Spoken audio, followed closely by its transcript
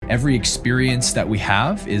Every experience that we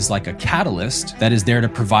have is like a catalyst that is there to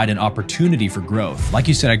provide an opportunity for growth. Like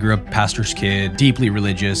you said, I grew up pastor's kid, deeply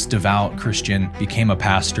religious, devout Christian, became a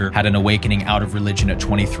pastor, had an awakening out of religion at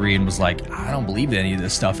 23 and was like, I don't believe in any of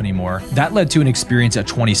this stuff anymore. That led to an experience at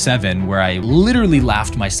 27 where I literally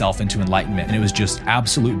laughed myself into enlightenment, and it was just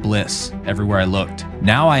absolute bliss everywhere I looked.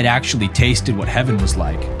 Now I'd actually tasted what heaven was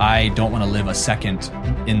like. I don't want to live a second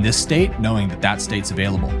in this state knowing that that state's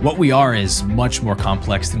available. What we are is much more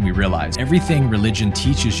complex than we realize. Everything religion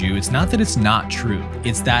teaches you, it's not that it's not true,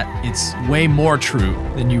 it's that it's way more true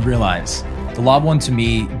than you realize. The Law of One to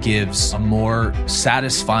me gives a more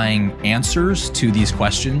satisfying answers to these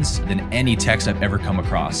questions than any text I've ever come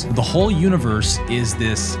across. The whole universe is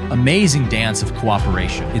this amazing dance of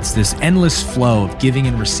cooperation. It's this endless flow of giving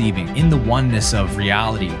and receiving. In the oneness of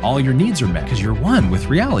reality, all your needs are met because you're one with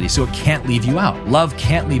reality, so it can't leave you out. Love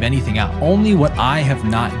can't leave anything out. Only what I have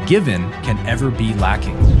not given can ever be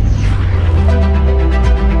lacking.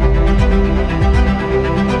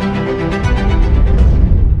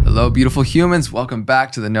 Hello, beautiful humans. Welcome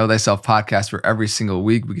back to the Know Thyself podcast, where every single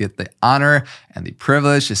week we get the honor and the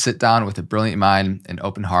privilege to sit down with a brilliant mind and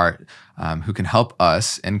open heart who can help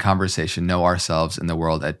us in conversation know ourselves in the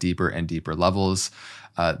world at deeper and deeper levels.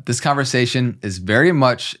 This conversation is very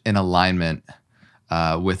much in alignment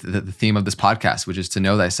with the theme of this podcast, which is to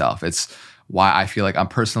know thyself. It's why I feel like I'm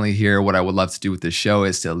personally here. What I would love to do with this show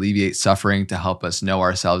is to alleviate suffering, to help us know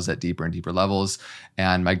ourselves at deeper and deeper levels.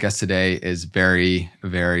 And my guest today is very,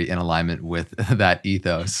 very in alignment with that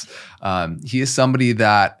ethos. He is somebody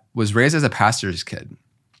that was raised as a pastor's kid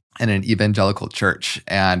in an evangelical church.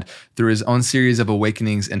 And through his own series of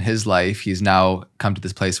awakenings in his life, he's now come to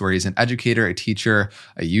this place where he's an educator, a teacher,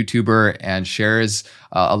 a YouTuber, and shares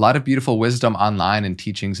a lot of beautiful wisdom online and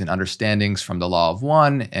teachings and understandings from the Law of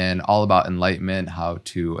One and all about enlightenment, how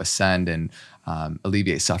to ascend and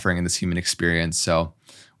alleviate suffering in this human experience. So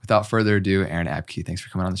without further ado, Aaron Abke, thanks for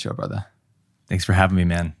coming on the show, brother. Thanks for having me,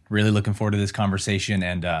 man. Really looking forward to this conversation,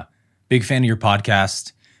 and big fan of your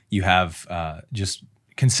podcast. You have just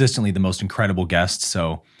consistently the most incredible guests.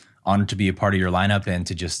 So honored to be a part of your lineup and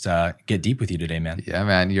to just get deep with you today, man. Yeah,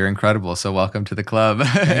 man, you're incredible. So welcome to the club.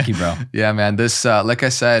 Thank you, bro. Yeah, man. This, like I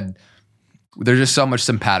said, there's just so much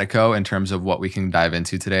simpatico in terms of what we can dive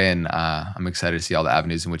into today. And I'm excited to see all the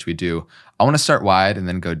avenues in which we do. I want to start wide and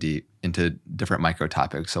then go deep into different micro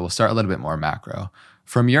topics. So we'll start a little bit more macro.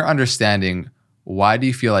 From your understanding, why do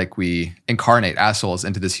you feel like we incarnate as souls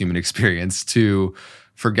into this human experience to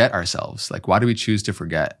forget ourselves? Like, why do we choose to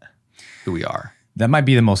forget who we are? That might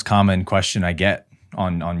be the most common question I get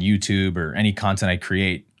on YouTube or any content I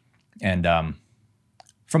create. And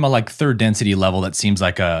from a like third density level, that seems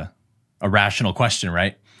like a rational question,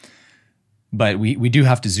 right? But we do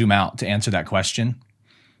have to zoom out to answer that question.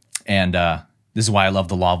 And this is why I love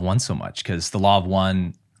the Law of One so much, because the Law of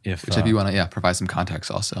One, if you want to provide some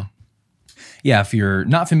context also. Yeah, if you're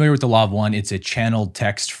not familiar with the Law of One, it's a channeled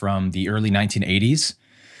text from the early 1980s.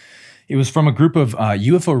 It was from a group of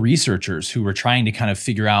UFO researchers who were trying to kind of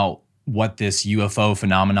figure out what this UFO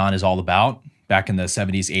phenomenon is all about. Back in the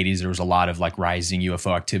 70s, 80s, there was a lot of like rising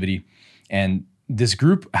UFO activity. And this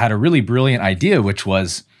group had a really brilliant idea, which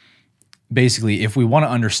was basically, if we want to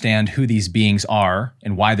understand who these beings are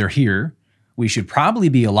and why they're here, we should probably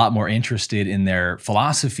be a lot more interested in their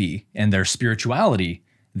philosophy and their spirituality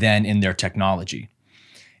than in their technology.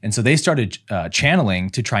 And so they started channeling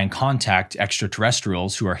to try and contact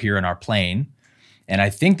extraterrestrials who are here in our plane. And I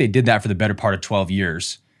think they did that for the better part of 12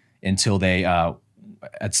 years until they,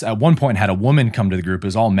 at one point, had a woman come to the group. It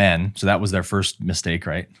was all men. So that was their first mistake,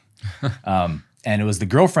 right? And it was the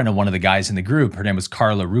girlfriend of one of the guys in the group. Her name was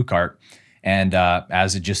Carla Ruckart. And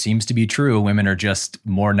as it just seems to be true, women are just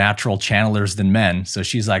more natural channelers than men. So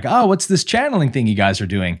she's like, oh, what's this channeling thing you guys are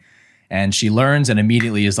doing? And she learns and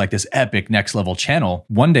immediately is like this epic next level channel.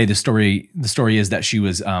 One day, the story is that she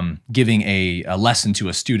was giving a lesson to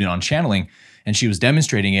a student on channeling, and she was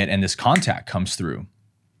demonstrating it, and this contact comes through,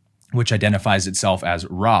 which identifies itself as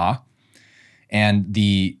Ra. And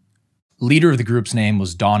the leader of the group's name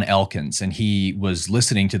was Don Elkins, and he was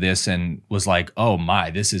listening to this and was like, oh my,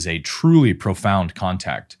 this is a truly profound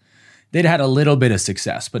contact. They'd had a little bit of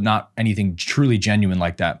success, but not anything truly genuine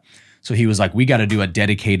like that. So he was like, we got to do a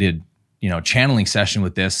dedicated channeling session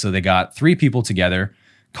with this. So they got 3 people together,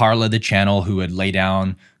 Carla, the channel, who would lay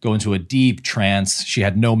down, go into a deep trance. She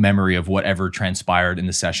had no memory of whatever transpired in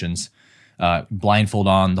the sessions, blindfold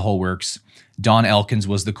on, the whole works. Don Elkins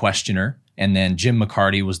was the questioner. And then Jim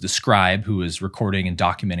McCarty was the scribe who was recording and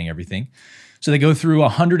documenting everything. So they go through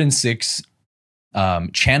 106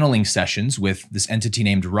 channeling sessions with this entity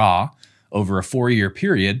named Ra over a 4-year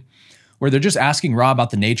period. where they're just asking Ra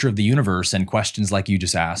about the nature of the universe and questions like you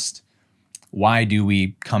just asked. Why do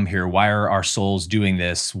we come here? Why are our souls doing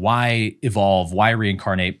this? Why evolve? Why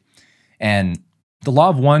reincarnate? And the Law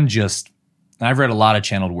of One I've read a lot of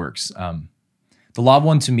channeled works. The Law of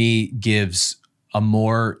One to me gives a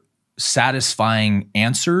more satisfying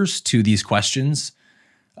answers to these questions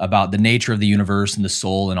about the nature of the universe and the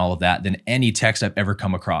soul and all of that than any text I've ever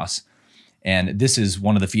come across. And this is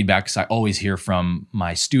one of the feedbacks I always hear from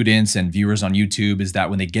my students and viewers on YouTube, is that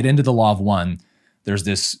when they get into the Law of One, there's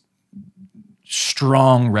this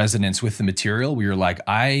strong resonance with the material where you're like,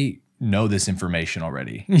 I know this information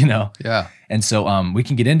already, you know? Yeah. And so we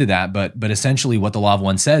can get into that, but essentially what the Law of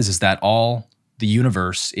One says is that all the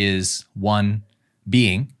universe is one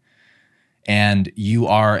being, and you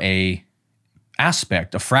are a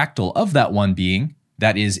aspect, a fractal of that one being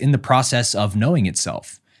that is in the process of knowing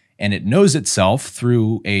itself. And it knows itself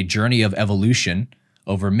through a journey of evolution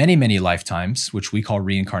over many, many lifetimes, which we call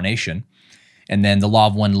reincarnation. And then the Law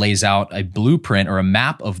of One lays out a blueprint or a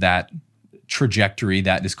map of that trajectory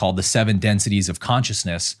that is called the 7 densities of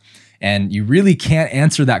consciousness. And you really can't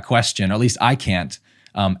answer that question, or at least I can't,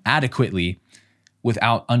 adequately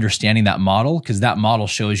without understanding that model, because that model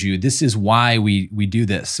shows you this is why we do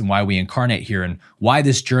this and why we incarnate here and why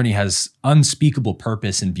this journey has unspeakable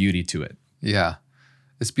purpose and beauty to it. Yeah.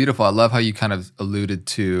 It's beautiful. I love how you kind of alluded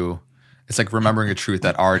to, it's like remembering a truth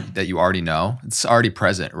that you already know. It's already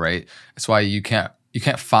present, right? It's why you can't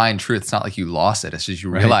find truth. It's not like you lost it. It's just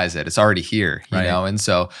you realize it. It's already here, you know? And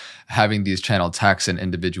so having these channeled texts and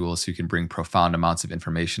individuals who can bring profound amounts of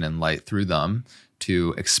information and light through them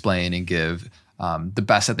to explain and give the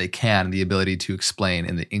best that they can, the ability to explain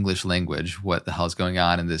in the English language what the hell is going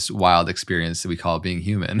on in this wild experience that we call being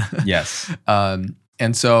human. Yes.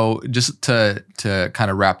 And so just to kind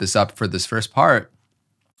of wrap this up for this first part,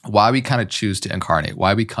 why we kind of choose to incarnate,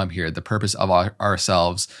 why we come here, the purpose of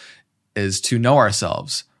ourselves is to know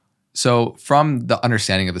ourselves. So from the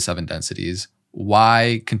understanding of the 7 densities,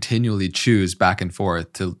 why continually choose back and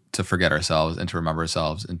forth to forget ourselves and to remember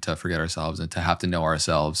ourselves and to forget ourselves and to have to know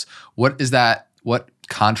ourselves? What is that? What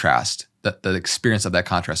contrast, the experience of that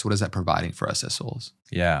contrast, what is that providing for us as souls?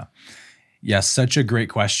 Yeah. Yes, such a great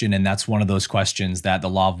question. And that's one of those questions that the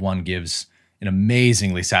Law of One gives an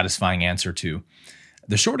amazingly satisfying answer to.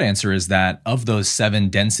 The short answer is that of those 7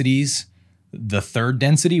 densities, the 3rd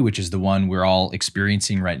density, which is the one we're all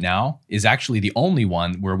experiencing right now, is actually the only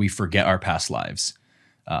one where we forget our past lives.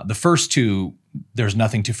 The first 2, there's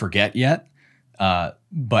nothing to forget yet.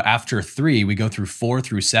 But after 3, we go through 4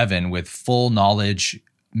 through 7 with full knowledge,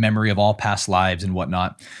 memory of all past lives and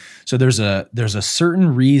whatnot. So there's a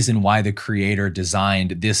certain reason why the Creator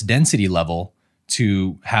designed this density level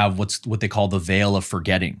to have what they call the veil of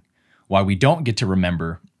forgetting, why we don't get to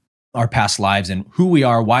remember our past lives and who we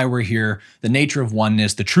are, why we're here, the nature of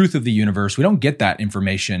oneness, the truth of the universe. We don't get that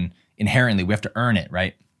information inherently. We have to earn it,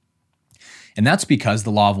 right? And that's because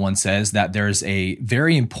the Law of One says that there's a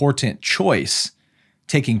very important choice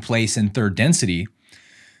taking place in 3rd density,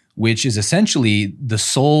 which is essentially the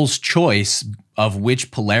soul's choice of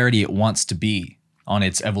which polarity it wants to be on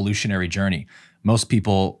its evolutionary journey. Most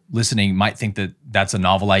people listening might think that that's a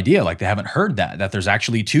novel idea, like they haven't heard that there's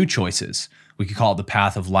actually 2 choices. We could call it the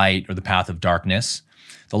path of light or the path of darkness.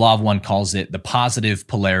 The Law of One calls it the positive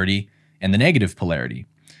polarity and the negative polarity,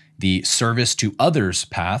 the service to others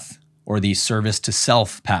path or the service to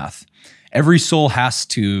self path. Every soul has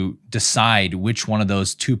to decide which one of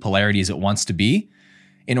those 2 polarities it wants to be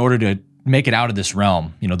in order to make it out of this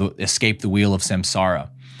realm, escape the wheel of samsara.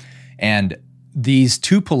 And these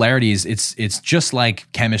 2 polarities, it's just like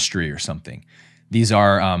chemistry or something. These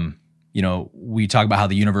are, we talk about how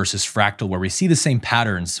the universe is fractal, where we see the same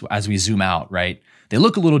patterns as we zoom out, right? They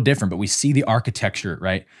look a little different, but we see the architecture,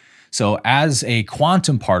 right? So as a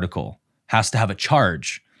quantum particle has to have a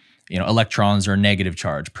charge, electrons are a negative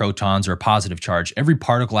charge, protons are a positive charge. Every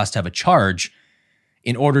particle has to have a charge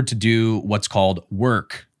in order to do what's called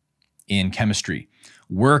work in chemistry.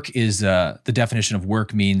 Work is, the definition of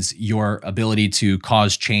work means your ability to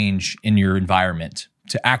cause change in your environment,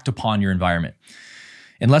 to act upon your environment.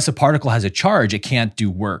 Unless a particle has a charge, it can't do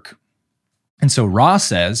work. And so Ra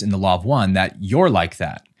says in the Law of One that you're like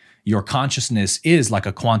that. Your consciousness is like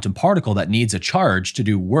a quantum particle that needs a charge to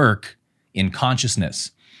do work in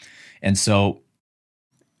consciousness. And so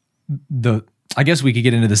I guess we could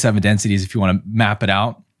get into the 7 densities if you want to map it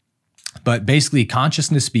out. But basically,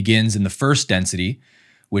 consciousness begins in the 1st density,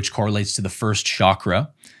 which correlates to the 1st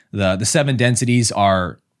chakra. The 7 densities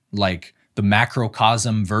are like the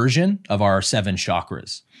macrocosm version of our 7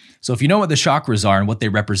 chakras. So if you know what the chakras are and what they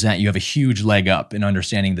represent, you have a huge leg up in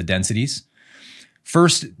understanding the densities.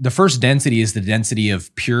 The first density is the density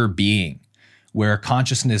of pure being, where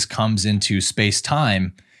consciousness comes into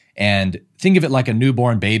space-time. And think of it like a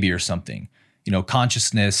newborn baby or something.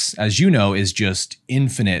 Consciousness, as you know, is just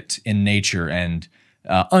infinite in nature and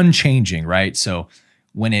unchanging, right? So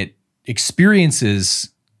when it experiences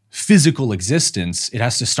physical existence, it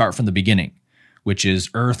has to start from the beginning, which is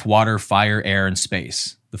earth, water, fire, air, and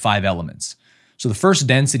space, the 5 elements. So the first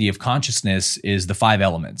density of consciousness is the 5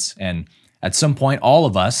 elements. And at some point, all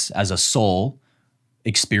of us as a soul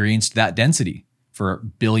experienced that density for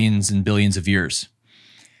billions and billions of years.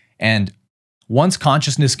 And once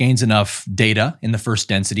consciousness gains enough data in the first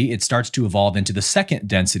density, it starts to evolve into the second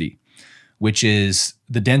density, which is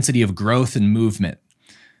the density of growth and movement.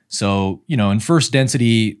 So, in first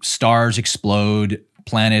density, stars explode,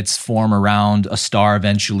 planets form around a star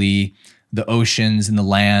eventually, the oceans and the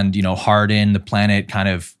land, harden, the planet kind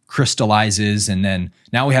of crystallizes, and then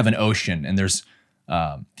now we have an ocean, and there's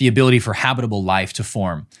the ability for habitable life to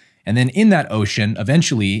form. And then in that ocean,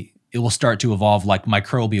 eventually, it will start to evolve like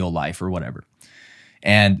microbial life or whatever.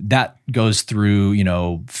 And that goes through,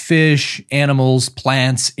 fish, animals,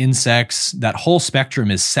 plants, insects. That whole spectrum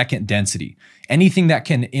is second density. Anything that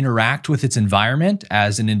can interact with its environment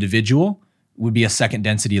as an individual would be a second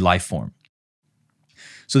density life form.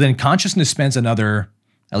 So then consciousness spends another,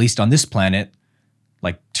 at least on this planet,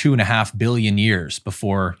 like 2.5 billion years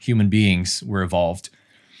before human beings were evolved.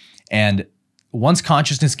 And once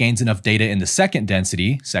consciousness gains enough data in the second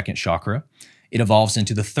density, second chakra, it evolves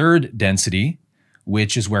into the third density,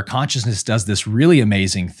 which is where consciousness does this really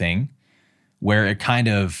amazing thing where it kind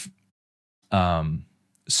of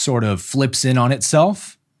sort of flips in on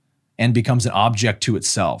itself and becomes an object to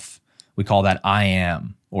itself. We call that I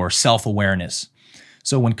am, or self-awareness.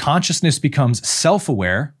 So when consciousness becomes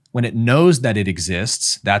self-aware, when it knows that it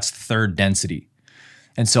exists, that's third density.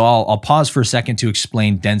 And so I'll pause for a second to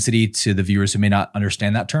explain density to the viewers who may not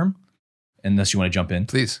understand that term, unless you want to jump in.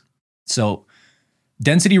 Please. So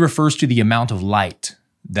density refers to the amount of light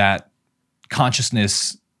that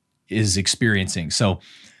consciousness is experiencing. So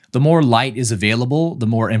the more light is available, the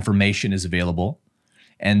more information is available.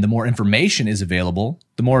 And the more information is available,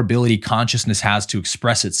 the more ability consciousness has to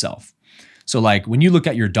express itself. So like when you look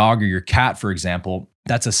at your dog or your cat, for example,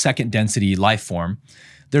 that's a second density life form.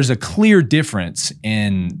 There's a clear difference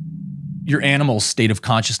in your animal's state of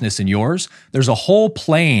consciousness and yours. There's a whole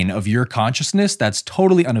plane of your consciousness that's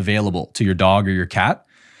totally unavailable to your dog or your cat.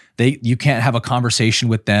 You can't have a conversation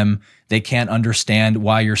with them. They can't understand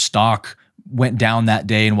why your stock went down that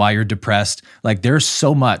day and why you're depressed. Like there's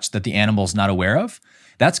so much that the animal's not aware of.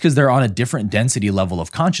 That's because they're on a different density level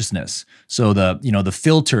of consciousness. So the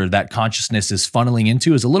filter that consciousness is funneling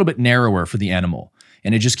into is a little bit narrower for the animal.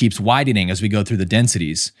 And it just keeps widening as we go through the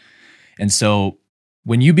densities. And so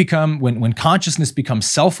when consciousness becomes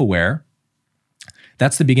self-aware,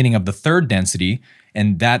 that's the beginning of the third density.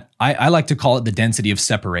 And that I like to call it the density of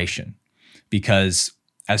separation, because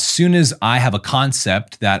as soon as I have a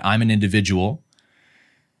concept that I'm an individual,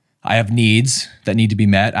 I have needs that need to be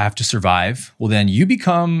met, I have to survive, well, then you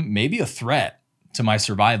become maybe a threat to my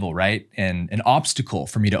survival, right? And an obstacle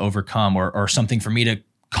for me to overcome, or something for me to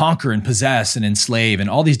conquer and possess and enslave, and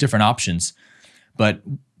all these different options. But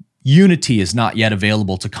unity is not yet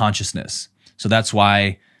available to consciousness. So that's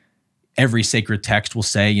why every sacred text will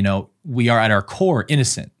say, we are at our core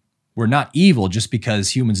innocent. We're not evil. Just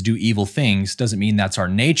because humans do evil things doesn't mean that's our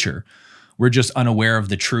nature. We're just unaware of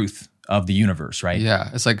the truth of the universe, right?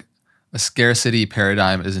 Yeah, it's like a scarcity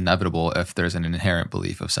paradigm is inevitable if there's an inherent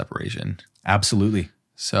belief of separation. Absolutely.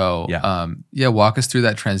 So, walk us through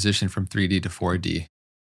that transition from 3D to 4D.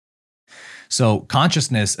 So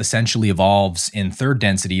consciousness essentially evolves in third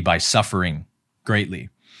density by suffering greatly.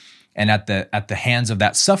 And at the hands of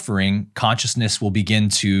that suffering, consciousness will begin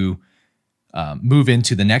to move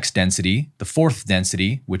into the next density, the fourth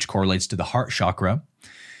density, which correlates to the heart chakra.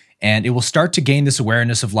 And it will start to gain this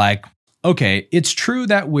awareness of like, okay, it's true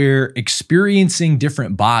that we're experiencing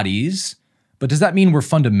different bodies, but does that mean we're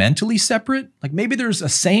fundamentally separate? Like maybe there's a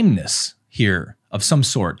sameness here of some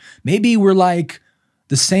sort. Maybe we're like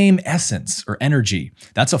the same essence or energy.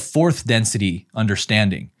 That's a fourth density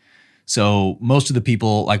understanding. So most of the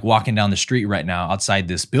people like walking down the street right now outside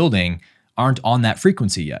this building aren't on that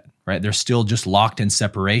frequency yet, right? They're still just locked in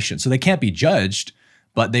separation. So they can't be judged,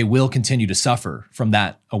 but they will continue to suffer from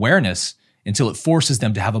that awareness until it forces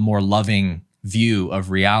them to have a more loving view of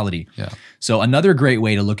reality. Yeah. So another great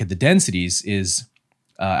way to look at the densities is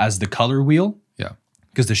as the color wheel. Yeah.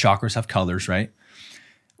 Because the chakras have colors, right?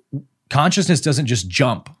 Consciousness doesn't just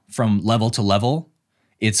jump from level to level.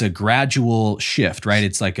 It's a gradual shift, right?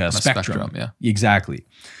 It's like a spectrum. Yeah. Exactly.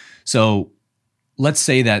 So let's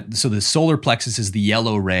say that, so the solar plexus is the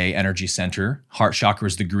yellow ray energy center. Heart chakra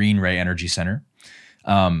is the green ray energy center.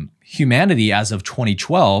 Humanity, as of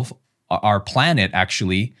 2012, our planet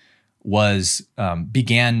actually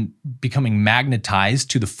began becoming magnetized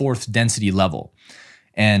to the fourth density level.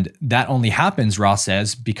 And that only happens, Ross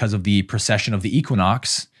says, because of the precession of the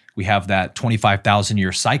equinox. We have that 25,000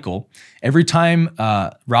 year cycle. Every time,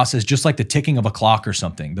 Ross says, just like the ticking of a clock or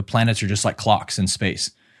something, the planets are just like clocks in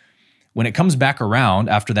space. When it comes back around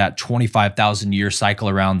after that 25,000 year cycle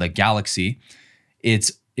around the galaxy,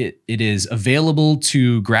 it is available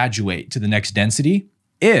to graduate to the next density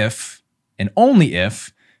if, and only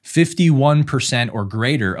if, 51% or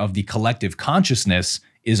greater of the collective consciousness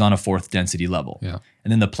is on a fourth density level. Yeah.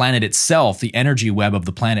 And then the planet itself, the energy web of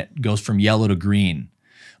the planet, goes from yellow to green.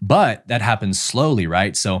 But that happens slowly,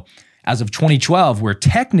 right? So as of 2012, we're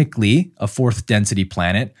technically a fourth density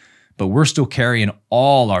planet, but we're still carrying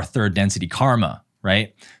all our third density karma,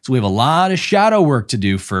 right? So we have a lot of shadow work to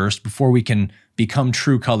do first before we can become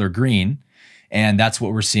true color green. And that's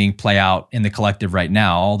what we're seeing play out in the collective right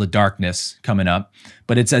now, all the darkness coming up.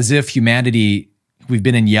 But it's as if humanity, we've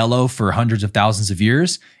been in yellow for hundreds of thousands of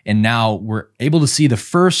years, and now we're able to see the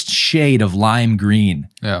first shade of lime green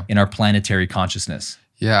in our planetary consciousness.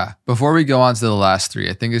 Yeah. Before we go on to the last three,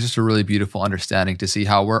 I think it's just a really beautiful understanding to see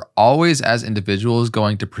how we're always, as individuals,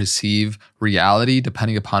 going to perceive reality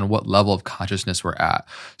depending upon what level of consciousness we're at.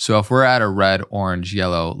 So if we're at a red, orange,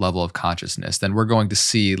 yellow level of consciousness, then we're going to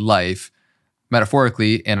see life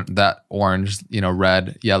metaphorically in that orange,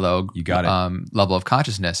 red, yellow level of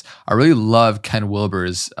consciousness. I really love Ken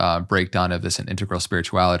Wilber's breakdown of this in Integral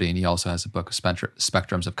Spirituality, and he also has a book of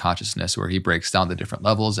Spectrums of Consciousness where he breaks down the different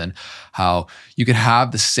levels and how you could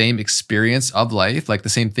have the same experience of life, like the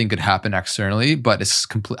same thing could happen externally, but it's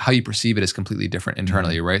how you perceive it is completely different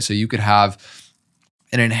internally, right? So you could have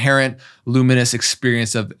an inherent luminous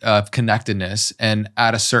experience of connectedness. And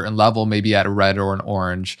at a certain level, maybe at a red or an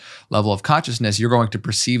orange level of consciousness, you're going to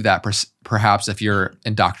perceive that perhaps if you're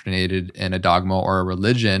indoctrinated in a dogma or a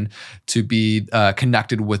religion to be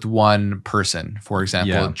connected with one person, for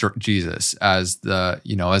example, Jesus as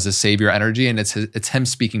as a savior energy. And it's him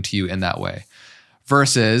speaking to you in that way.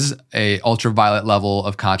 Versus a ultraviolet level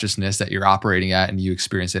of consciousness that you're operating at and you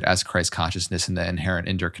experience it as Christ consciousness and the inherent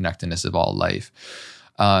interconnectedness of all life.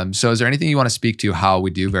 So is there anything you want to speak to how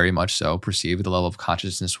we do very much so perceive the level of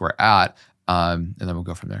consciousness we're at? And then we'll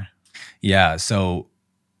go from there. Yeah. So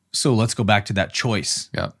let's go back to that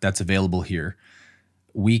choice that's available here.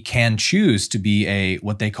 We can choose to be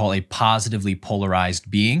what they call a positively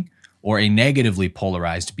polarized being or a negatively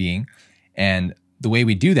polarized being. And the way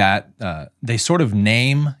we do that, they sort of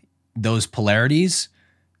name those polarities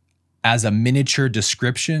as a miniature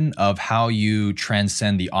description of how you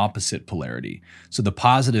transcend the opposite polarity. So the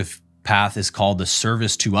positive path is called the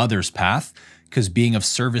service to others path, because being of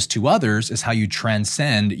service to others is how you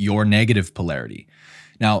transcend your negative polarity.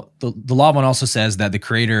 Now, the Law of One also says that the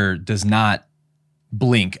Creator does not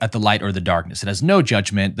blink at the light or the darkness. It has no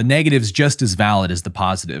judgment. The negative is just as valid as the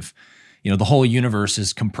positive. The whole universe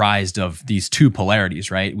is comprised of these two polarities,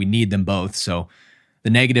 right? We need them both. So the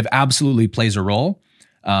negative absolutely plays a role.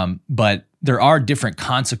 But there are different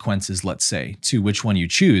consequences, let's say, to which one you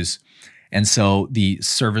choose. And so the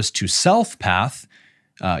service to self path,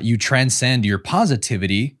 you transcend your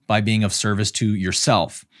positivity by being of service to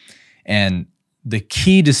yourself. And the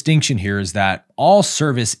key distinction here is that all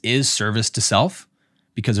service is service to self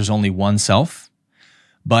because there's only one self.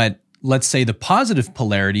 But let's say the positive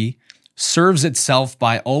polarity serves itself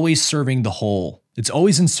by always serving the whole. It's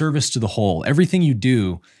always in service to the whole. Everything you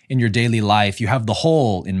do in your daily life, you have the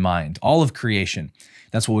whole in mind, all of creation.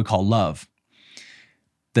 That's what we call love.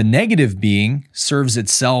 The negative being serves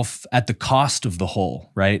itself at the cost of the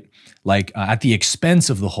whole, right? Like at the expense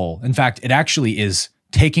of the whole. In fact, it actually is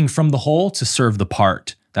taking from the whole to serve the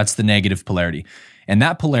part. That's the negative polarity. And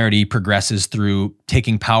that polarity progresses through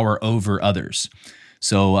taking power over others.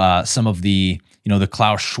 So some of the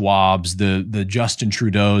Klaus Schwabs, the Justin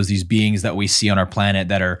Trudeaus, these beings that we see on our planet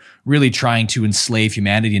that are really trying to enslave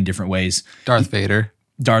humanity in different ways. Darth Vader,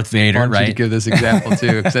 right? I want you to give this example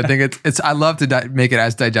too, because I think it's. I love to make it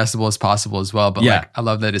as digestible as possible as well. But I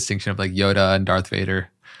love the distinction of like Yoda and Darth Vader.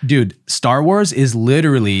 Dude, Star Wars is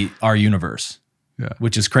literally our universe.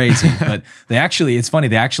 Which is crazy. But it's funny,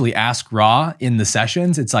 they actually ask Ra in the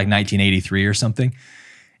sessions, it's like 1983 or something.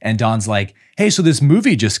 And Don's like, hey, so this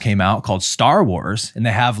movie just came out called Star Wars, and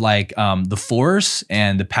they have like the Force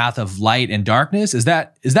and the path of light and darkness. Is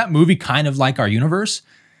that movie kind of like our universe?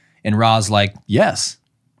 And Ra's like, yes.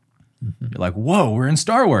 Mm-hmm. You're like, whoa, we're in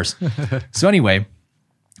Star Wars. So anyway,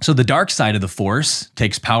 so the dark side of the Force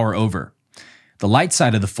takes power over. The light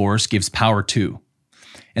side of the force gives power too.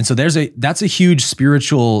 And so that's a huge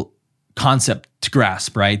spiritual concept to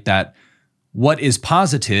grasp, right? That what is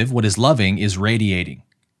positive, what is loving, is radiating,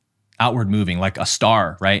 outward moving, like a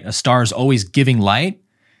star, right? A star is always giving light.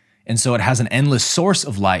 And so it has an endless source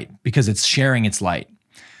of light because it's sharing its light.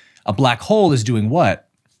 A black hole is doing what?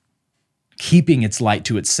 Keeping its light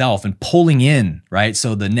to itself and pulling in, right?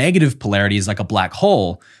 So the negative polarity is like a black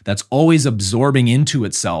hole that's always absorbing into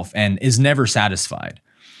itself and is never satisfied.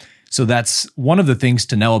 So that's one of the things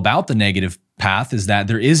to know about the negative path, is that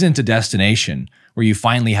there isn't a destination where you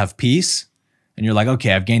finally have peace and you're like,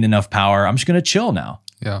 okay, I've gained enough power, I'm just going to chill now.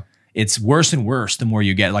 Yeah. It's worse and worse the more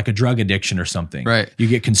you get, like a drug addiction or something. Right. You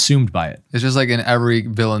get consumed by it. It's just like in every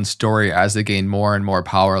villain story, as they gain more and more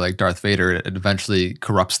power, like Darth Vader, it eventually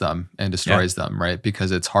corrupts them and destroys them, right?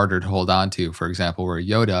 Because it's harder to hold on to. For example, where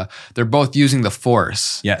Yoda, they're both using the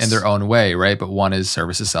Force in their own way, right? But one is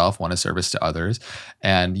service to self, one is service to others.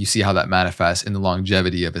 And you see how that manifests in the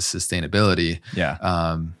longevity of its sustainability.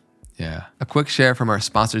 Yeah. A quick share from our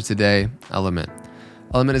sponsor today, Element.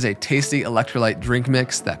 Element is a tasty electrolyte drink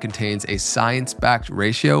mix that contains a science-backed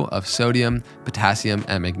ratio of sodium, potassium,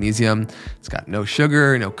 and magnesium. It's got no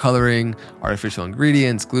sugar, no coloring, artificial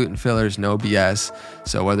ingredients, gluten fillers, no BS.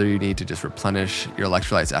 So whether you need to just replenish your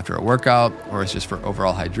electrolytes after a workout or it's just for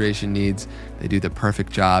overall hydration needs, they do the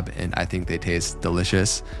perfect job, and I think they taste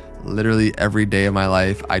delicious. Literally every day of my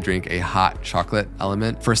life, I drink a hot chocolate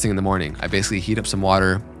Element first thing in the morning. I basically heat up some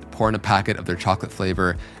water, pour in a packet of their chocolate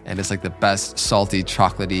flavor, and it's like the best salty,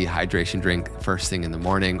 chocolatey hydration drink first thing in the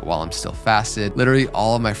morning while I'm still fasted. Literally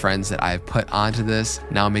all of my friends that I've put onto this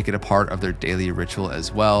now make it a part of their daily ritual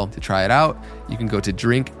as well. To try it out, you can go to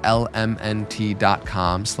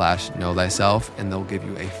drinklmnt.com/knowthyself, and they'll give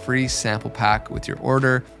you a free sample pack with your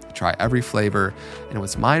order. Try every flavor. And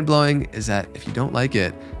what's mind-blowing is that if you don't like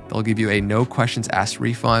it, they'll give you a no questions asked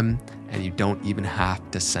refund, and you don't even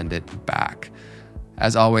have to send it back.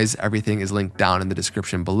 As always, everything is linked down in the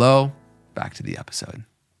description below. Back to the episode.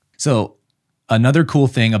 So another cool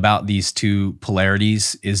thing about these two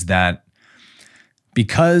polarities is that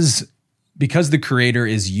because the creator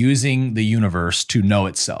is using the universe to know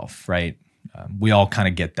itself, right? We all kind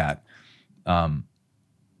of get that.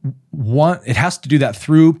 It has to do that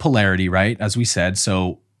through polarity, right? As we said.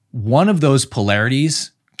 So one of those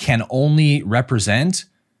polarities can only represent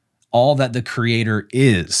all that the creator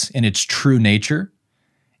is in its true nature.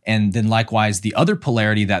 And then likewise, the other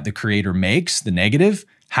polarity that the creator makes, the negative,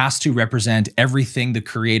 has to represent everything the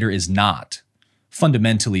creator is not,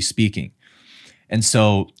 fundamentally speaking. And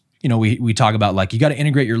so, we talk about like, you got to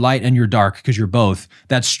integrate your light and your dark because you're both.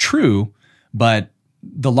 That's true. But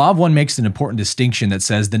the Law of One makes an important distinction that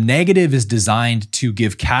says the negative is designed to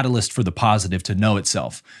give catalyst for the positive to know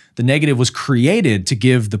itself. The negative was created to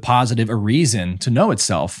give the positive a reason to know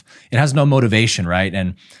itself. It has no motivation, right?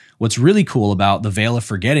 And what's really cool about the Veil of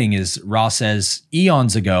Forgetting is Ra says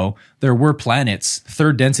eons ago, there were planets,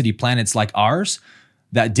 third density planets like ours,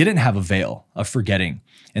 that didn't have a veil of forgetting.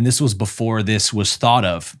 And this was before this was thought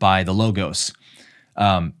of by the Logos.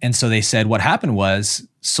 And so they said what happened was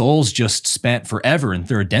souls just spent forever in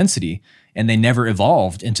third density and they never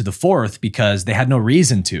evolved into the fourth because they had no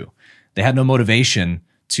reason to. They had no motivation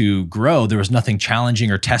to grow. There was nothing challenging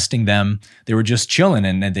or testing them. They were just chilling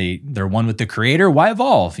and they're one with the creator. Why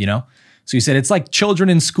evolve, So he said it's like children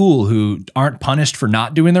in school who aren't punished for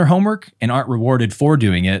not doing their homework and aren't rewarded for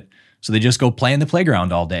doing it. So they just go play in the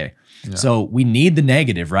playground all day. Yeah. So we need the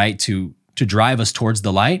negative, right? To drive us towards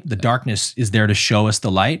the light. The darkness is there to show us the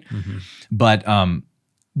light. Mm-hmm. But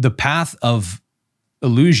the path of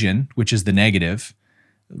illusion, which is the negative,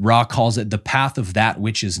 Ra calls it the path of that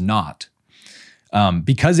which is not.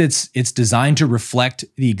 Because it's designed to reflect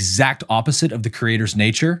the exact opposite of the creator's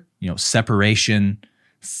nature, separation,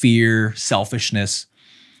 fear, selfishness.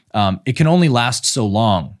 It can only last so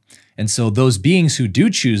long. And so those beings who do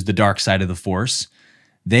choose the dark side of the force,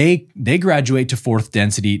 they graduate to fourth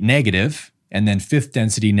density negative and then fifth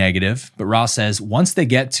density negative. But Ra says once they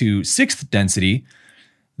get to sixth density,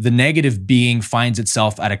 the negative being finds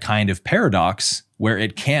itself at a kind of paradox where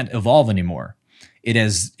it can't evolve anymore. It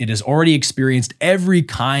has already experienced every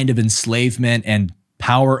kind of enslavement and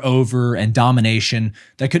power over and domination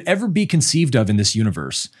that could ever be conceived of in this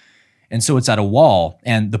universe. And so it's at a wall.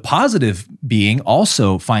 And the positive being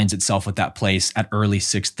also finds itself at that place at early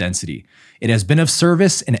sixth density. It has been of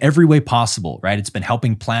service in every way possible, right? It's been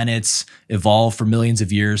helping planets evolve for millions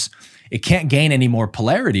of years. It can't gain any more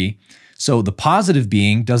polarity. So the positive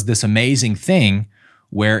being does this amazing thing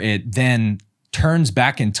where it then turns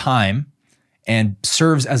back in time and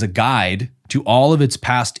serves as a guide to all of its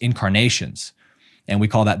past incarnations. And we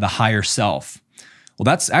call that the higher self. Well,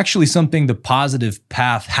 that's actually something the positive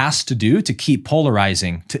path has to do to keep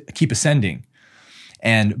polarizing, to keep ascending.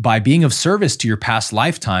 And by being of service to your past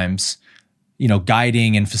lifetimes,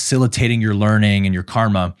 guiding and facilitating your learning and your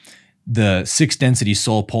karma, the sixth density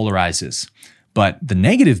soul polarizes. But the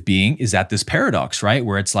negative being is at this paradox, right?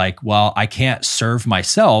 Where it's like, well, I can't serve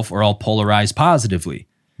myself or I'll polarize positively.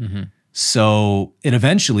 Mm-hmm. So it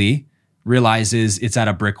eventually realizes it's at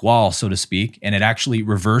a brick wall, so to speak, and it actually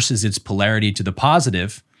reverses its polarity to the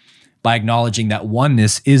positive by acknowledging that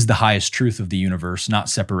oneness is the highest truth of the universe, not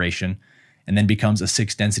separation, and then becomes a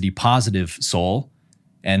sixth density positive soul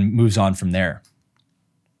and moves on from there.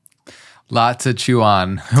 Lot to chew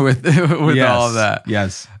on with Yes. all of that.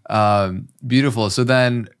 Yes. Beautiful.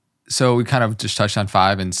 So we kind of just touched on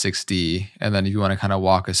 5 and 6D, and then if you want to kind of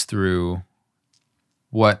walk us through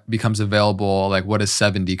what becomes available, like what is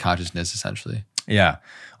 7D consciousness essentially? Yeah.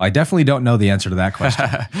 I definitely don't know the answer to that question.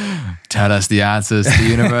 Tell us the answers to the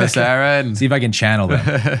universe, Aaron. See if I can channel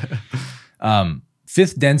them.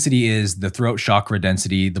 Fifth density is the throat chakra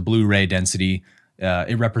density, the blue ray density.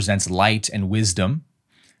 It represents light and wisdom.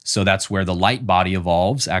 So that's where the light body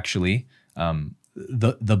evolves, actually.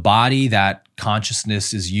 The body that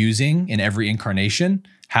consciousness is using in every incarnation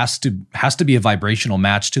has to be a vibrational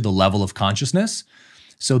match to the level of consciousness.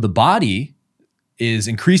 So the body is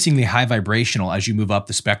increasingly high vibrational as you move up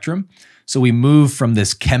the spectrum. So we move from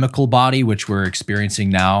this chemical body, which we're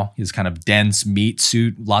experiencing now, is kind of dense meat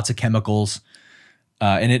suit, lots of chemicals.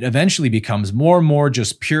 And it eventually becomes more and more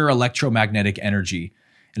just pure electromagnetic energy.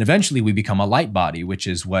 And eventually we become a light body, which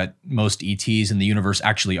is what most ETs in the universe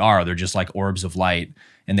actually are. They're just like orbs of light,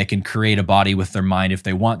 and they can create a body with their mind if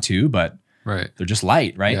they want to, but they're just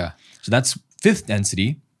light, right? Yeah. So that's fifth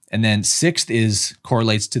density. And then sixth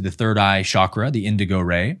correlates to the third eye chakra, the indigo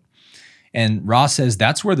ray. And Ra says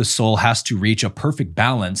that's where the soul has to reach a perfect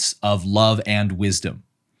balance of love and wisdom.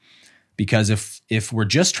 Because if we're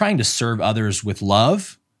just trying to serve others with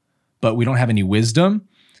love, but we don't have any wisdom,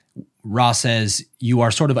 Ra says you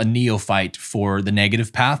are sort of a neophyte for the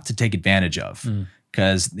negative path to take advantage of.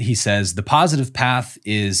 Because he says the positive path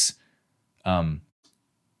is,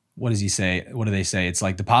 what does he say? What do they say? It's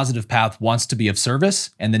like the positive path wants to be of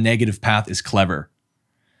service and the negative path is clever.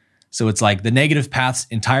 So it's like the negative path's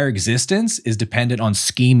entire existence is dependent on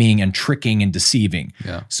scheming and tricking and deceiving.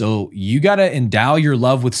 Yeah. So you got to endow your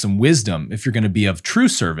love with some wisdom if you're going to be of true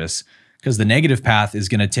service, because the negative path is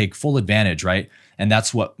going to take full advantage, right? And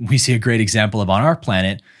that's what we see a great example of on our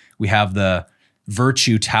planet. We have the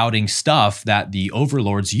virtue touting stuff that the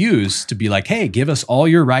overlords use to be like, hey, give us all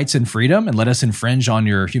your rights and freedom and let us infringe on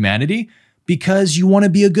your humanity because you want to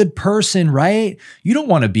be a good person, right? You don't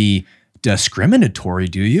want to be discriminatory,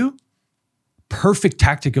 do you? Perfect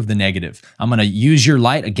tactic of the negative. I'm going to use your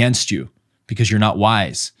light against you because you're not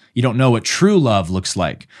wise. You don't know what true love looks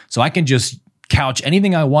like. So I can just couch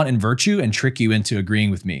anything I want in virtue and trick you into agreeing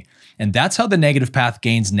with me. And that's how the negative path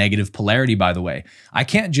gains negative polarity, by the way. I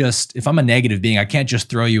can't just, if I'm a negative being, I can't just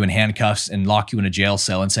throw you in handcuffs and lock you in a jail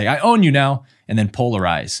cell and say, I own you now, and then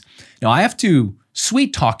polarize. No, I have to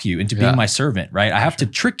sweet talk you into being my servant, right? I have to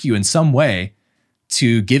trick you in some way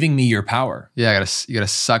to giving me your power. Yeah, you gotta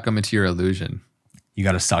suck them into your illusion. You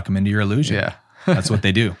got to suck them into your illusion. Yeah. That's what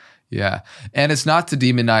they do. Yeah. And it's not to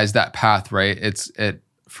demonize that path, right? It's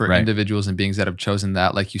for individuals and beings that have chosen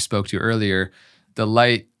that, like you spoke to earlier, the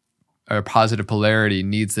light or positive polarity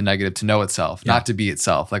needs the negative to know itself, not to be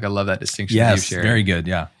itself. Like I love that distinction that you shared. Very good.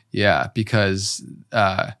 Yeah. Yeah. Because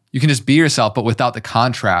you can just be yourself, but without the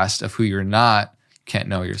contrast of who you're not, you can't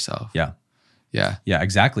know yourself. Yeah. Yeah. Yeah,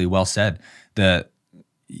 exactly. Well said.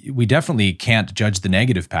 We definitely can't judge the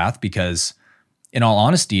negative path because in all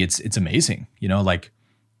honesty, it's amazing. You know, like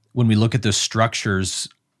when we look at the structures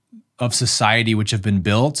of society which have been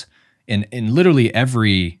built in literally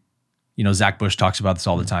every, Zach Bush talks about this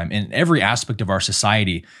all the time. In every aspect of our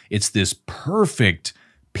society, it's this perfect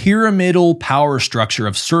pyramidal power structure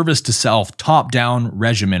of service to self, top-down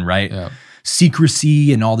regimen, right? Yeah.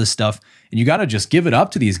 Secrecy and all this stuff. And you got to just give it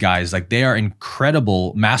up to these guys. Like they are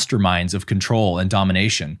incredible masterminds of control and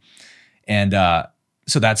domination. And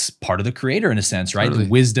so that's part of the creator in a sense, right? Totally. The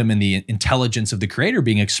wisdom and the intelligence of the creator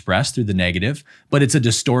being expressed through the negative, but it's a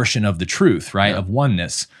distortion of the truth, right? Of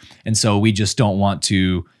oneness. And so we just don't want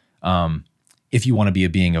to, if you want to be a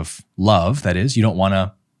being of love, that is, you don't want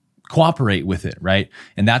to cooperate with it, right?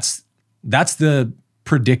 And that's the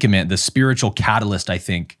predicament, the spiritual catalyst, I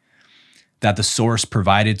think, that the source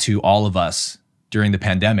provided to all of us during the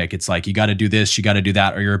pandemic. It's like, you got to do this, you got to do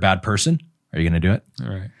that, or you're a bad person. Are you going to do it? All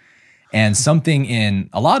right. And something in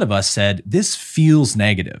a lot of us said, this feels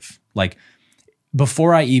negative. Like,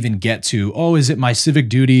 before I even get to, oh, is it my civic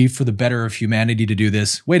duty for the better of humanity to do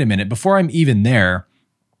this? Wait a minute. Before I'm even there,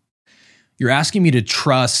 you're asking me to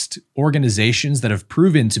trust organizations that have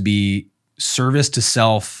proven to be service to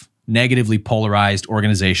self, negatively polarized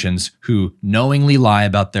organizations who knowingly lie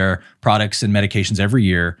about their products and medications every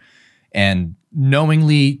year and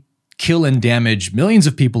knowingly kill and damage millions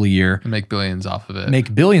of people a year. And make billions off of it.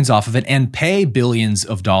 Make billions off of it and pay billions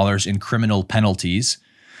of dollars in criminal penalties.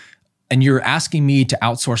 And you're asking me to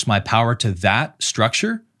outsource my power to that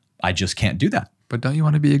structure? I just can't do that. But don't you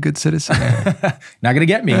want to be a good citizen? Not going to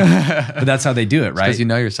get me. But that's how they do it, right? Because you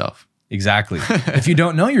know yourself. Exactly. If you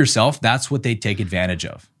don't know yourself, that's what they take advantage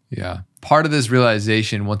of. Yeah. Part of this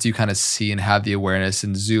realization, once you kind of see and have the awareness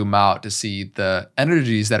and zoom out to see the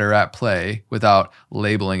energies that are at play without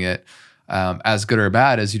labeling it as good or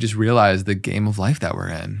bad, is you just realize the game of life that we're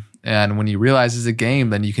in. And when you realize it's a game,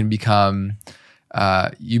 then you can become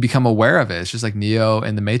aware of it. It's just like Neo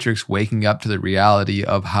in the Matrix waking up to the reality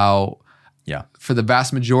of how, for the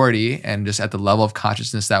vast majority and just at the level of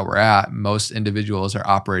consciousness that we're at, most individuals are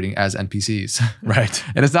operating as NPCs. Right.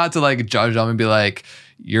 And it's not to like judge them and be like,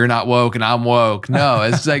 you're not woke and I'm woke. No,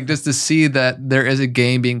 it's like just to see that there is a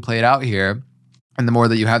game being played out here. And the more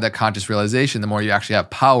that you have that conscious realization, the more you actually have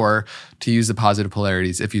power to use the positive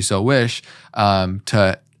polarities, if you so wish,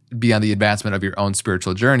 to be on the advancement of your own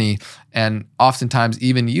spiritual journey. And oftentimes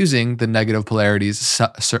even using the negative polarities,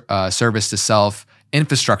 service to self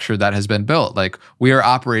infrastructure that has been built. Like we are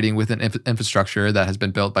operating with an infrastructure that has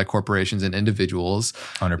been built by corporations and individuals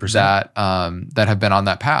 100%. that have been on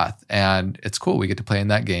that path. And it's cool. We get to play in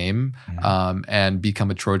that game and become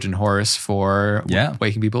a Trojan horse for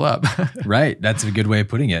waking people up. Right. That's a good way of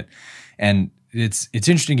putting it. And it's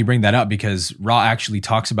interesting you bring that up because Ra actually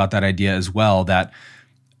talks about that idea as well, that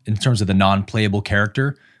in terms of the non-playable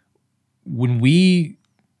character, when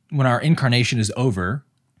our incarnation is over,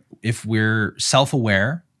 if we're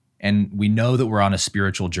self-aware and we know that we're on a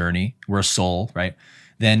spiritual journey, we're a soul, right?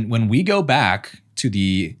 Then when we go back to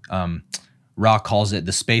the, Ra calls it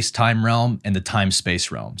the space-time realm and the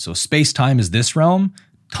time-space realm. So space-time is this realm,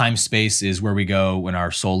 time-space is where we go when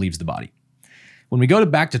our soul leaves the body. When we go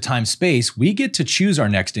back to time-space, we get to choose our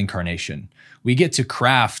next incarnation. We get to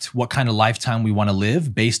craft what kind of lifetime we want to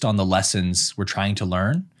live based on the lessons we're trying to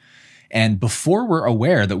learn. And before we're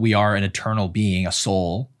aware that we are an eternal being, a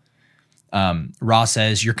soul, Ra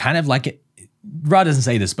says you're kind of like Ra doesn't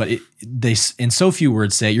say this, but they in so few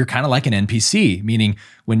words say you're kind of like an NPC, meaning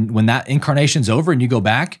when that incarnation's over and you go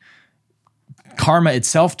back, karma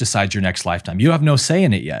itself decides your next lifetime. You have no say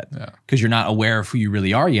in it yet because you're not aware of who you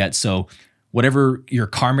really are yet. So whatever your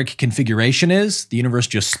karmic configuration is, the universe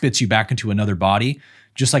just spits you back into another body,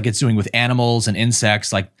 just like it's doing with animals and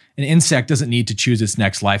insects. Like an insect doesn't need to choose its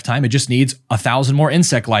next lifetime. It just needs 1,000 more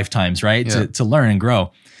insect lifetimes, right? To learn and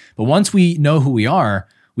grow. But once we know who we are,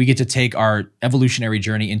 we get to take our evolutionary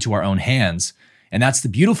journey into our own hands. And that's the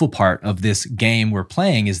beautiful part of this game we're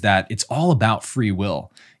playing, is that it's all about free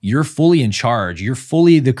will. You're fully in charge. You're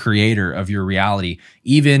fully the creator of your reality.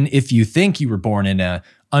 Even if you think you were born in a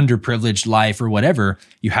underprivileged life or whatever,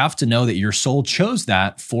 you have to know that your soul chose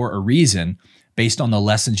that for a reason based on the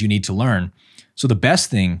lessons you need to learn. So the best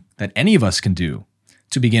thing that any of us can do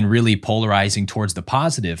to begin really polarizing towards the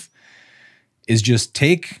positive is just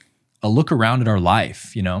take a look around at our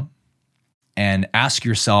life, and ask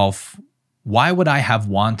yourself, why would I have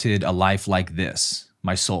wanted a life like this,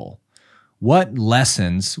 my soul? What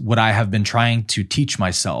lessons would I have been trying to teach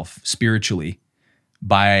myself spiritually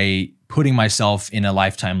by putting myself in a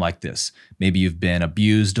lifetime like this? Maybe you've been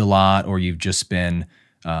abused a lot, or you've just been,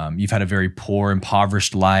 you've had a very poor,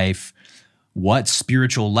 impoverished life. What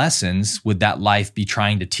spiritual lessons would that life be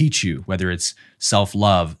trying to teach you, whether it's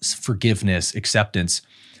self-love, forgiveness, acceptance?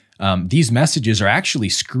 These messages are actually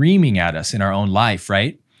screaming at us in our own life,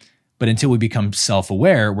 right? But until we become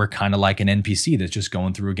self-aware, we're kind of like an NPC that's just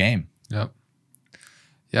going through a game.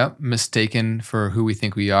 Yep. Mistaken for who we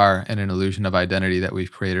think we are, and an illusion of identity that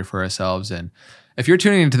we've created for ourselves. And if you're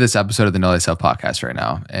tuning into this episode of the Know Thyself podcast right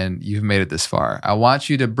now, and you've made it this far, I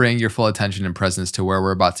want you to bring your full attention and presence to where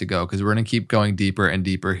we're about to go, because we're going to keep going deeper and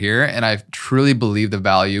deeper here. And I truly believe the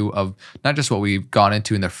value of not just what we've gone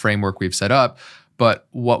into in the framework we've set up, but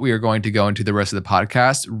what we are going to go into the rest of the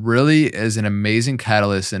podcast really is an amazing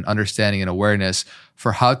catalyst in understanding and awareness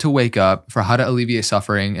for how to wake up, for how to alleviate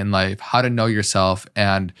suffering in life, how to know yourself,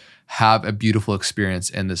 and have a beautiful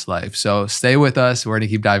experience in this life. So stay with us. We're going to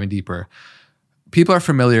keep diving deeper. People are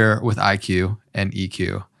familiar with IQ and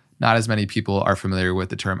EQ. Not as many people are familiar with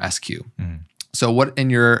the term SQ. Mm-hmm. So what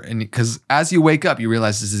because as you wake up, you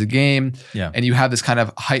realize this is a game, and you have this kind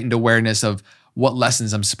of heightened awareness of what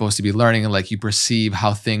lessons I'm supposed to be learning, and like you perceive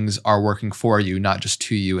how things are working for you, not just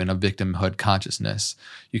to you, in a victimhood consciousness.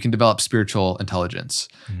 You can develop spiritual intelligence.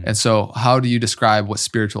 And so how do you describe what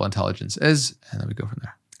spiritual intelligence is? And then we go from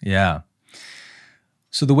there. Yeah.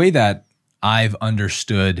 So the way that I've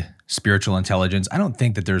understood spiritual intelligence, I don't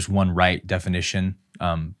think that there's one right definition,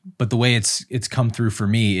 but the way it's come through for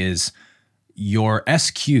me is your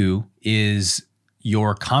SQ is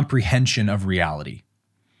your comprehension of reality.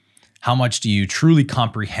 How much do you truly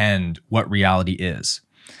comprehend what reality is?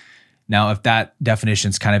 Now, if that definition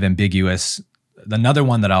is kind of ambiguous, another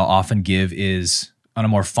one that I'll often give is on a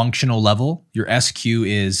more functional level. Your SQ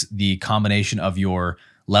is the combination of your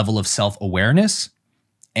level of self-awareness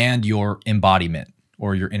and your embodiment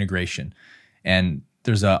or your integration. And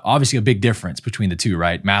there's obviously a big difference between the two,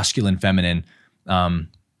 right? Masculine, feminine.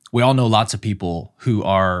 We all know lots of people who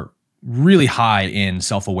are really high in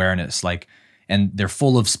self-awareness, and they're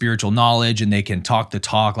full of spiritual knowledge, and they can talk the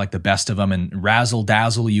talk like the best of them and razzle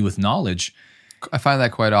dazzle you with knowledge. I find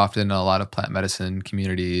that quite often in a lot of plant medicine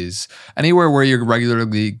communities, anywhere where you're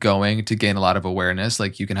regularly going to gain a lot of awareness,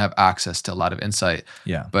 like you can have access to a lot of insight.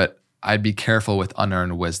 Yeah. But I'd be careful with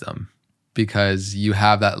unearned wisdom, because you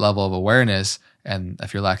have that level of awareness, and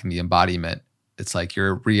if you're lacking the embodiment, it's like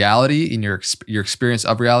your reality and your experience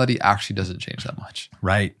of reality actually doesn't change that much.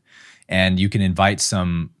 Right. And you can invite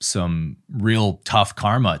some real tough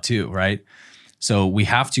karma too, right? So we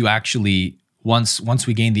have to actually, once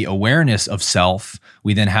we gain the awareness of self,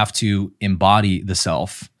 we then have to embody the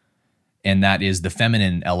self. And that is the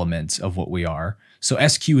feminine element of what we are. So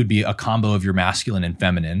SQ would be a combo of your masculine and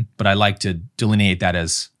feminine, but I like to delineate that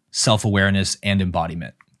as self-awareness and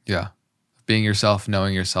embodiment. Yeah. Being yourself,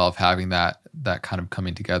 knowing yourself, having that kind of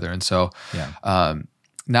coming together. And so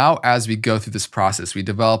now as we go through this process, we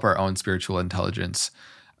develop our own spiritual intelligence.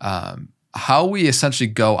 How we essentially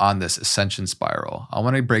go on this ascension spiral. I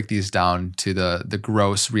want to break these down to the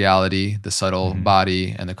gross reality, the subtle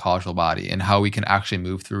body, and the causal body, and how we can actually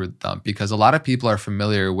move through them. Because a lot of people are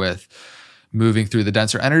familiar with moving through the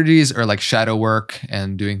denser energies, or like shadow work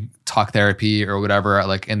and doing talk therapy or whatever,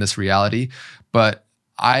 like in this reality. But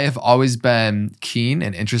I have always been keen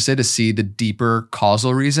and interested to see the deeper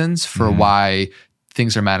causal reasons for why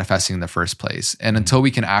things are manifesting in the first place. And until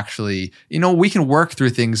we can actually, we can work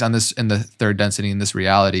through things on this in the third density in this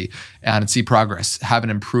reality and see progress, have an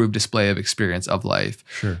improved display of experience of life.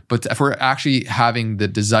 Sure. But if we're actually having the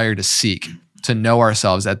desire to seek, to know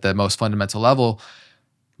ourselves at the most fundamental level,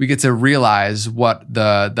 we get to realize what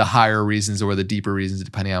the higher reasons or the deeper reasons,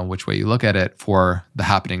 depending on which way you look at it, for the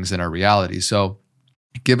happenings in our reality. So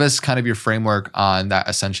give us kind of your framework on that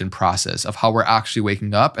ascension process of how we're actually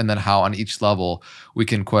waking up, and then how on each level we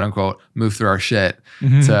can, quote unquote, move through our shit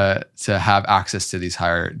to have access to these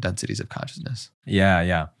higher densities of consciousness.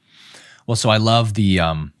 Yeah. Well, so I love the,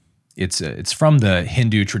 it's from the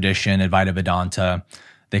Hindu tradition, Advaita Vedanta.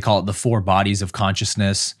 They call it the 4 bodies of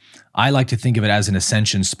consciousness. I like to think of it as an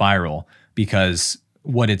ascension spiral, because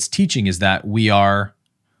what it's teaching is that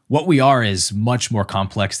what we are is much more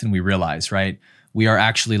complex than we realize, right? We are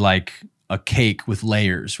actually like a cake with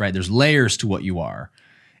layers, right? There's layers to what you are.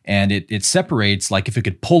 And it separates, like if it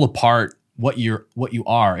could pull apart what you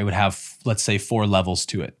are, it would have, let's say, 4 levels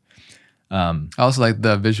to it. I also like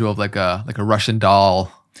the visual of like a Russian doll.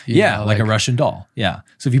 Like a Russian doll. Yeah.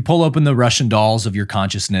 So if you pull open the Russian dolls of your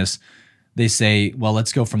consciousness, they say, well,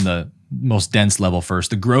 let's go from the most dense level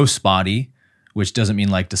first, the gross body, which doesn't mean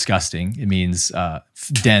like disgusting. It means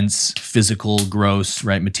dense, physical, gross,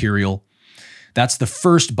 right? Material. That's the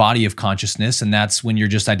first body of consciousness, and that's when you're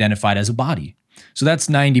just identified as a body. So that's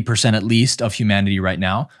 90% at least of humanity right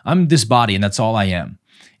now. I'm this body, and that's all I am.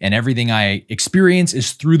 And everything I experience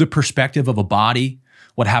is through the perspective of a body.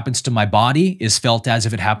 What happens to my body is felt as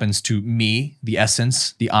if it happens to me, the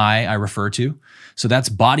essence, the I refer to. So that's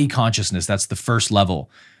body consciousness. That's the first level.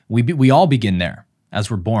 We all begin there as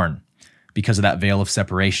we're born because of that veil of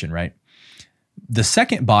separation, right? The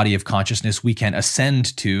second body of consciousness we can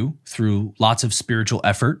ascend to through lots of spiritual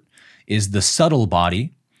effort is the subtle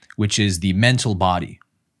body, which is the mental body.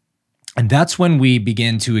 And that's when we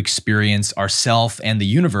begin to experience ourself and the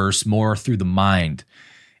universe more through the mind.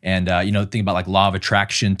 And, think about like law of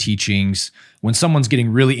attraction teachings. When someone's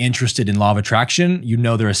getting really interested in law of attraction,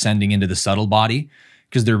 they're ascending into the subtle body,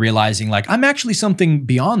 because they're realizing like, I'm actually something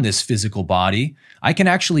beyond this physical body. I can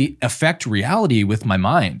actually affect reality with my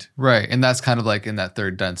mind. Right. And that's kind of like in that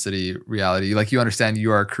third density reality. Like you understand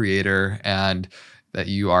you are a creator and that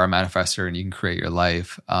you are a manifester and you can create your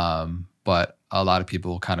life. But a lot of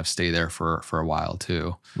people kind of stay there for a while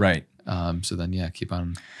too. Right. So then, keep on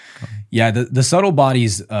going. Yeah, the subtle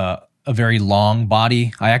body's a very long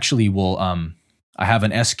body. I actually will I have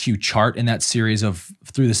an SQ chart in that series of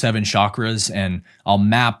through the 7 chakras, and I'll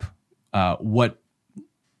map what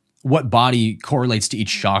body correlates to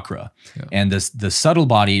each chakra. Yeah. And the subtle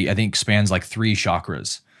body, I think, spans like 3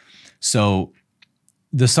 chakras. So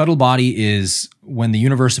the subtle body is when the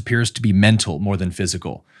universe appears to be mental more than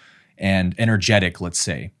physical and energetic, let's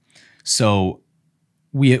say. So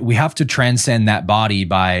we have to transcend that body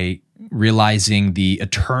by realizing the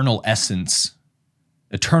eternal essence,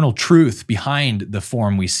 eternal truth behind the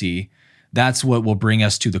form we see. That's what will bring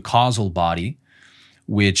us to the causal body,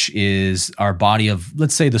 which is our body of,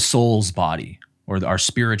 let's say, the soul's body or our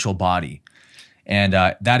spiritual body. And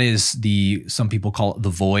that is some people call it the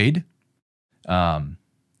void,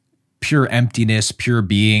 pure emptiness, pure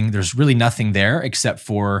being. There's really nothing there except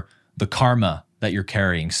for the karma that you're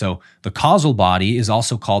carrying. So the causal body is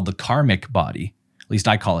also called the karmic body. At least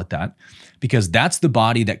I call it that, because that's the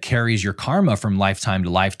body that carries your karma from lifetime to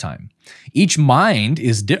lifetime. Each mind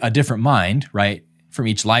is a different mind, right, from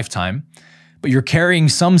each lifetime, but you're carrying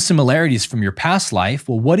some similarities from your past life.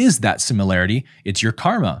 Well, what is that similarity? It's your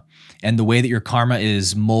karma and the way that your karma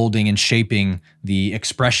is molding and shaping the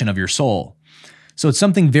expression of your soul. So it's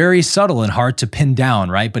something very subtle and hard to pin down,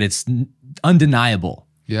 right? But it's undeniable.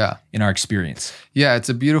 Yeah. In our experience. Yeah, it's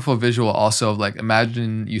a beautiful visual also of like,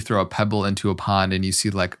 imagine you throw a pebble into a pond and you see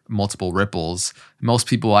like multiple ripples. Most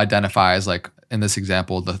people identify as like, in this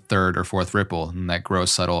example, the 3rd or 4th ripple in that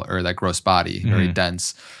gross subtle or that gross body, very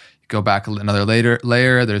dense. You go back another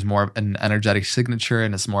layer, there's more of an energetic signature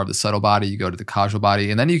and it's more of the subtle body. You go to the causal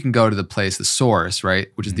body and then you can go to the place, the source, right?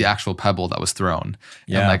 Which is the actual pebble that was thrown.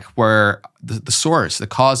 Yeah. And like where the source, the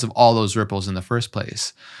cause of all those ripples in the first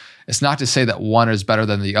place. It's not to say that one is better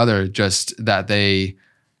than the other, just that the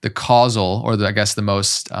causal, or I guess the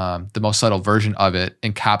most subtle version of it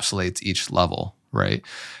encapsulates each level, right?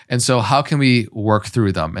 And so how can we work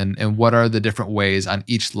through them? And what are the different ways on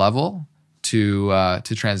each level to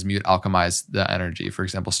transmute, alchemize the energy? For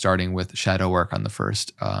example, starting with shadow work on the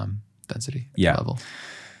first density level.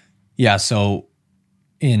 Yeah, so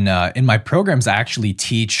in my programs, I actually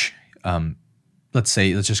teach, let's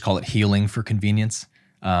just call it healing for convenience.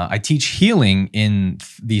 I teach healing in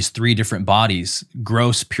these 3 different bodies: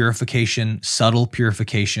 gross purification, subtle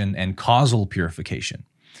purification, and causal purification.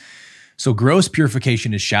 So gross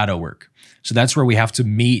purification is shadow work. So that's where we have to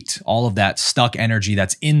meet all of that stuck energy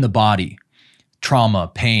that's in the body,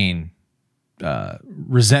 trauma, pain,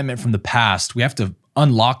 resentment from the past. We have to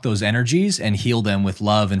unlock those energies and heal them with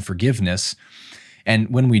love and forgiveness. And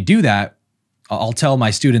when we do that, I'll tell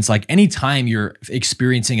my students, like, anytime you're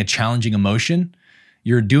experiencing a challenging emotion,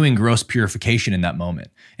 you're doing gross purification in that moment.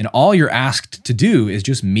 And all you're asked to do is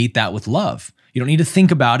just meet that with love. You don't need to think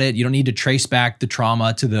about it. You don't need to trace back the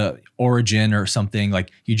trauma to the origin or something. Like,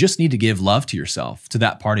 you just need to give love to yourself, to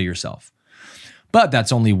that part of yourself. But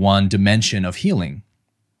that's only one dimension of healing.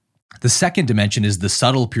 The second dimension is the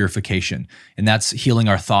subtle purification, and that's healing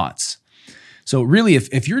our thoughts. So really,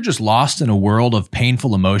 if you're just lost in a world of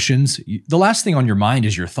painful emotions, the last thing on your mind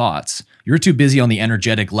is your thoughts. You're too busy on the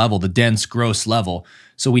energetic level, the dense, gross level.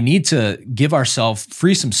 So we need to give ourselves,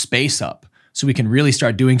 free some space up so we can really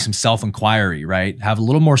start doing some self-inquiry, right? Have a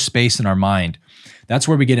little more space in our mind. That's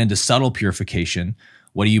where we get into subtle purification.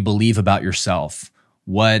 What do you believe about yourself?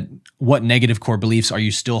 What negative core beliefs are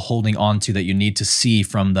you still holding on to that you need to see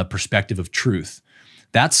from the perspective of truth?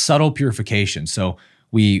 That's subtle purification. So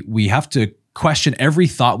we have to question every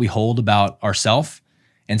thought we hold about ourselves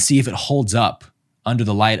and see if it holds up under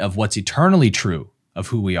the light of what's eternally true of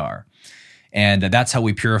who we are. And that's how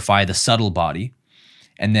we purify the subtle body.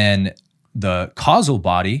 And then the causal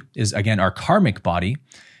body is, again, our karmic body.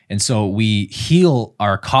 And so we heal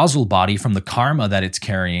our causal body from the karma that it's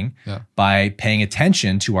carrying by paying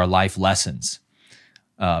attention to our life lessons.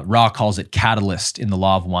 Ra calls it catalyst in the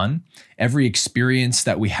Law of One. Every experience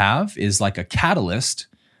that we have is like a catalyst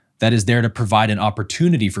that is there to provide an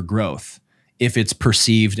opportunity for growth if it's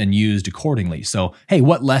perceived and used accordingly. So, hey,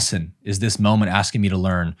 what lesson is this moment asking me to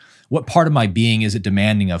learn? What part of my being is it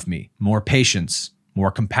demanding of me? More patience,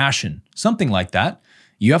 more compassion, something like that.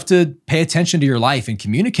 You have to pay attention to your life and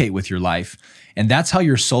communicate with your life. And that's how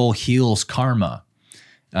your soul heals karma,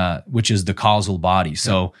 which is the causal body.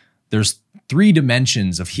 So there's 3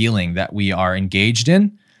 dimensions of healing that we are engaged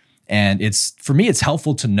in. And for me, it's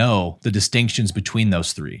helpful to know the distinctions between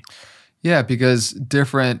those 3. Yeah, because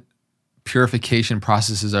different purification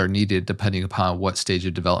processes are needed depending upon what stage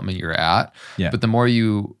of development you're at. Yeah. But the more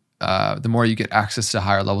you the more you get access to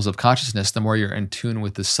higher levels of consciousness, the more you're in tune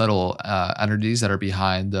with the subtle energies that are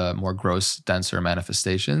behind the more gross, denser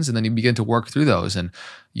manifestations. And then you begin to work through those. And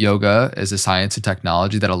yoga is a science and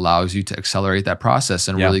technology that allows you to accelerate that process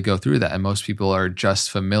and really go through that. And most people are just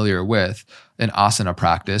familiar with an asana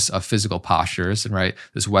practice of physical postures and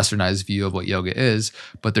this westernized view of what yoga is.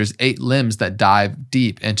 But there's 8 limbs that dive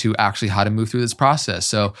deep into actually how to move through this process.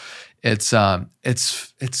 So it's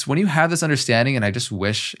when you have this understanding, and I just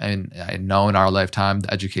wish, and I know in our lifetime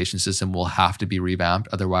the education system will have to be revamped,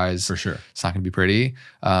 otherwise for sure it's not going to be pretty.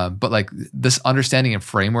 But like this understanding and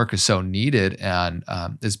framework is so needed, and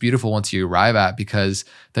it's beautiful once you arrive at, because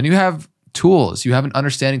then you have tools, you have an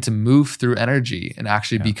understanding to move through energy and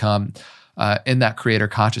actually become in that creator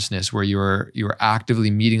consciousness where you're actively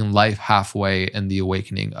meeting life halfway in the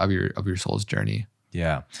awakening of your soul's journey.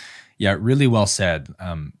 Yeah, really well said.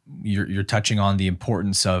 You're touching on the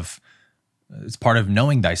importance of, it's part of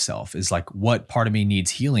knowing thyself, is like, what part of me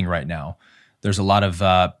needs healing right now? There's a lot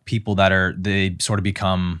of people they sort of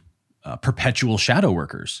become perpetual shadow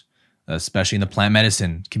workers, especially in the plant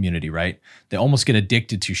medicine community, right? They almost get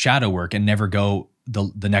addicted to shadow work and never go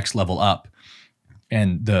the next level up.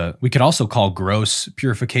 And we could also call gross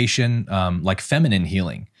purification like feminine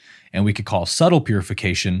healing, and we could call subtle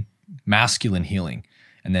purification masculine healing,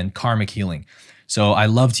 and then karmic healing. So I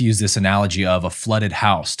love to use this analogy of a flooded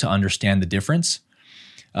house to understand the difference.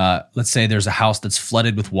 Let's say there's a house that's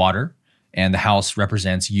flooded with water, and the house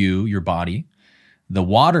represents your body. The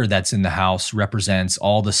water that's in the house represents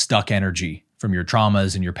all the stuck energy from your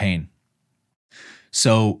traumas and your pain.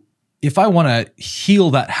 So if I want to heal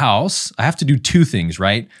that house, I have to do 2 things,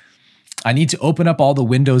 right? I need to open up all the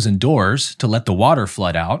windows and doors to let the water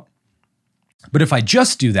flood out. But if I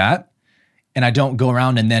just do that, and I don't go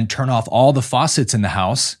around and then turn off all the faucets in the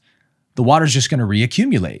house, the water's just going to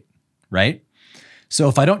reaccumulate, right? So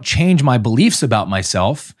if I don't change my beliefs about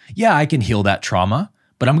myself, I can heal that trauma,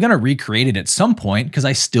 but I'm going to recreate it at some point because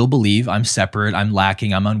I still believe I'm separate, I'm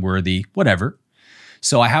lacking, I'm unworthy, whatever.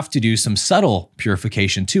 So I have to do some subtle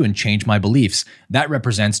purification too and change my beliefs. That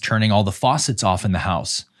represents turning all the faucets off in the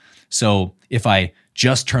house. So if I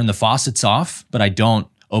just turn the faucets off, but I don't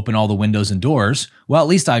open all the windows and doors, well, at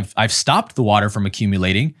least I've stopped the water from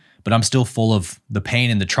accumulating, but I'm still full of the pain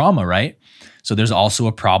and the trauma, right? So there's also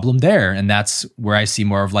a problem there. And that's where I see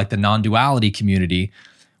more of like the non-duality community,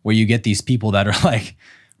 where you get these people that are like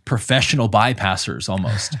professional bypassers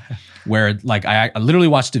almost, where like I literally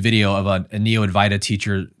watched a video of a Neo-Advaita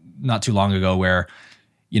teacher not too long ago where,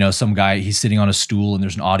 some guy, he's sitting on a stool and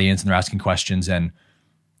there's an audience and they're asking questions. And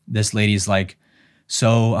this lady's like,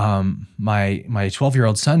 so my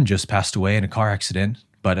 12-year-old son just passed away in a car accident,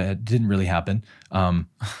 but it didn't really happen. And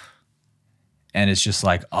it's just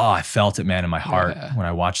like, I felt it, man, in my heart when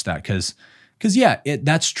I watched that. Because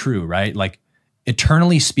that's true, right? Like,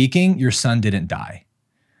 eternally speaking, your son didn't die.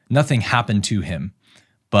 Nothing happened to him.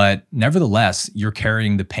 But nevertheless, you're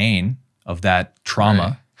carrying the pain of that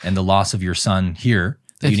trauma and the loss of your son here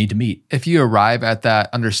that you need to meet. If you arrive at that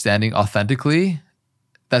understanding authentically,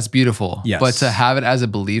 that's beautiful. Yes. But to have it as a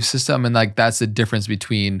belief system, and like that's the difference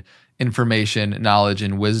between information, knowledge,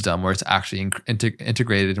 and wisdom, where it's actually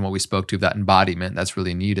integrated in what we spoke to, that embodiment that's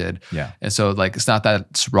really needed. Yeah. And so like, it's not that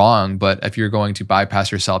it's wrong, but if you're going to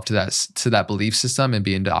bypass yourself to that belief system and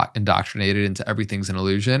be indoctrinated into everything's an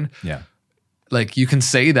illusion, like you can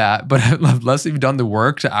say that, but unless you've done the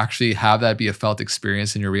work to actually have that be a felt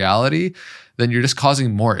experience in your reality, then you're just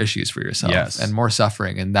causing more issues for yourself and more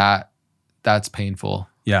suffering. And that's painful.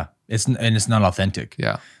 Yeah. It's not authentic.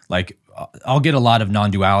 Yeah. Like I'll get a lot of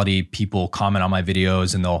non-duality people comment on my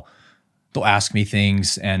videos and they'll ask me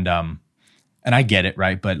things and I get it,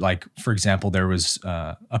 right? But like, for example, there was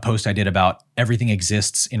a post I did about everything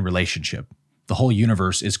exists in relationship. The whole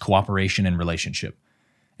universe is cooperation and relationship.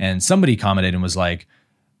 And somebody commented and was like,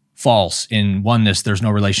 false. In oneness, there's no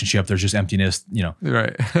relationship. There's just emptiness,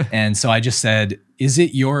 Right. And so I just said, is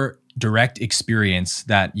it your direct experience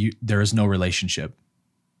that there is no relationship?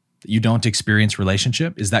 You don't experience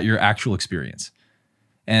relationship? Is that your actual experience?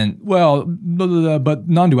 And well, blah, blah, blah, but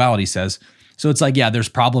non-duality says, so it's like, there's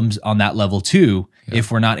problems on that level too,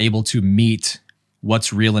 if we're not able to meet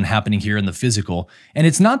what's real and happening here in the physical. And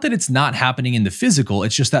it's not that it's not happening in the physical,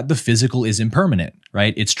 it's just that the physical is impermanent,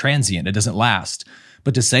 right? It's transient, it doesn't last.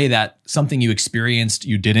 But to say that something you experienced,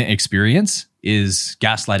 you didn't experience is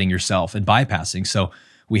gaslighting yourself and bypassing. So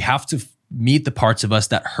we have to meet the parts of us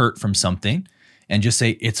that hurt from something and just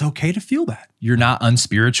say, it's okay to feel that. You're not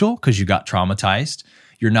unspiritual because you got traumatized.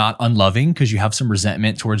 You're not unloving because you have some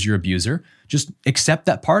resentment towards your abuser. Just accept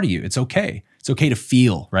that part of you. It's okay. It's okay to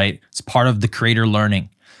feel, right? It's part of the creator learning.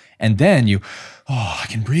 And then oh, I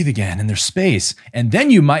can breathe again and there's space. And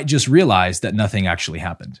then you might just realize that nothing actually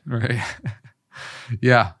happened. Right.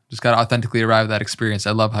 Yeah. Just got to authentically arrive at that experience.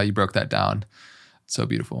 I love how you broke that down. It's so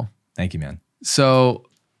beautiful. Thank you, man. So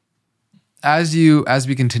as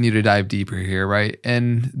we continue to dive deeper here, right?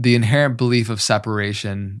 In the inherent belief of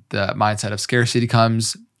separation, the mindset of scarcity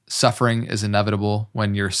comes, suffering is inevitable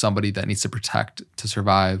when you're somebody that needs to protect to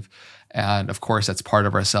survive. And of course, that's part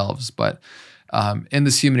of ourselves. But in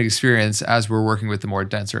this human experience, as we're working with the more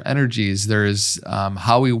denser energies, there's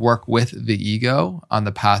how we work with the ego on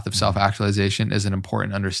the path of self-actualization is an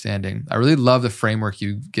important understanding. I really love the framework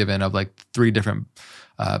you've given of like 3 different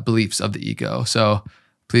beliefs of the ego. So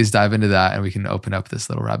please dive into that and we can open up this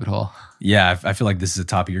little rabbit hole. Yeah, I feel like this is a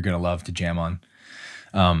topic you're going to love to jam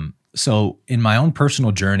on. So in my own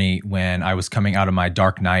personal journey, when I was coming out of my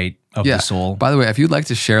dark night of the soul. By the way, if you'd like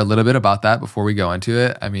to share a little bit about that before we go into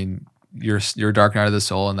it, I mean, your dark night of the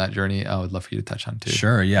soul and that journey, I would love for you to touch on too.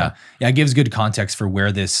 Sure, yeah. It gives good context for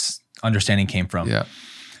where this understanding came from. Yeah.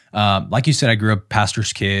 Like you said, I grew up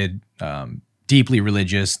pastor's kid, deeply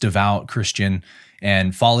religious, devout Christian,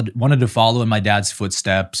 and wanted to follow in my dad's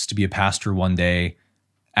footsteps to be a pastor one day.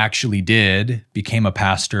 Actually did, became a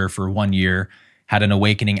pastor for 1 year, had an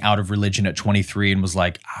awakening out of religion at 23 and was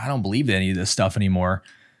like, I don't believe any of this stuff anymore.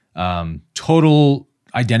 Total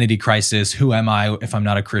identity crisis. Who am I if I'm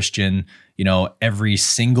not a Christian? You know, every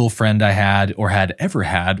single friend I had or had ever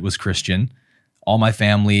had was Christian. All my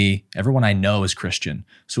family, everyone I know is Christian.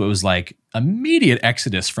 So it was like immediate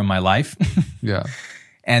exodus from my life. Yeah.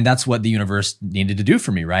 And that's what the universe needed to do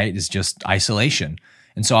for me, right? Is just isolation.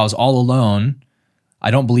 And so I was all alone.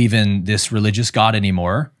 I don't believe in this religious God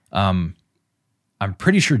anymore. I'm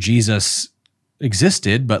pretty sure Jesus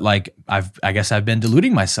existed, but like I guess I've been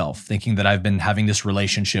deluding myself, thinking that I've been having this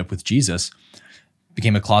relationship with Jesus.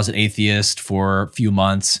 Became a closet atheist for a few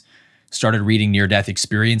months, started reading near-death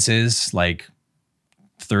experiences, like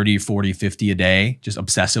 30, 40, 50 a day, just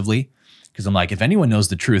obsessively. Because I'm like, if anyone knows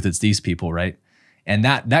the truth, it's these people, right? And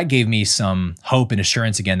that gave me some hope and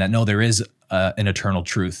assurance again that no, there is an eternal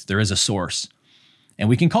truth. There is a source. And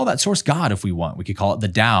we can call that source God if we want. We could call it the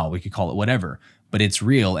Tao. We could call it whatever. But it's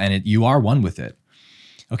real and you are one with it.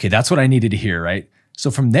 Okay, that's what I needed to hear, right?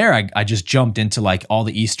 So from there, I just jumped into like all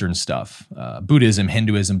the Eastern stuff, Buddhism,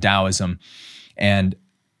 Hinduism, Taoism. And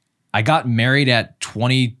I got married at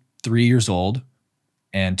 23 years old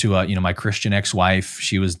and to my Christian ex-wife.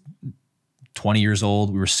 She was 20 years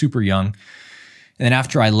old. We were super young. And then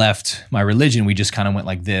after I left my religion, we just kind of went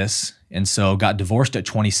like this. And so got divorced at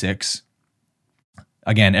 26.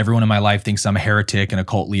 Again, everyone in my life thinks I'm a heretic and a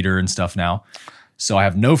cult leader and stuff now. So I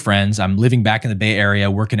have no friends. I'm living back in the Bay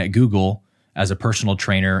Area, working at Google as a personal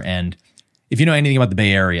trainer. And if you know anything about the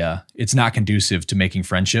Bay Area, it's not conducive to making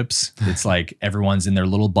friendships. It's like everyone's in their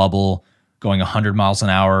little bubble, going 100 miles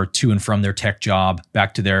an hour to and from their tech job,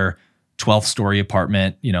 back to their 12th story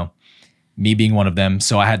apartment, me being one of them.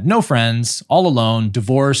 So I had no friends, all alone,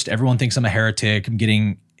 divorced. Everyone thinks I'm a heretic. I'm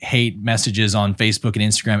getting hate messages on Facebook and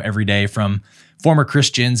Instagram every day from former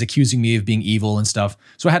Christians accusing me of being evil and stuff.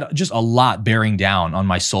 So I had just a lot bearing down on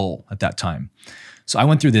my soul at that time. So I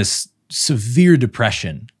went through this severe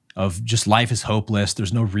depression of just life is hopeless.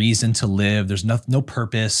 There's no reason to live. There's no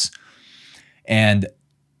purpose. And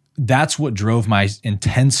that's what drove my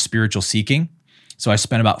intense spiritual seeking. So I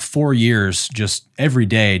spent about 4 years just every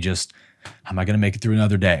day, just, am I going to make it through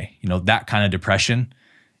another day? That kind of depression.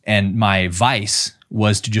 And my vice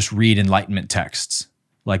was to just read Enlightenment texts.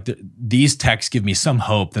 Like these texts give me some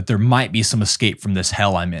hope that there might be some escape from this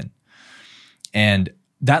hell I'm in. And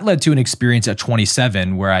that led to an experience at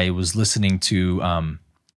 27 where I was listening to an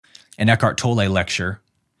Eckhart Tolle lecture.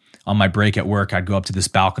 On my break at work, I'd go up to this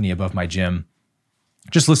balcony above my gym,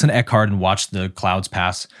 just listen to Eckhart and watch the clouds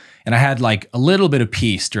pass. And I had like a little bit of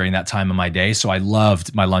peace during that time of my day. So I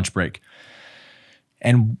loved my lunch break.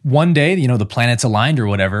 And one day, the planets aligned or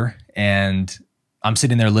whatever, and I'm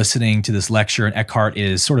sitting there listening to this lecture, and Eckhart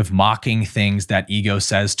is sort of mocking things that ego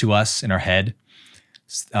says to us in our head.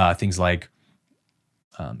 Things like,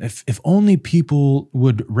 if only people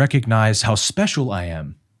would recognize how special I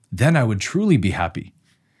am, then I would truly be happy.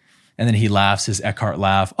 And then he laughs, his Eckhart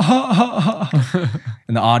laugh,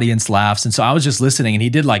 and the audience laughs. And so I was just listening, and he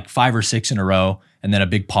did like 5 or 6 in a row, and then a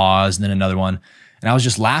big pause, and then another one. And I was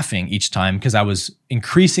just laughing each time because I was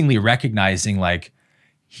increasingly recognizing like,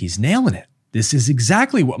 he's nailing it. This is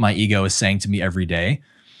exactly what my ego is saying to me every day.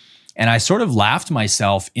 And I sort of laughed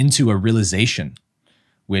myself into a realization,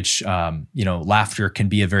 which, laughter can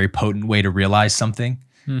be a very potent way to realize something.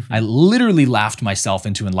 Mm-hmm. I literally laughed myself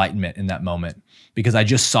into enlightenment in that moment because I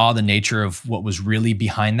just saw the nature of what was really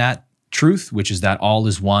behind that truth, which is that all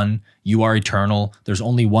is one, you are eternal, there's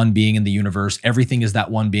only one being in the universe, everything is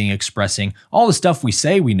that one being expressing all the stuff we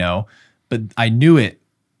say we know, but I knew it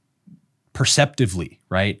perceptively,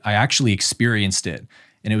 right? I actually experienced it,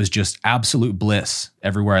 and it was just absolute bliss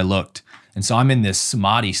everywhere I looked. And so I'm in this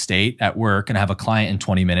samadhi state at work, and I have a client in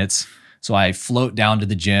 20 minutes. So I float down to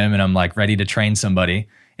the gym, and I'm like ready to train somebody.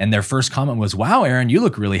 And their first comment was, "Wow, Aaron, you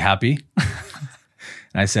look really happy."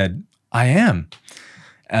 And I said, "I am."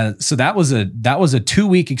 So that was a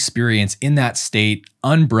 2-week experience in that state,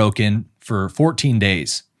 unbroken for 14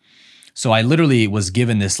 days. So I literally was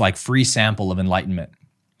given this like free sample of enlightenment.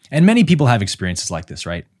 And many people have experiences like this,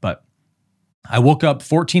 right? But I woke up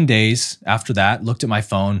 14 days after that, looked at my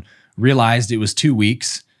phone, realized it was 2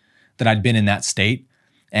 weeks that I'd been in that state.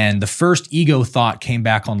 And the first ego thought came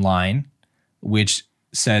back online, which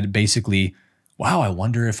said basically, wow, I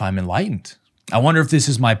wonder if I'm enlightened. I wonder if this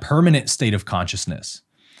is my permanent state of consciousness.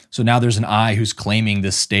 So now there's an I who's claiming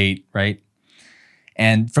this state, right?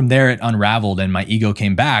 And from there, it unraveled and my ego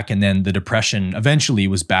came back. And then the depression eventually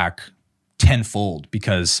was back tenfold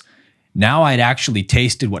because now I'd actually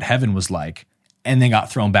tasted what heaven was like and then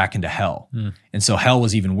got thrown back into hell. And so hell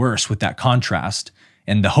was even worse with that contrast.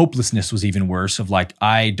 And the hopelessness was even worse of like,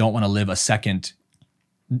 I don't want to live a second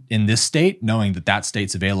in this state, knowing that that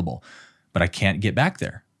state's available, but I can't get back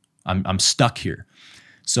there. I'm stuck here.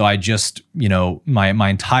 So I just, my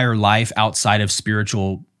entire life outside of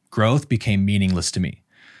spiritual growth became meaningless to me.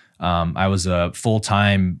 I was a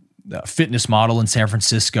full-time fitness model in San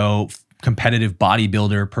Francisco, competitive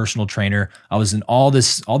bodybuilder, personal trainer. I was in all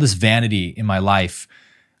this vanity in my life.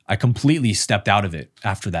 I completely stepped out of it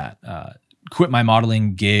after that. Quit my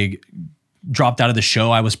modeling gig, dropped out of the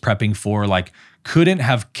show I was prepping for, like couldn't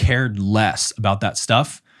have cared less about that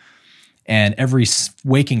stuff. And every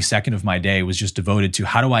waking second of my day was just devoted to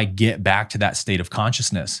how do I get back to that state of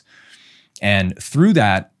consciousness? And through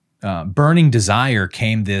that burning desire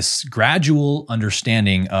came this gradual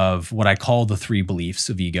understanding of what I call the 3 beliefs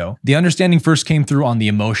of ego. The understanding first came through on the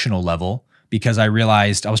emotional level because I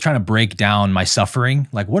realized I was trying to break down my suffering.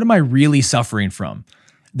 Like, what am I really suffering from?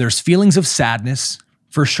 There's feelings of sadness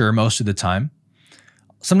for sure most of the time.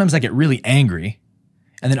 Sometimes I get really angry.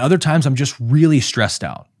 And then other times I'm just really stressed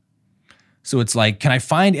out. So it's like, can I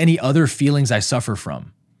find any other feelings I suffer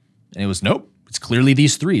from? And it was, nope, it's clearly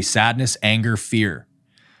these 3: sadness, anger, fear,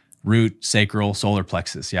 root, sacral, solar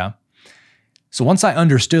plexus, yeah? So once I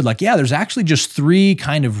understood, like, yeah, there's actually just 3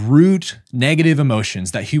 kind of root negative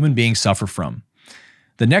emotions that human beings suffer from.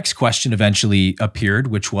 The next question eventually appeared,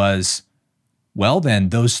 which was, well, then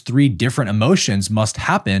those 3 different emotions must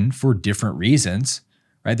happen for different reasons,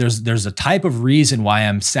 right? There's a type of reason why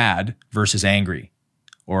I'm sad versus angry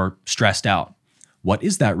or stressed out. What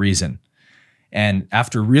is that reason? And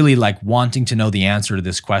after really like wanting to know the answer to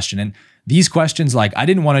this question, and these questions, like I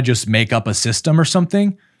didn't want to just make up a system or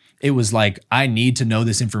something. It was like, I need to know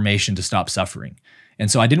this information to stop suffering. And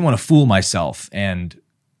so I didn't want to fool myself and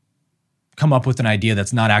come up with an idea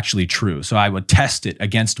that's not actually true. So I would test it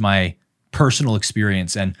against my personal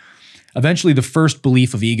experience. And eventually the first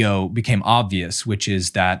belief of ego became obvious, which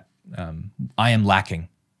is that I am lacking.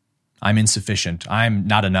 I'm insufficient. I'm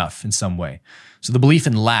not enough in some way. So the belief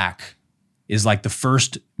in lack is like the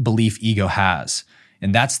first belief ego has.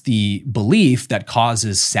 And that's the belief that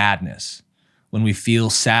causes sadness. When we feel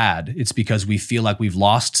sad, it's because we feel like we've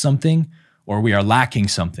lost something or we are lacking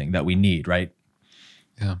something that we need, right?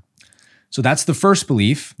 Yeah. So that's the first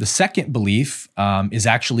belief. The second belief is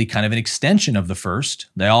actually kind of an extension of the first.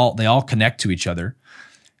 They all connect to each other.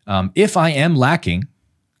 If I am lacking,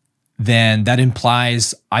 then that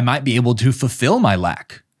implies I might be able to fulfill my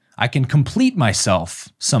lack. I can complete myself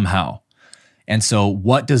somehow. And so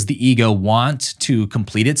what does the ego want to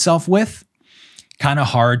complete itself with? Kind of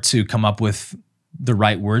hard to come up with the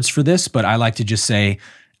right words for this, but I like to just say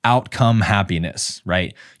outcome happiness,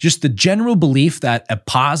 right? Just the general belief that a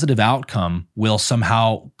positive outcome will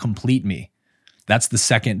somehow complete me. That's the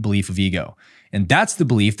second belief of ego. And that's the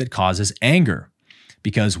belief that causes anger.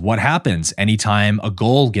 Because what happens anytime a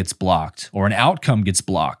goal gets blocked or an outcome gets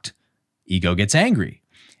blocked? Ego gets angry.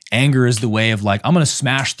 Anger is the way of like, I'm going to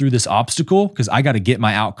smash through this obstacle because I got to get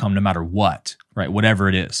my outcome no matter what, right? Whatever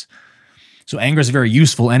it is. So anger is a very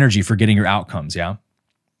useful energy for getting your outcomes, yeah?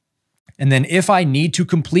 And then if I need to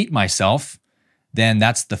complete myself, then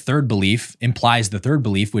that's the third belief, implies the third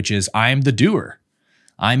belief, which is I'm the doer.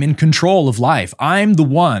 I'm in control of life. I'm the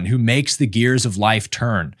one who makes the gears of life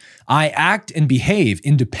turn. I act and behave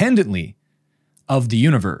independently of the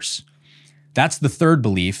universe. That's the third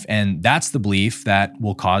belief, and that's the belief that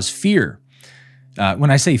will cause fear.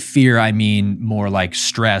 When I say fear, I mean more like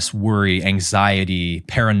stress, worry, anxiety,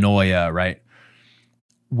 paranoia, right?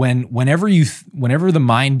 Whenever the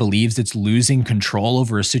mind believes it's losing control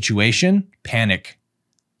over a situation, panic,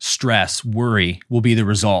 stress, worry will be the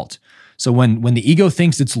result. So when the ego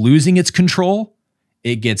thinks it's losing its control,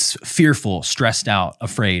 it gets fearful, stressed out,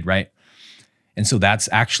 afraid, right? And so those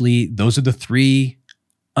are the three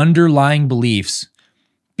underlying beliefs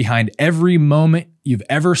behind every moment you've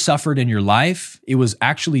ever suffered in your life. It was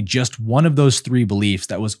actually just one of those three beliefs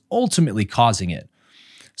that was ultimately causing it.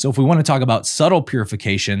 So if we want to talk about subtle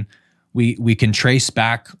purification, we can trace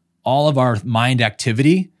back all of our mind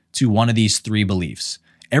activity to one of these three beliefs.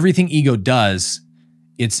 Everything ego does,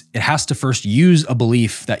 it has to first use a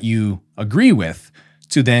belief that you agree with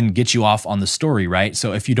to then get you off on the story, right?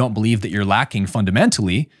 So if you don't believe that you're lacking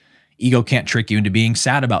fundamentally, ego can't trick you into being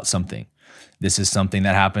sad about something. This is something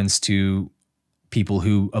that happens to people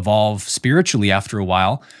who evolve spiritually after a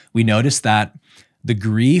while. We notice that the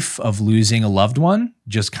grief of losing a loved one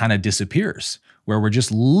just kind of disappears, where we're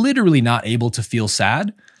just literally not able to feel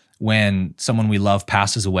sad when someone we love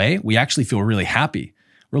passes away. We actually feel really happy.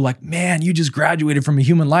 We're like, man, you just graduated from a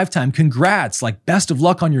human lifetime. Congrats. Like, best of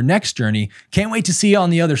luck on your next journey. Can't wait to see you on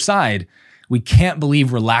the other side. We can't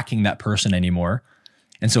believe we're lacking that person anymore.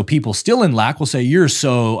 And so people still in lack will say, you're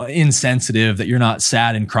so insensitive that you're not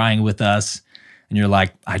sad and crying with us. And you're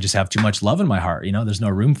like, I just have too much love in my heart. There's no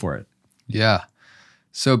room for it. Yeah.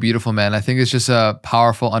 So beautiful, man. I think it's just a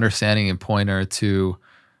powerful understanding and pointer to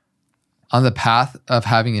on the path of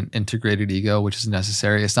having an integrated ego, which is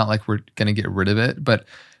necessary. It's not like we're going to get rid of it, but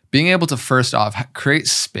being able to first off create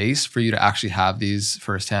space for you to actually have these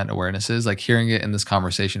firsthand awarenesses, like hearing it in this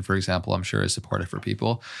conversation, for example, I'm sure is supportive for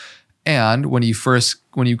people. And when you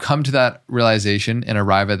come to that realization and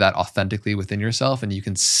arrive at that authentically within yourself, and you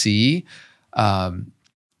can see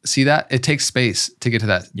that, it takes space to get to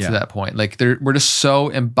that point. Like we're just so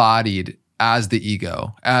embodied as the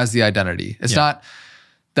ego, as the identity. It's not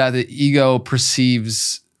that the ego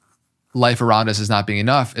perceives life around us as not being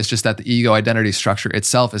enough. It's just that the ego identity structure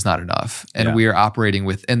itself is not enough. And we are operating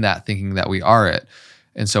within that, thinking that we are it.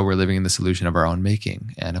 And so we're living in this illusion of our own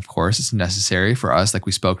making. And of course, it's necessary for us, like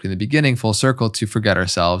we spoke in the beginning, full circle, to forget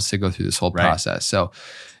ourselves, to go through this whole process. So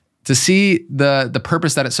to see the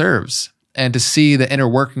purpose that it serves, and to see the inner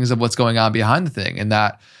workings of what's going on behind the thing, and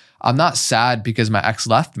that I'm not sad because my ex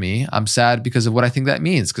left me. I'm sad because of what I think that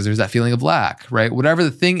means, because there's that feeling of lack, right? Whatever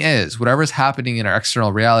the thing is, whatever is happening in our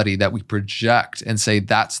external reality that we project and say,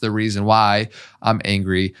 that's the reason why I'm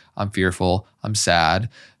angry, I'm fearful, I'm sad,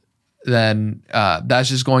 then that's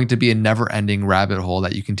just going to be a never-ending rabbit hole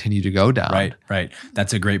that you continue to go down. Right.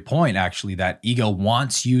 That's a great point, actually, that ego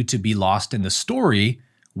wants you to be lost in the story.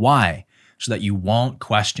 Why? So that you won't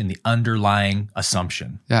question the underlying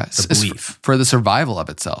assumption, the belief. For the survival of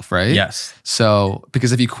itself, right? Yes. So,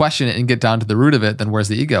 because if you question it and get down to the root of it, then where's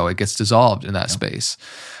the ego? It gets dissolved in that space,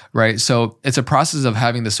 right? So it's a process of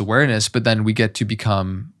having this awareness, but then we get to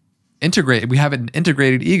become integrated. We have an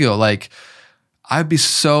integrated ego. Like, I'd be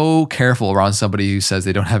so careful around somebody who says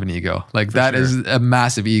they don't have an ego. Like, that is a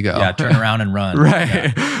massive ego. Yeah, turn around and run.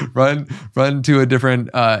 Right. Yeah. Run to a different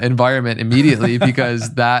environment immediately,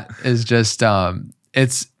 because that is just,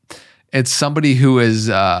 it's somebody who is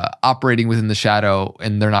operating within the shadow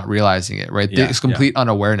and they're not realizing it, right? It's complete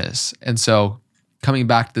unawareness. And so coming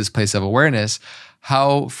back to this place of awareness,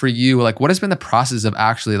 how for you, like, what has been the process of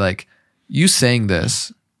actually, like, you saying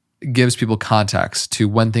this gives people context to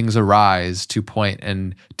when things arise, to point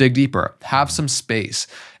and dig deeper, have some space,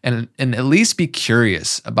 and at least be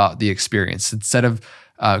curious about the experience instead of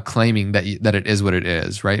claiming that it is what it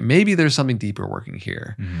is, right? Maybe there's something deeper working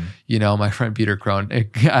here. Mm-hmm. My friend Peter Crone,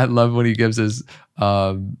 I love when he gives us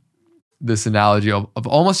this analogy of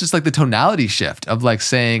almost just like the tonality shift of like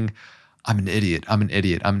saying, I'm an idiot.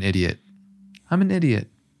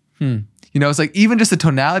 It's like even just the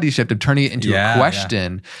tonality shift of turning it into a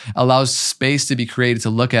question allows space to be created to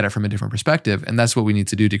look at it from a different perspective. And that's what we need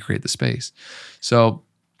to do to create the space. So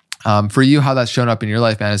for you, how that's shown up in your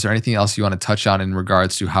life, man, is there anything else you want to touch on in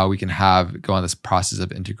regards to how we can go on this process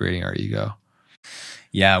of integrating our ego?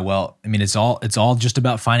 Yeah, well, I mean, it's all just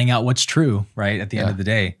about finding out what's true, right? At the end of the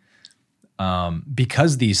day,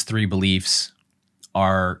 because these three beliefs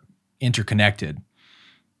are interconnected,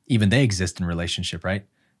 even they exist in relationship, right?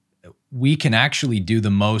 We can actually do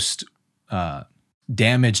the most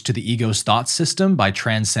damage to the ego's thought system by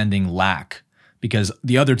transcending lack, because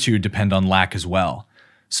the other two depend on lack as well.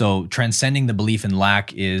 So transcending the belief in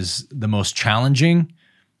lack is the most challenging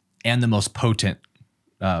and the most potent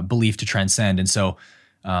belief to transcend. And so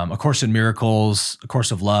A Course in Miracles, A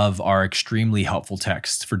Course of Love are extremely helpful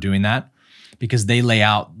texts for doing that, because they lay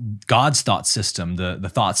out God's thought system, the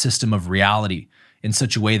thought system of reality, in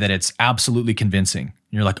such a way that it's absolutely convincing.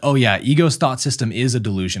 And you're like, oh yeah, ego's thought system is a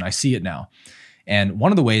delusion. I see it now. And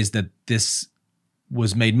one of the ways that this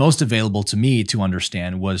was made most available to me to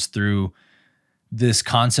understand was through this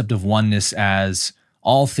concept of oneness as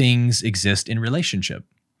all things exist in relationship.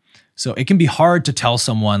 So it can be hard to tell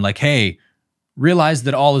someone like, hey, realize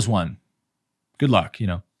that all is one. Good luck,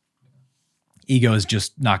 Ego is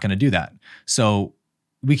just not going to do that. So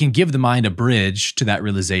we can give the mind a bridge to that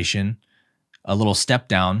realization, a little step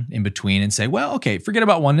down in between, and say, well, okay, forget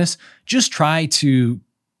about oneness. Just try to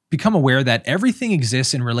become aware that everything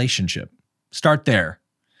exists in relationship. Start there.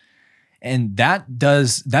 And that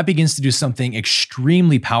begins to do something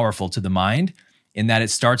extremely powerful to the mind, in that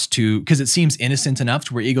it starts to, because it seems innocent enough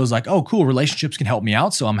to where ego's like, oh, cool, relationships can help me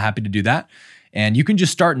out, so I'm happy to do that. And you can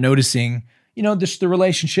just start noticing, just the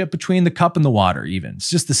relationship between the cup and the water even.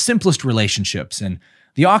 It's just the simplest relationships, and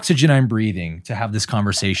the oxygen I'm breathing to have this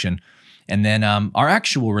conversation. And then our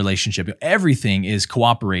actual relationship, everything is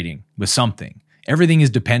cooperating with something. Everything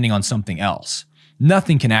is depending on something else.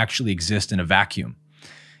 Nothing can actually exist in a vacuum.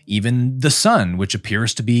 Even the sun, which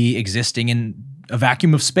appears to be existing in a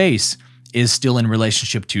vacuum of space, is still in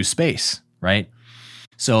relationship to space, right?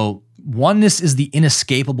 So oneness is the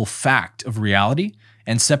inescapable fact of reality,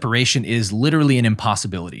 and separation is literally an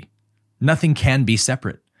impossibility. Nothing can be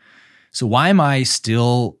separate. So why am I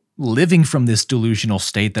still living from this delusional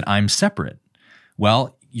state that I'm separate?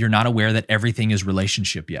 Well, you're not aware that everything is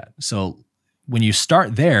relationship yet. So when you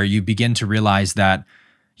start there, you begin to realize that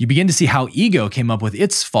you begin to see how ego came up with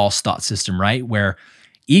its false thought system, right? Where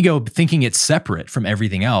ego, thinking it's separate from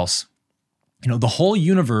everything else, the whole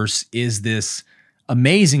universe is this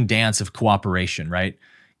amazing dance of cooperation, right?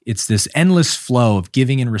 It's this endless flow of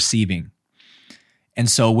giving and receiving. And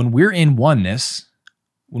so when we're in oneness,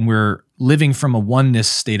 when we're living from a oneness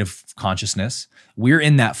state of consciousness, we're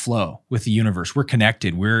in that flow with the universe. We're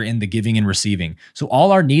connected. We're in the giving and receiving. So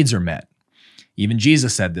all our needs are met. Even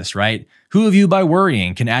Jesus said this, right? Who of you by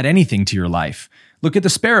worrying can add anything to your life? Look at the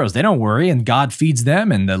sparrows. They don't worry, and God feeds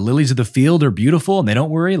them, and the lilies of the field are beautiful, and they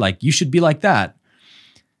don't worry. Like, you should be like that.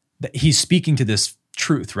 He's speaking to this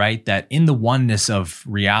truth, right? That in the oneness of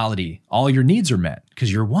reality, all your needs are met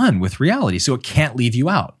because you're one with reality. So it can't leave you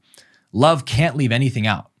out. Love can't leave anything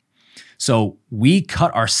out. So we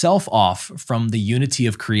cut ourselves off from the unity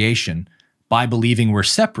of creation by believing we're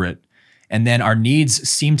separate, and then our needs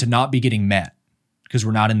seem to not be getting met because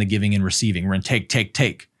we're not in the giving and receiving. We're in take, take,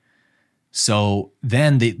 take. So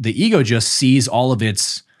then the ego just sees all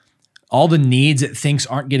the needs it thinks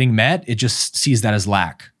aren't getting met. It just sees that as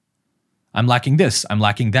lack. I'm lacking this, I'm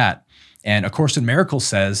lacking that. And A Course in Miracles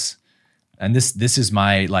says, and this is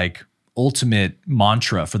my ultimate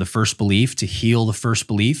mantra for the first belief, to heal the first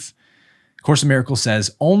belief. A Course in Miracles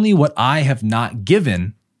says, only what I have not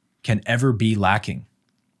given can ever be lacking.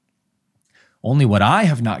 Only what I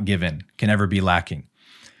have not given can ever be lacking.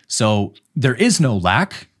 So there is no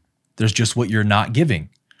lack. There's just what you're not giving.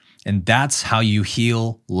 And that's how you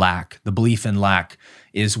heal lack. The belief in lack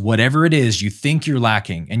is whatever it is you think you're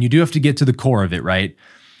lacking. And you do have to get to the core of it, right?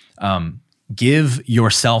 Give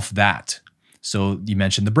yourself that. So you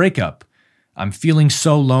mentioned the breakup. I'm feeling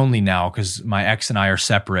so lonely now because my ex and I are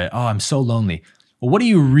separate. Oh, I'm so lonely. Well, what are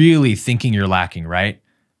you really thinking you're lacking, right?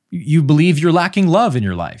 You believe you're lacking love in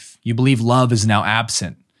your life. You believe love is now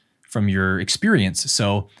absent from your experience.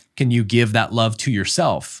 So can you give that love to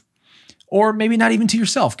yourself? Or maybe not even to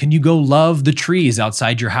yourself. Can you go love the trees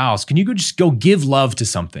outside your house? Can you just go give love to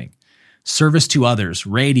something? Service to others,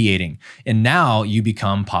 radiating. And now you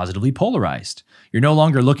become positively polarized. You're no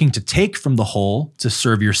longer looking to take from the whole to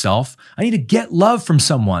serve yourself. I need to get love from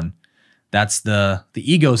someone. That's the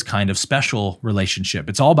ego's kind of special relationship.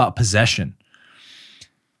 It's all about possession.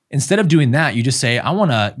 Instead of doing that, you just say, I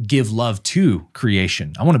want to give love to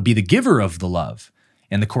creation. I want to be the giver of the love.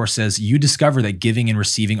 And the Course says, you discover that giving and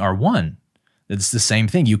receiving are one. It's the same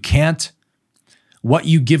thing. You can't, what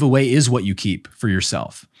you give away is what you keep for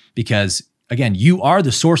yourself. Because again, you are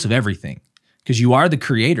the source of everything because you are the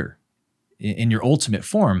creator in your ultimate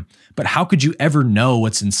form. But how could you ever know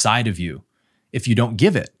what's inside of you if you don't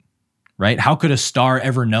give it, right? How could a star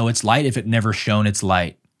ever know its light if it never shone its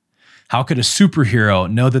light? How could a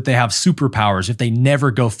superhero know that they have superpowers if they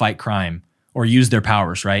never go fight crime or use their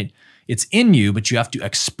powers, right? It's in you, but you have to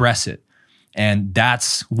express it. And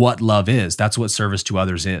that's what love is. That's what service to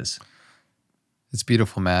others is. It's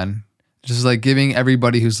beautiful, man. Just like giving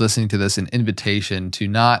everybody who's listening to this an invitation to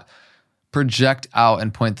not project out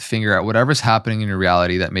and point the finger at whatever's happening in your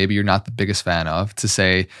reality that maybe you're not the biggest fan of, to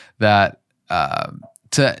say that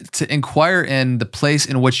to inquire in the place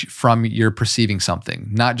in which from you're perceiving something,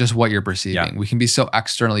 not just what you're perceiving. Yeah. We can be so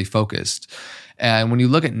externally focused. And when you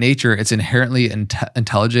look at nature, it's inherently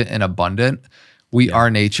intelligent and abundant. We are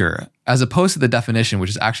nature, as opposed to the definition, which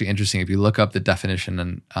is actually interesting. If you look up the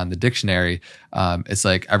definition on the dictionary, it's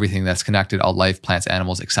like everything that's connected, all life, plants,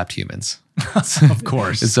 animals, except humans. Of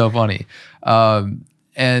course. It's so funny.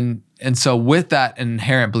 And so with that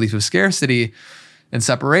inherent belief of scarcity and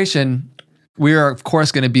separation, we are, of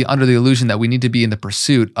course, going to be under the illusion that we need to be in the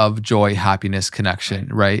pursuit of joy, happiness, connection,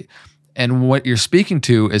 right? And what you're speaking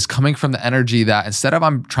to is coming from the energy that instead of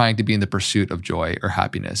I'm trying to be in the pursuit of joy or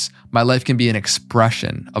happiness, my life can be an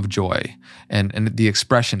expression of joy and the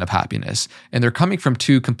expression of happiness. And they're coming from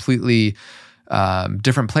two completely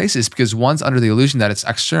different places, because one's under the illusion that it's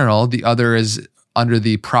external, the other is under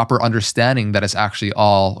the proper understanding that it's actually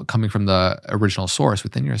all coming from the original source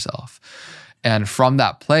within yourself. And from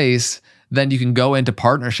that place, then you can go into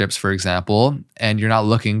partnerships, for example, and you're not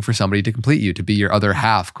looking for somebody to complete you, to be your other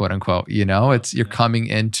half, quote unquote. You're coming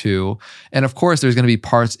into, and of course, there's going to be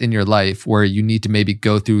parts in your life where you need to maybe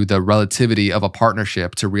go through the relativity of a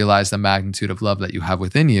partnership to realize the magnitude of love that you have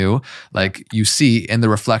within you. Like you see in the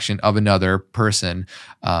reflection of another person,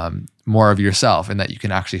 more of yourself, and that you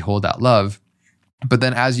can actually hold that love. But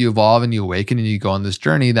then as you evolve and you awaken and you go on this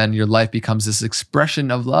journey, then your life becomes this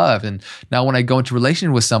expression of love. And now when I go into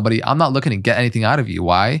relation with somebody, I'm not looking to get anything out of you.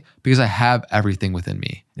 Why? Because I have everything within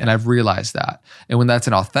me. Yeah. And I've realized that. And when that's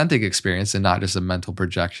an authentic experience and not just a mental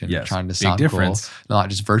projection, trying to sound cool,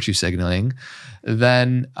 not just virtue signaling,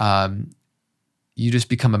 then you just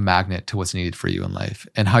become a magnet to what's needed for you in life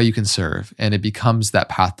and how you can serve. And it becomes that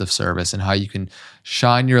path of service and how you can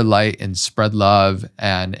shine your light and spread love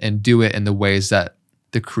and do it in the ways that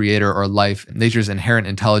the creator or life, nature's inherent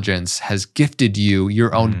intelligence has gifted you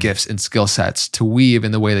your own gifts and skill sets to weave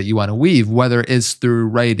in the way that you want to weave, whether it's through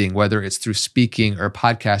writing, whether it's through speaking or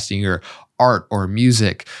podcasting or art or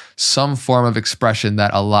music, some form of expression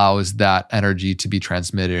that allows that energy to be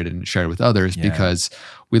transmitted and shared with others, because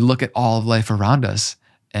we look at all of life around us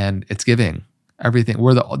and it's giving everything.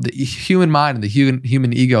 We're the human mind and the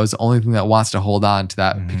human ego is the only thing that wants to hold on to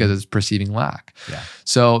that because it's perceiving lack. Yeah.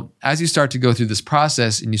 So as you start to go through this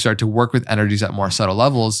process and you start to work with energies at more subtle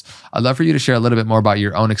levels, I'd love for you to share a little bit more about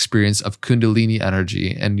your own experience of Kundalini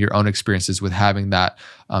energy and your own experiences with having that,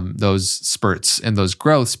 those spurts and those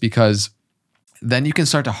growths, because then you can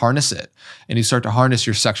start to harness it and you start to harness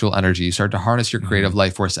your sexual energy. You start to harness your creative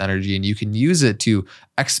life force energy, and you can use it to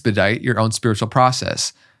expedite your own spiritual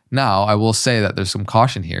process. Now, I will say that there's some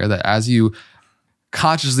caution here that as you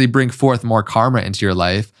consciously bring forth more karma into your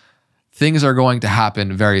life, things are going to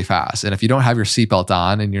happen very fast. And if you don't have your seatbelt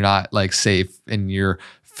on and you're not like safe in your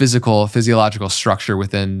physiological structure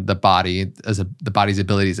within the body, as the body's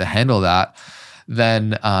ability to handle that,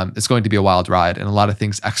 then it's going to be a wild ride. And a lot of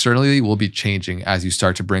things externally will be changing as you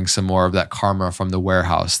start to bring some more of that karma from the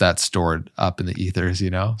warehouse that's stored up in the ethers,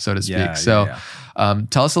 so to speak.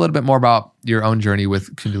 Tell us a little bit more about your own journey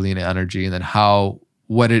with Kundalini energy, and then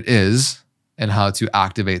what it is and how to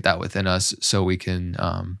activate that within us so we can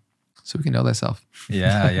know thyself.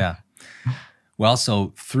 Yeah. Well,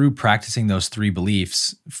 so through practicing those three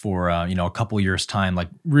beliefs for a couple years time, like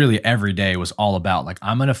really every day was all about like,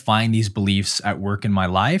 I'm going to find these beliefs at work in my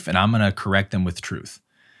life and I'm going to correct them with truth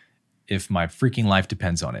if my freaking life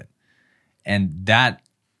depends on it. And that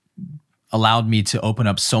allowed me to open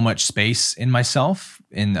up so much space in myself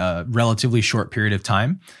in a relatively short period of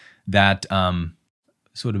time that so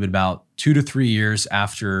it would have been about 2 to 3 years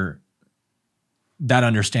after that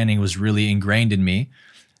understanding was really ingrained in me,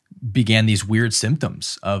 began these weird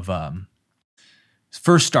symptoms of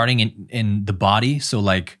first starting in the body. So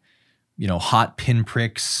like, hot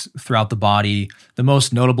pinpricks throughout the body. The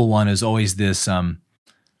most notable one is always this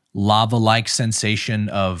lava-like sensation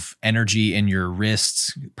of energy in your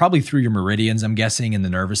wrists, probably through your meridians, I'm guessing, in the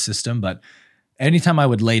nervous system. But anytime I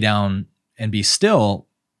would lay down and be still,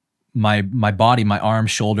 my body, my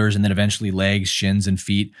arms, shoulders, and then eventually legs, shins, and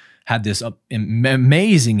feet had this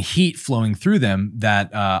amazing heat flowing through them that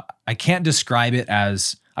I can't describe it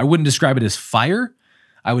as, I wouldn't describe it as fire.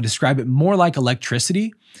 I would describe it more like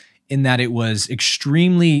electricity, in that it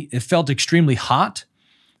felt extremely hot,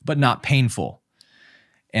 but not painful.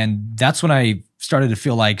 And that's when I started to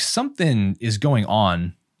feel like something is going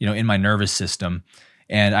on, in my nervous system.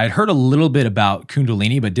 And I'd heard a little bit about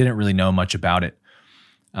Kundalini, but didn't really know much about it.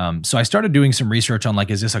 So I started doing some research on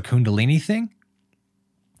like, is this a Kundalini thing?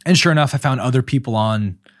 And sure enough, I found other people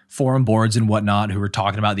on forum boards and whatnot who were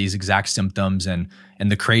talking about these exact symptoms and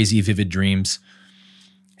the crazy vivid dreams.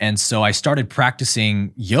 And so I started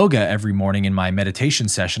practicing yoga every morning in my meditation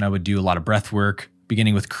session. I would do a lot of breath work,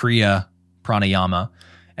 beginning with Kriya pranayama,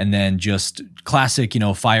 and then just classic,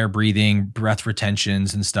 fire breathing, breath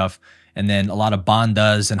retentions and stuff. And then a lot of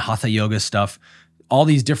bandhas and hatha yoga stuff, all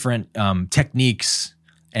these different techniques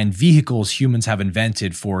and vehicles humans have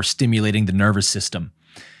invented for stimulating the nervous system.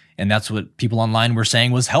 And that's what people online were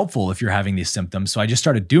saying was helpful if you're having these symptoms. So I just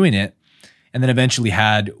started doing it, and then eventually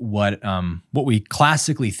had what we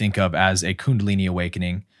classically think of as a Kundalini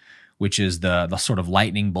awakening, which is the sort of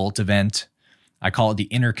lightning bolt event. I call it the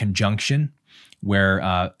inner conjunction,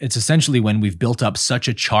 where it's essentially when we've built up such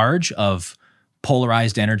a charge of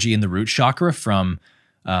polarized energy in the root chakra from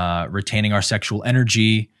retaining our sexual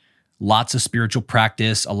energy, lots of spiritual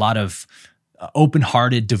practice, a lot of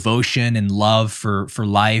open-hearted devotion and love for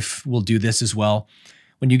life will do this as well.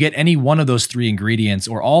 When you get any one of those three ingredients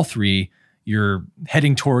or all three, you're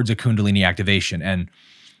heading towards a Kundalini activation. And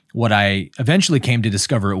what I eventually came to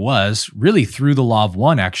discover it was, really through the law of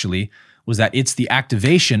one actually, was that it's the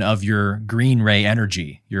activation of your green ray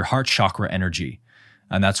energy, your heart chakra energy.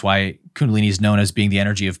 And that's why Kundalini is known as being the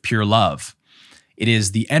energy of pure love. It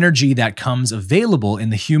is the energy that comes available in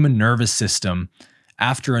the human nervous system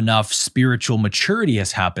after enough spiritual maturity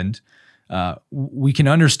has happened. We can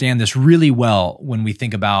understand this really well when we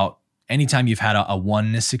think about anytime you've had a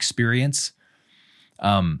oneness experience.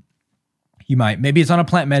 You might, maybe it's on a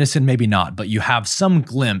plant medicine, maybe not, but you have some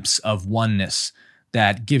glimpse of oneness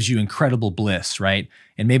that gives you incredible bliss, right?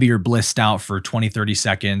 And maybe you're blissed out for 20, 30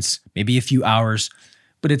 seconds, maybe a few hours,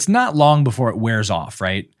 but it's not long before it wears off,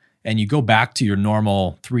 right? And you go back to your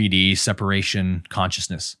normal 3D separation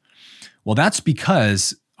consciousness. Well, that's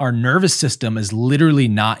because our nervous system is literally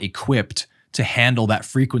not equipped to handle that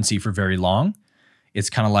frequency for very long. It's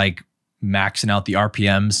kind of like maxing out the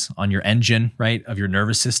RPMs on your engine, right, of your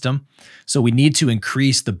nervous system. So we need to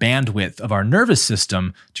increase the bandwidth of our nervous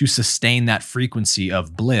system to sustain that frequency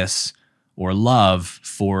of bliss or love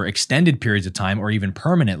for extended periods of time or even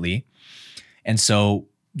permanently. And so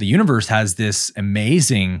the universe has this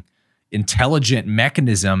amazing, intelligent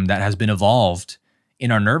mechanism that has been evolved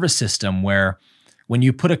in our nervous system where when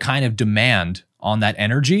you put a kind of demand on that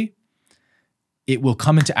energy, it will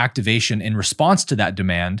come into activation in response to that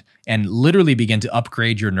demand and literally begin to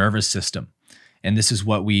upgrade your nervous system. And this is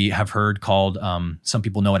what we have heard called, some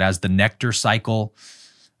people know it as the nectar cycle.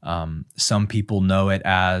 Some people know it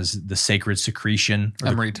as the sacred secretion.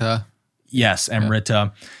 Amrita. Yes,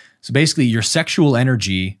 Amrita. Yeah. So basically your sexual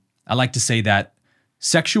energy, I like to say that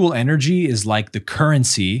sexual energy is like the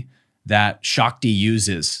currency that Shakti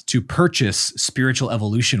uses to purchase spiritual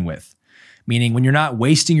evolution with. Meaning when you're not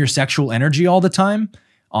wasting your sexual energy all the time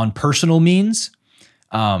on personal means,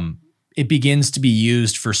 it begins to be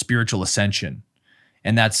used for spiritual ascension.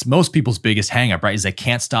 And that's most people's biggest hangup, right? Is they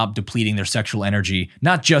can't stop depleting their sexual energy,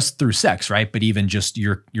 not just through sex, right? But even just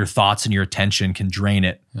your thoughts and your attention can drain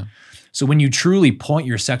it. Yeah. So when you truly point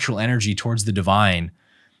your sexual energy towards the divine,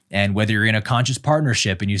 and whether you're in a conscious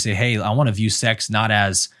partnership and you say, hey, I want to view sex not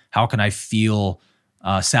as how can I feel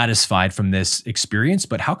satisfied from this experience,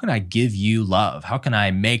 but how can I give you love? How can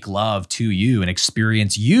I make love to you and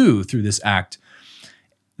experience you through this act?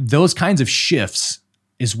 Those kinds of shifts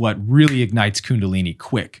is what really ignites Kundalini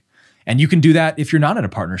quick. And you can do that if you're not in a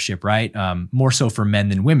partnership, right? More so for men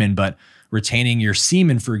than women, but retaining your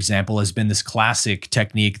semen, for example, has been this classic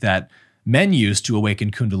technique that men use to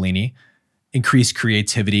awaken Kundalini, increase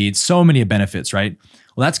creativity, so many benefits, right?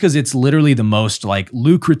 Well, that's because it's literally the most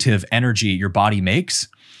lucrative energy your body makes.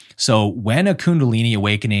 So when a Kundalini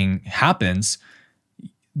awakening happens,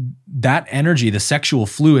 that energy, the sexual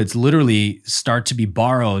fluids, literally start to be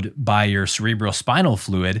borrowed by your cerebrospinal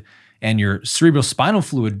fluid, and your cerebrospinal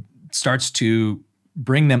fluid starts to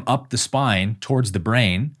bring them up the spine towards the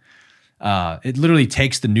brain. It literally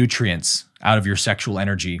takes the nutrients out of your sexual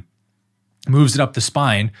energy, moves it up the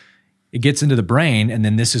spine, it gets into the brain, and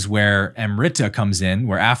then this is where Amrita comes in,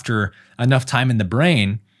 where after enough time in the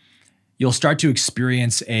brain, you'll start to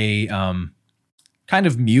experience a kind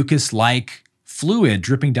of mucus-like fluid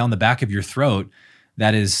dripping down the back of your throat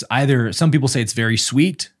that is either, some people say it's very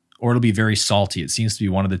sweet, or it'll be very salty. It seems to be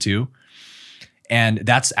one of the two. And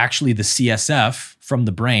that's actually the CSF from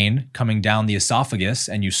the brain coming down the esophagus,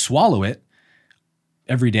 and you swallow it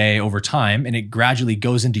every day over time, and it gradually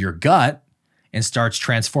goes into your gut and starts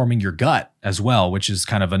transforming your gut as well, which is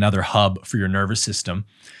kind of another hub for your nervous system.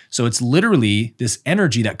 So it's literally this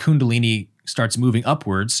energy that Kundalini starts moving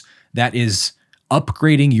upwards that is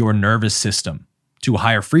upgrading your nervous system to a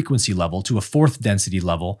higher frequency level, to a fourth density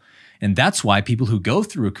level. And that's why people who go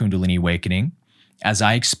through a Kundalini awakening, as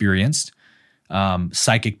I experienced,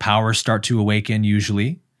 psychic powers start to awaken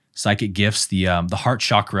usually. Psychic gifts, the heart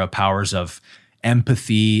chakra powers of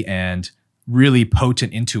empathy and really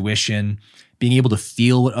potent intuition, being able to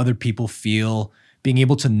feel what other people feel, being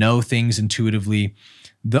able to know things intuitively,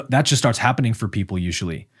 that just starts happening for people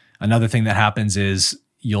usually. Another thing that happens is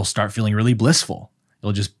you'll start feeling really blissful.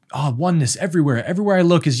 You'll just, oneness everywhere. Everywhere I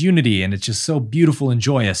look is unity, and it's just so beautiful and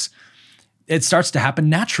joyous. It starts to happen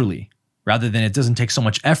naturally rather than it doesn't take so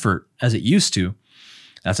much effort as it used to.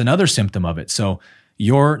 That's another symptom of it. So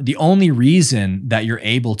the only reason that you're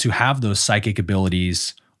able to have those psychic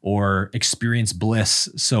abilities or experience bliss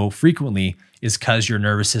so frequently is because your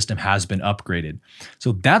nervous system has been upgraded.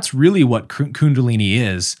 So that's really what Kundalini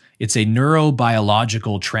is. It's a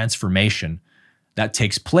neurobiological transformation that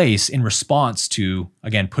takes place in response to,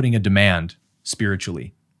 again, putting a demand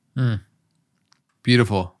spiritually.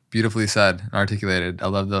 Beautiful. Beautifully said and articulated. I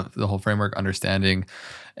love the whole framework, understanding.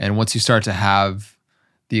 And once you start to have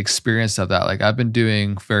the experience of that, like I've been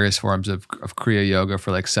doing various forms of Kriya Yoga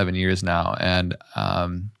for like 7 years now. And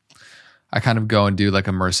I kind of go and do like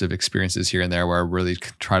immersive experiences here and there where I really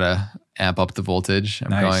try to amp up the voltage.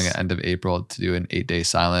 I'm going at end of April to do an 8-day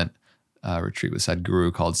silent retreat with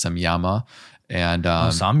Sadhguru called Samyama. And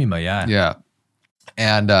Samyama, yeah. Yeah.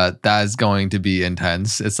 And that is going to be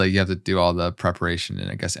intense. It's like you have to do all the preparation and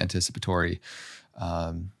I guess anticipatory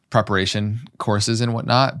preparation courses and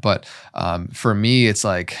whatnot. But for me, it's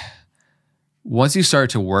like once you start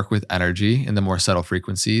to work with energy in the more subtle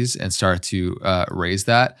frequencies and start to raise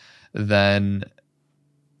that, then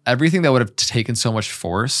everything that would have taken so much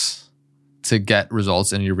force to get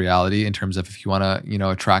results in your reality in terms of if you want to,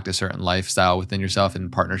 attract a certain lifestyle within yourself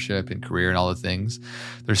and partnership and career and all the things,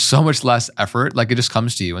 there's so much less effort. Like it just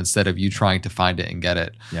comes to you instead of you trying to find it and get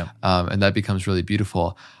it. Yep. And that becomes really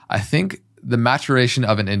beautiful. I think the maturation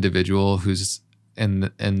of an individual who's in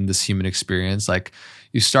this human experience, like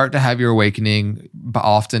you start to have your awakening, but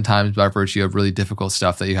oftentimes by virtue of really difficult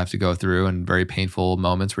stuff that you have to go through and very painful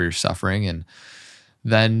moments where you're suffering. And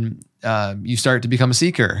then you start to become a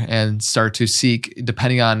seeker and start to seek,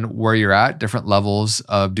 depending on where you're at, different levels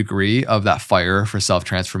of degree of that fire for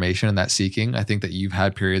self-transformation and that seeking. I think that you've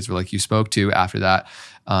had periods where, like you spoke to, after that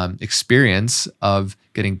experience of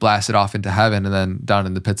getting blasted off into heaven and then down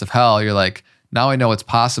in the pits of hell, you're like, now I know what's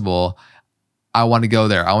possible. I want to go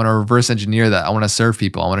there. I want to reverse engineer that. I want to serve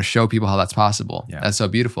people. I want to show people how that's possible. Yeah. That's so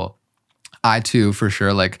beautiful. I too, for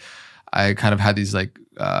sure, like I kind of had these like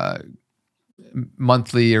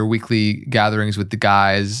monthly or weekly gatherings with the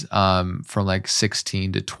guys from like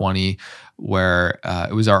 16 to 20 where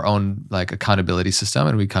it was our own like accountability system,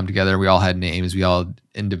 and we come together. We all had names. We all had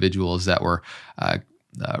individuals that were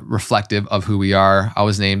reflective of who we are. I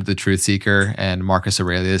was named the Truth Seeker, and Marcus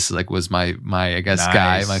Aurelius was my I guess Nice.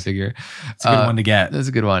 guy, my figure. It's a good one to get. That's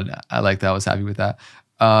a good one. I like that. I was happy with that.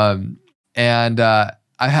 I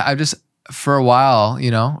just for a while,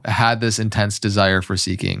 had this intense desire for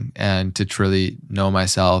seeking and to truly know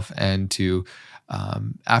myself, and to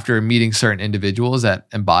after meeting certain individuals that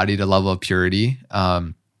embodied a level of purity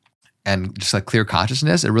and just like clear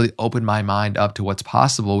consciousness, it really opened my mind up to what's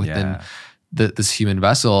possible within this human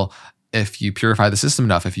vessel if you purify the system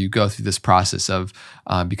enough, if you go through this process of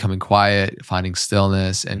becoming quiet, finding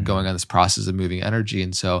stillness, and going on this process of moving energy.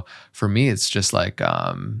 And so for me, it's just like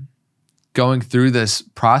going through this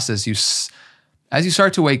process, as you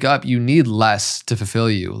start to wake up, you need less to fulfill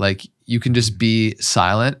you. Like you can just be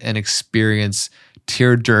silent and experience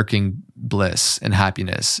tear-jerking bliss and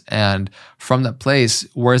happiness. And from that place,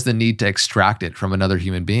 where's the need to extract it from another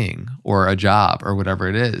human being or a job or whatever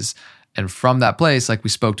it is? And from that place, like we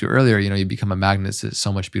spoke to earlier, you become a magnet to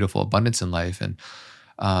so much beautiful abundance in life. And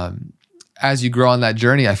as you grow on that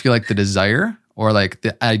journey, I feel like the desire or like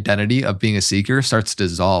the identity of being a seeker starts to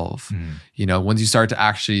dissolve. Once you start to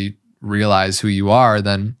actually realize who you are,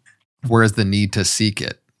 then where's the need to seek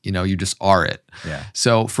it? You just are it. Yeah.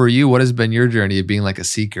 So for you, what has been your journey of being like a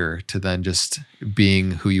seeker to then just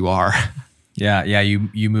being who you are? Yeah.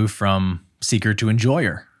 You move from seeker to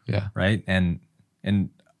enjoyer. Yeah. Right. And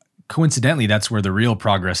coincidentally, that's where the real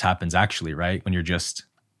progress happens actually, right? When you're just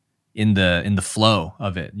in the flow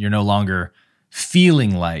of it. You're no longer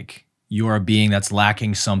feeling like you're a being that's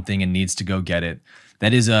lacking something and needs to go get it.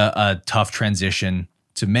 That is a tough transition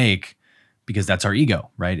to make because that's our ego,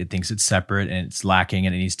 right? It thinks it's separate and it's lacking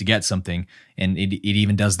and it needs to get something. And it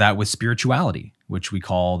even does that with spirituality, which we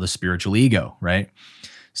call the spiritual ego, right?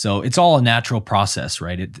 So it's all a natural process,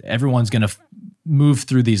 right? Everyone's going to move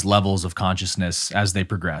through these levels of consciousness as they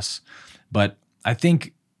progress. But I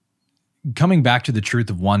think coming back to the truth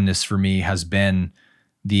of oneness for me has been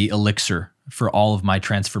the elixir for all of my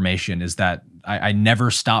transformation, is that I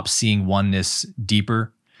never stop seeing oneness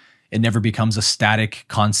deeper. It never becomes a static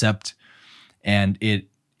concept. And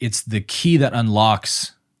it's the key that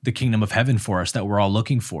unlocks the kingdom of heaven for us that we're all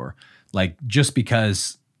looking for. Like, just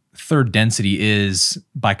because third density is,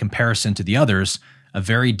 by comparison to the others, a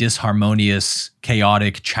very disharmonious,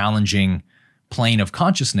 chaotic, challenging plane of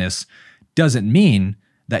consciousness, doesn't mean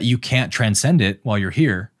that you can't transcend it while you're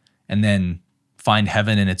here and then find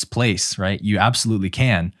heaven in its place, right? You absolutely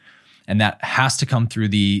can. And that has to come through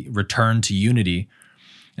the return to unity.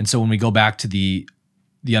 And so when we go back to the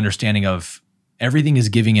understanding of everything is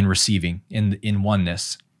giving and receiving in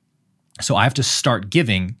oneness. So I have to start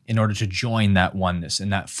giving in order to join that oneness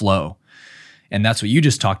and that flow. And that's what you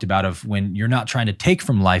just talked about, of when you're not trying to take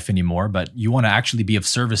from life anymore, but you want to actually be of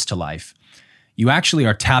service to life. You actually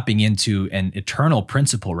are tapping into an eternal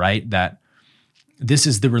principle, right? That this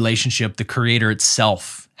is the relationship the creator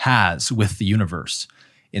itself has with the universe,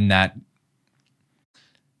 in that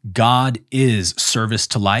God is service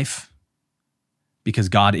to life because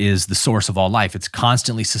God is the source of all life. It's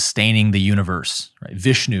constantly sustaining the universe, right?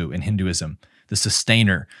 Vishnu in Hinduism, the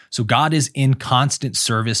sustainer. So God is in constant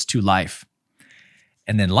service to life.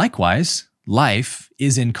 And then likewise, life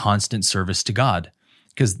is in constant service to God,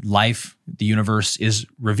 because life, the universe, is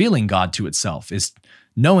revealing God to itself, is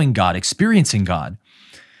knowing God, experiencing God.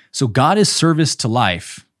 So God is service to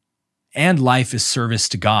life, and life is service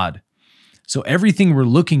to God. So everything we're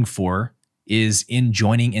looking for is in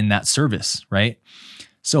joining in that service, right?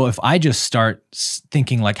 So if I just start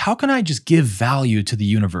thinking like, how can I just give value to the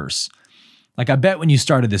universe? Like, I bet when you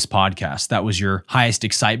started this podcast, that was your highest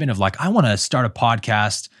excitement of like, I want to start a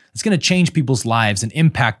podcast that's going to change people's lives and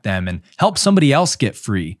impact them and help somebody else get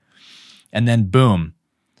free. And then boom,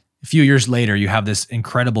 a few years later, you have this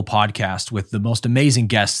incredible podcast with the most amazing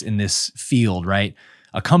guests in this field, right?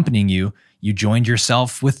 Accompanying you. You joined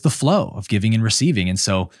yourself with the flow of giving and receiving. And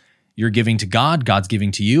so you're giving to God, God's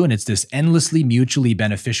giving to you, and it's this endlessly mutually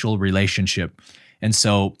beneficial relationship. And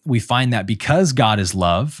so we find that because God is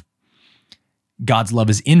love, God's love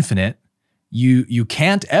is infinite, you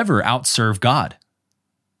can't ever outserve God,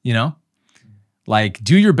 you know? Like,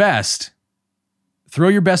 do your best, throw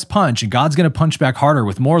your best punch, and God's going to punch back harder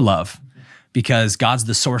with more love, because God's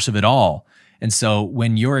the source of it all. And so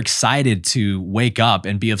when you're excited to wake up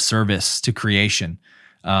and be of service to creation,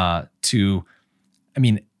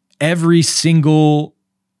 every single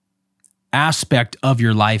aspect of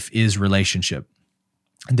your life is relationship.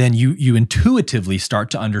 And then you intuitively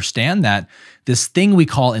start to understand that this thing we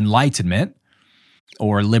call enlightenment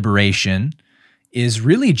or liberation is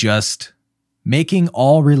really just making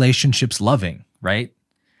all relationships loving, right?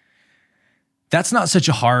 That's not such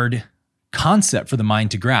a hard concept for the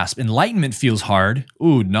mind to grasp. Enlightenment feels hard.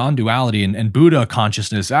 Ooh, non-duality and Buddha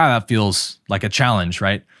consciousness, that feels like a challenge,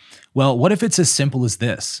 right? Well, what if it's as simple as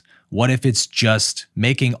this? What if it's just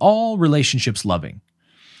making all relationships loving?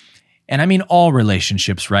 And I mean all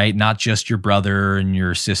relationships, right? Not just your brother and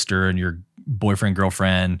your sister and your boyfriend,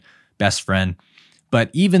 girlfriend, best friend, but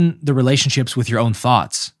even the relationships with your own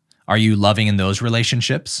thoughts. Are you loving in those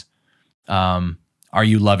relationships? Are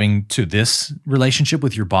you loving to this relationship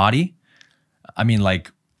with your body? I mean,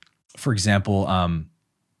 like, for example,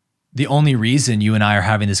 the only reason you and I are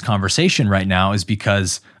having this conversation right now is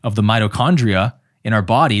because of the mitochondria in our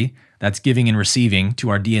body that's giving and receiving to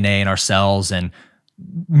our DNA and our cells and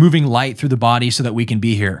moving light through the body so that we can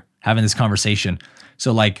be here having this conversation.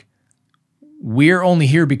 So like, we're only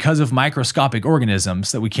here because of microscopic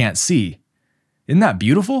organisms that we can't see. Isn't that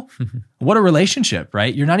beautiful? What a relationship,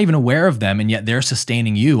 right? You're not even aware of them, and yet they're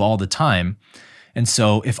sustaining you all the time. And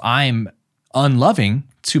so if I'm unloving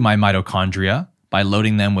to my mitochondria by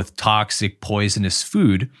loading them with toxic, poisonous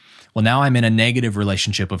food, well, now I'm in a negative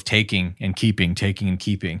relationship of taking and keeping, taking and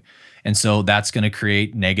keeping. And so that's going to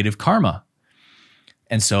create negative karma.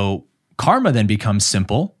 And so karma then becomes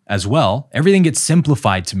simple as well. Everything gets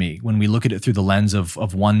simplified to me when we look at it through the lens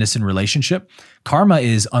of oneness and relationship. Karma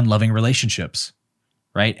is unloving relationships,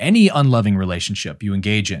 right? Any unloving relationship you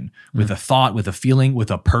engage in with a thought, with a feeling,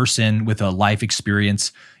 with a person, with a life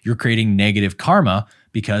experience, you're creating negative karma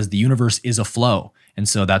because the universe is a flow. And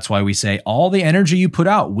so that's why we say all the energy you put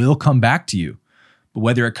out will come back to you. But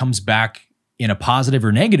whether it comes back in a positive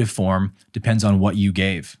or negative form depends on what you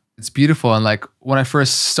gave. It's beautiful. And like when I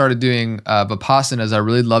first started doing Vipassanas, I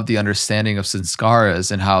really loved the understanding of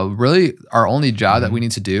sanskaras and how really our only job that we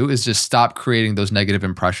need to do is just stop creating those negative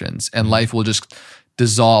impressions, and life will just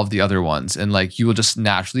dissolve the other ones. And like you will just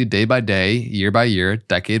naturally, day by day, year by year,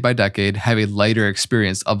 decade by decade, have a lighter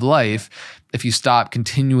experience of life if you stop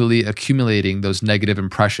continually accumulating those negative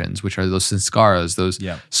impressions, which are those sanskaras, those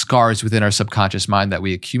scars within our subconscious mind that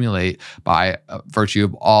we accumulate by virtue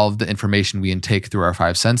of all of the information we intake through our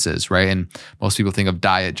five senses, right? And most people think of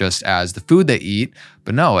diet just as the food they eat,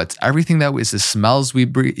 but no, it's everything it's the smells we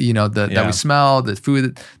breathe, that we smell, the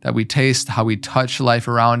food that we taste, how we touch life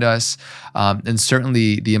around us, and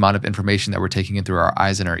certainly the amount of information that we're taking in through our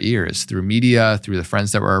eyes and our ears, through media, through the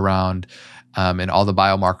friends that we're around, and all the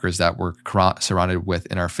biomarkers that we're surrounded with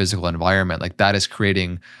in our physical environment. Like that is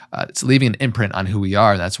creating, it's leaving an imprint on who we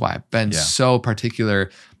are. And that's why I've been so particular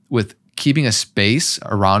with keeping a space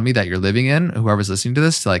around me that you're living in, whoever's listening to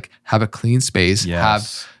this, to like have a clean space,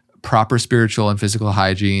 have proper spiritual and physical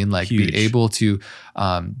hygiene, like be able to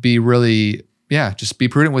be really, just be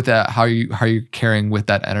prudent with that, how you're carrying with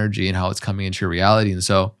that energy and how it's coming into your reality. And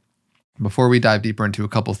so before we dive deeper into a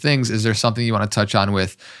couple things, is there something you want to touch on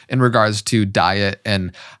with in regards to diet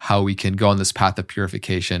and how we can go on this path of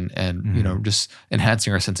purification and, just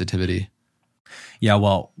enhancing our sensitivity? Yeah,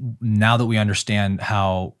 well, now that we understand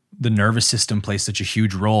how the nervous system plays such a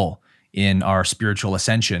huge role in our spiritual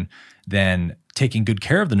ascension, then taking good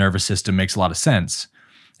care of the nervous system makes a lot of sense.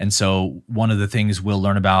 And so one of the things we'll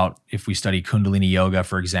learn about if we study Kundalini yoga,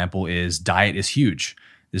 for example, is diet is huge.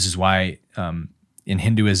 This is why in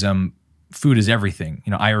Hinduism, food is everything.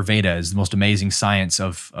 Ayurveda is the most amazing science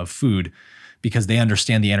of food because they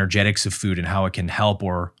understand the energetics of food and how it can help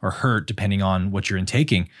or hurt depending on what you're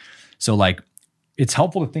intaking. So like, it's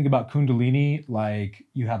helpful to think about Kundalini like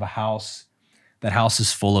you have a house. That house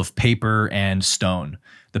is full of paper and stone.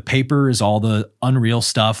 The paper is all the unreal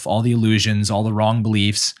stuff, all the illusions, all the wrong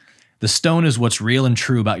beliefs. The stone is what's real and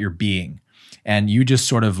true about your being. And you just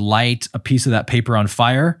sort of light a piece of that paper on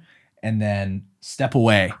fire and then step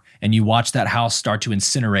away. And you watch that house start to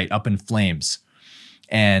incinerate up in flames.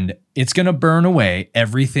 And it's going to burn away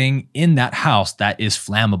everything in that house that is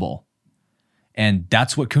flammable. And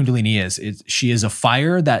that's what Kundalini is. She is a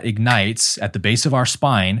fire that ignites at the base of our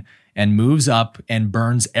spine and moves up and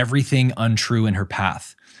burns everything untrue in her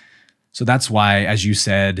path. So that's why, as you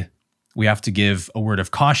said, we have to give a word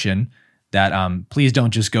of caution that please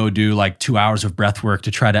don't just go do like 2 hours of breath work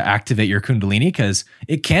to try to activate your Kundalini, because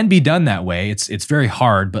it can be done that way. It's very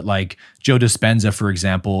hard, but like Joe Dispenza, for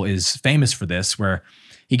example, is famous for this, where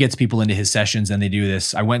he gets people into his sessions and they do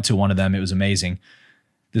this. I went to one of them. It was amazing.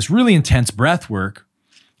 This really intense breath work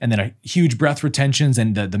and then a huge breath retentions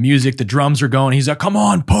and the music, the drums are going. He's like, come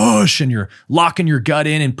on, push. And you're locking your gut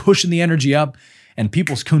in and pushing the energy up and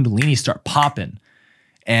people's Kundalini start popping.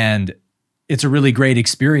 And it's a really great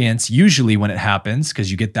experience usually when it happens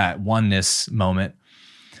because you get that oneness moment.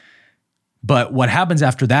 But what happens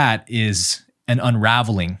after that is an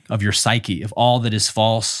unraveling of your psyche, of all that is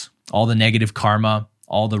false, all the negative karma,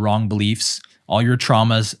 all the wrong beliefs, all your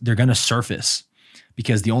traumas. They're going to surface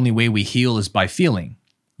because the only way we heal is by feeling.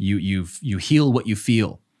 You heal what you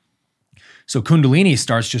feel. So Kundalini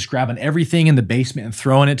starts just grabbing everything in the basement and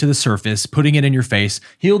throwing it to the surface, putting it in your face.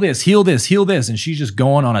 Heal this, heal this, heal this. And she's just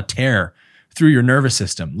going on a tear through your nervous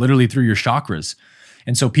system, literally through your chakras.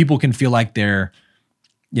 And so people can feel like they're,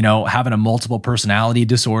 having a multiple personality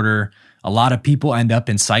disorder. A lot of people end up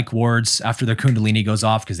in psych wards after their Kundalini goes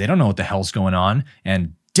off because they don't know what the hell's going on.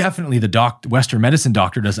 And definitely the Western medicine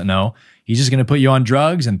doctor doesn't know. He's just going to put you on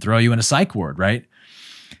drugs and throw you in a psych ward, right?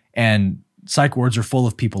 And psych wards are full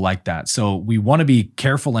of people like that. So we want to be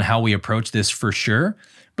careful in how we approach this for sure,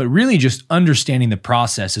 but really just understanding the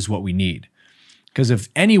process is what we need. Because if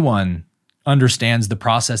anyone understands the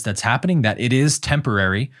process that's happening, that it is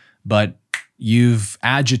temporary, but you've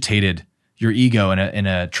agitated your ego in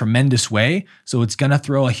a tremendous way. So it's going to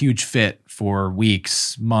throw a huge fit for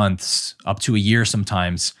weeks, months, up to a year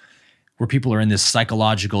sometimes, where people are in this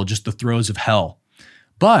psychological, just the throes of hell.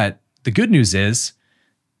 But the good news is,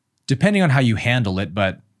 depending on how you handle it,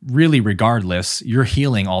 but really regardless, you're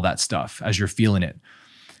healing all that stuff as you're feeling it.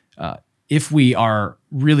 If we are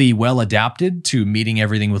really well adapted to meeting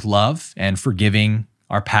everything with love and forgiving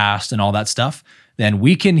our past and all that stuff, then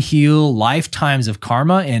we can heal lifetimes of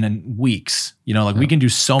karma in weeks. We can do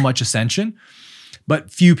so much ascension, but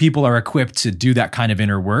few people are equipped to do that kind of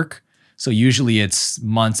inner work. So usually it's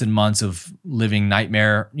months and months of living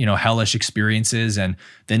nightmare, hellish experiences. And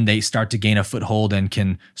then they start to gain a foothold and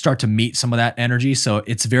can start to meet some of that energy. So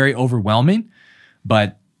it's very overwhelming,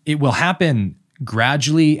 but it will happen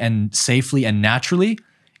gradually and safely and naturally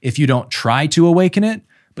if you don't try to awaken it,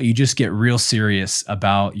 but you just get real serious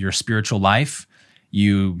about your spiritual life.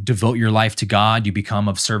 You devote your life to God. You become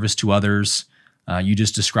of service to others. You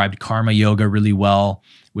just described karma yoga really well,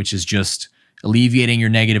 which is just alleviating your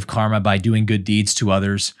negative karma by doing good deeds to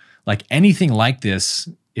others. Like anything like this,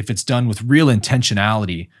 if it's done with real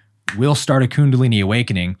intentionality, will start a Kundalini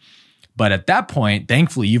awakening. But at that point,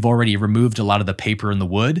 thankfully, you've already removed a lot of the paper and the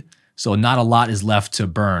wood. So not a lot is left to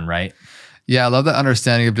burn, right? Yeah, I love that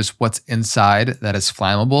understanding of just what's inside that is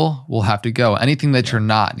flammable will have to go. Anything that you're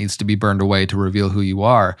not needs to be burned away to reveal who you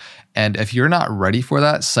are. And if you're not ready for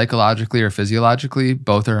that psychologically or physiologically,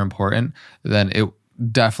 both are important, then it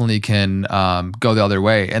definitely can go the other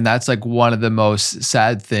way. And that's like one of the most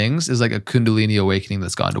sad things is like a Kundalini awakening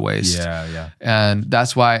that's gone to waste. Yeah. And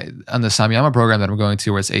that's why on the Samyama program that I'm going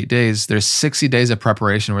to, where it's 8 days, there's 60 days of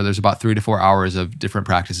preparation where there's about 3 to 4 hours of different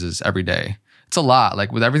practices every day. It's a lot.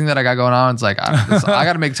 Like with everything that I got going on, it's like, I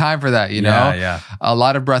got to make time for that, you know? Yeah. A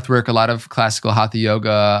lot of breath work, a lot of classical hatha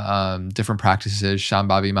yoga, different practices,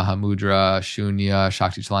 Shambhavi Mahamudra, Shunya,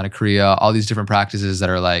 Shakti Chalana Kriya, all these different practices that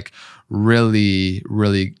are like really,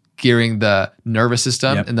 really gearing the nervous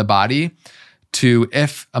system in the body to,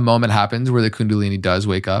 if a moment happens where the Kundalini does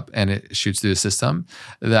wake up and it shoots through the system,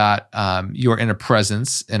 that you're in a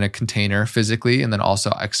presence, in a container physically, and then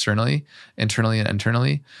also externally, internally and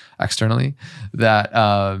externally,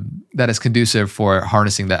 that is conducive for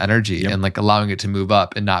harnessing that energy and like allowing it to move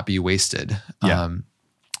up and not be wasted.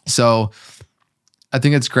 So I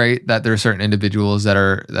think it's great that there are certain individuals that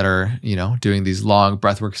are, you know, doing these long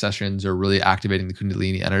breathwork sessions or really activating the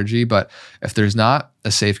Kundalini energy. But if there's not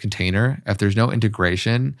a safe container, if there's no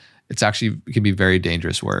integration, it can be very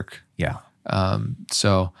dangerous work. Yeah.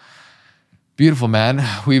 So beautiful, man.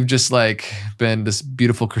 We've just like been this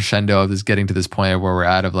beautiful crescendo of this getting to this point where we're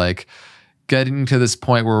at, of like getting to this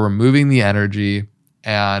point where we're moving the energy.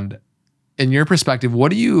 And in your perspective,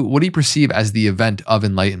 what do you perceive as the event of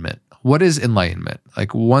enlightenment? What is enlightenment?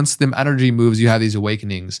 Like once the energy moves, you have these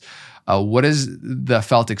awakenings. What is the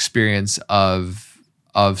felt experience of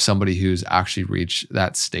somebody who's actually reached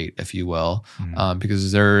that state, if you will?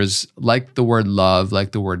 Because there's, like the word love,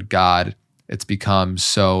 like the word God, it's become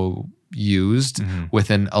so used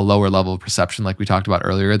within a lower level of perception. Like we talked about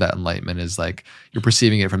earlier, that enlightenment is like you're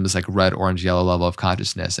perceiving it from this like red, orange, yellow level of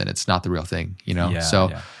consciousness, and it's not the real thing, you know?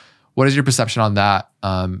 What is your perception on that?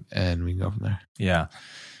 And we can go from there. Yeah.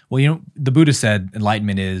 Well, you know, the Buddha said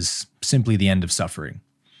enlightenment is simply the end of suffering.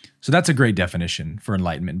 So that's a great definition for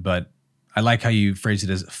enlightenment, but I like how you phrase it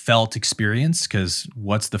as felt experience, because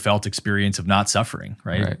what's the felt experience of not suffering,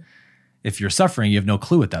 right? If you're suffering, you have no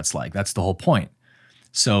clue what that's like. That's the whole point.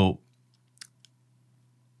 So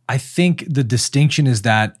I think the distinction is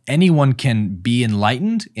that anyone can be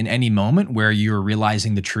enlightened in any moment where you're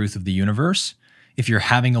realizing the truth of the universe. If you're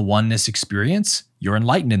having a oneness experience, you're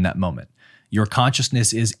enlightened in that moment. Your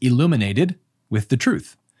consciousness is illuminated with the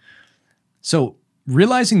truth. So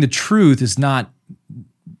realizing the truth is not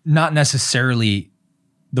necessarily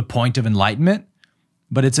the point of enlightenment,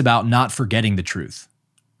 but it's about not forgetting the truth.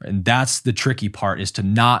 And that's the tricky part, is to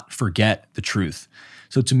not forget the truth.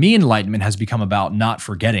 So to me, enlightenment has become about not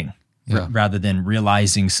forgetting rather than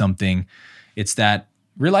realizing something. It's that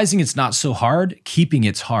realizing it's not so hard, keeping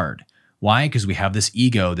it's hard. Why? Because we have this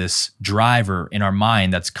ego, this driver in our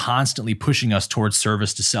mind that's constantly pushing us towards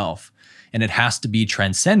service to self, and it has to be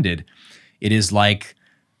transcended. It is like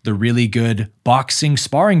the really good boxing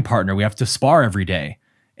sparring partner. We have to spar every day.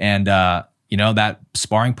 And, that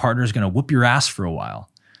sparring partner is going to whoop your ass for a while.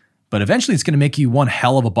 But eventually it's going to make you one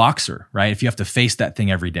hell of a boxer, right? If you have to face that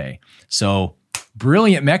thing every day. So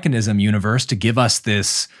brilliant mechanism, universe, to give us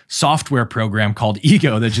this software program called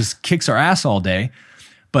ego that just kicks our ass all day.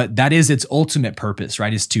 But that is its ultimate purpose,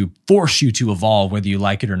 right? Is to force you to evolve, whether you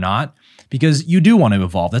like it or not, because you do want to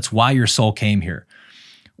evolve. That's why your soul came here.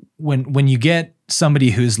 When you get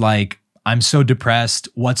somebody who's like, I'm so depressed,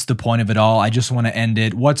 what's the point of it all? I just want to end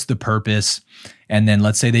it. What's the purpose? And then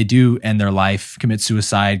let's say they do end their life, commit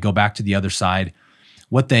suicide, go back to the other side.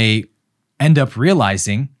 What they end up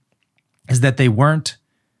realizing is that they weren't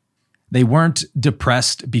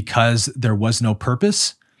depressed because there was no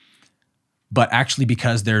purpose, but actually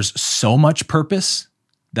because there's so much purpose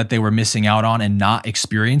that they were missing out on and not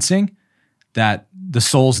experiencing, that the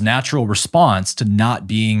soul's natural response to not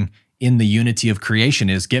being in the unity of creation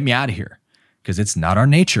is, get me out of here, because it's not our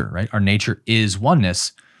nature, right? Our nature is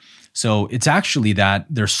oneness. So it's actually that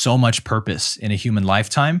there's so much purpose in a human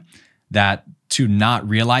lifetime that to not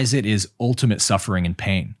realize it is ultimate suffering and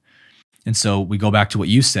pain. And so we go back to what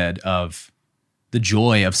you said of the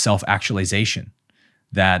joy of self-actualization,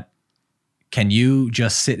 that can you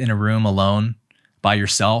just sit in a room alone by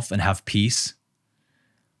yourself and have peace?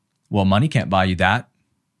 Well, money can't buy you that.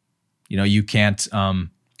 You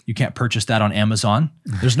can't purchase that on Amazon.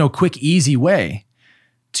 There's no quick, easy way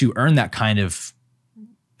to earn that kind of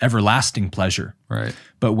everlasting pleasure. Right.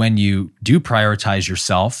 But when you do prioritize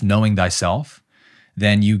yourself, knowing thyself,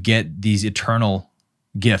 then you get these eternal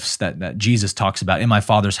gifts that Jesus talks about. In my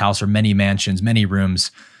Father's house are many mansions, many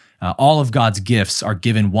rooms. All of God's gifts are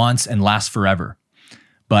given once and last forever.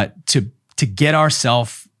 But to get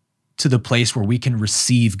ourselves to the place where we can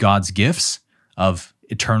receive God's gifts of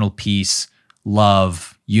eternal peace,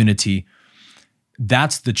 love, unity,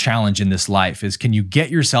 that's the challenge in this life is, can you get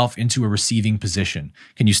yourself into a receiving position?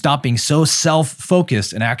 Can you stop being so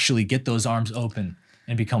self-focused and actually get those arms open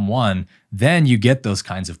and become one? Then you get those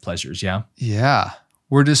kinds of pleasures, yeah? Yeah.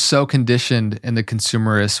 We're just so conditioned in the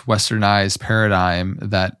consumerist, westernized paradigm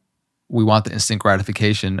that we want the instant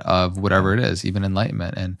gratification of whatever it is, even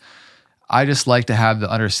enlightenment. And I just like to have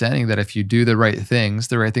the understanding that if you do the right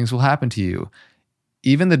things will happen to you.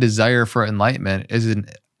 Even the desire for enlightenment is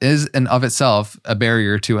in of itself a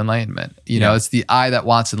barrier to enlightenment. You know, it's the I that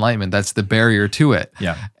wants enlightenment. That's the barrier to it.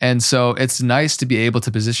 Yeah. And so it's nice to be able to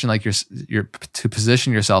position like to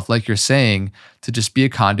position yourself, like you're saying, to just be a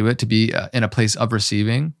conduit, to be in a place of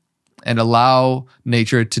receiving and allow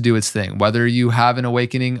nature to do its thing. Whether you have an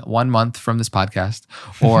awakening 1 month from this podcast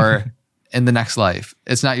or in the next life,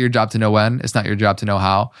 it's not your job to know when, it's not your job to know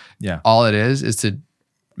how. Yeah. All it is to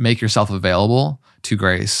make yourself available to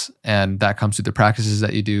grace. And that comes through the practices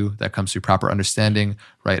that you do, that comes through proper understanding,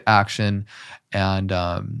 right action, and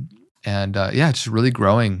just really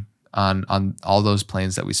growing on all those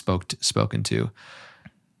planes that we spoken to.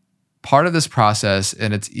 Part of this process,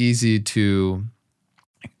 and it's easy to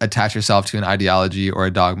attach yourself to an ideology or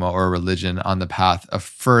a dogma or a religion on the path of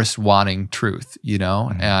first wanting truth, you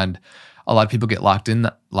know, and a lot of people get locked in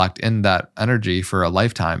that energy for a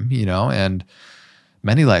lifetime, you know, and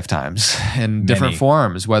many lifetimes in different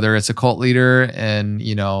forms, whether it's a cult leader and,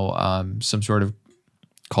 you know, some sort of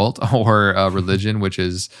cult or a religion, which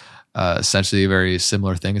is essentially a very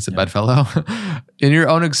similar thing. It's a bedfellow. In your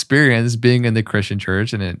own experience, being in the Christian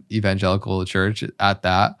church and an evangelical church at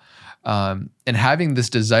that, and having this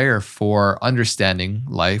desire for understanding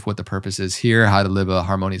life, what the purpose is here, how to live a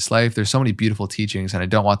harmonious life. There's so many beautiful teachings, and I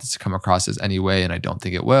don't want this to come across as any way, and I don't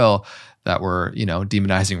think it will, that we're, you know,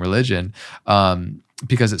 demonizing religion,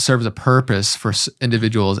 because it serves a purpose for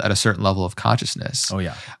individuals at a certain level of consciousness. Oh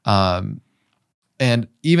yeah. And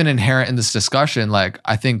even inherent in this discussion, like,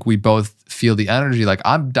 I think we both feel the energy, like,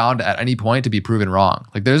 I'm down to at any point to be proven wrong.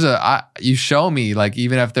 Like, you show me, like,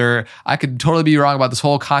 even if I could totally be wrong about this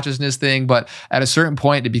whole consciousness thing, but at a certain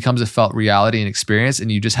point, it becomes a felt reality and experience,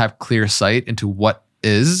 and you just have clear sight into what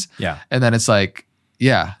is. Yeah. And then it's like,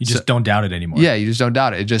 yeah. You just don't doubt it anymore. Yeah, you just don't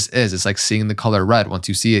doubt it. It just is. It's like seeing the color red. Once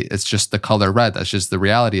you see it, it's just the color red. That's just the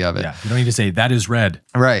reality of it. Yeah. You don't need to say, that is red.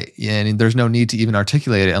 Right. Yeah, and there's no need to even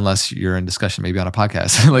articulate it unless you're in discussion, maybe on a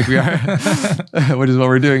podcast like we are, which is what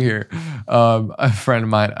we're doing here. A friend of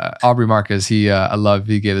mine, Aubrey Marcus, he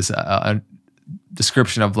gave us a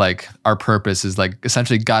description of, like, our purpose is, like,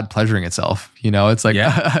 essentially God pleasuring itself. You know, it's like,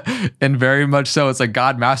 and very much so, it's like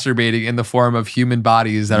God masturbating in the form of human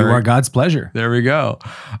bodies that are God's pleasure. There we go.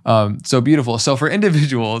 So beautiful. So for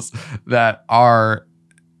individuals that are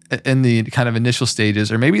in the kind of initial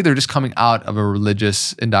stages, or maybe they're just coming out of a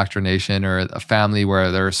religious indoctrination or a family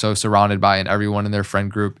where they're so surrounded by, and everyone in their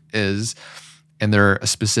friend group is, and they're a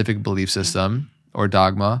specific belief system or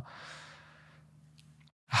dogma,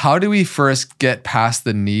 how do we first get past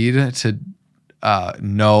the need to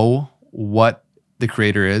know what the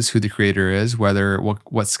creator is, who the creator is,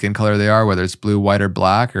 what skin color they are, whether it's blue, white, or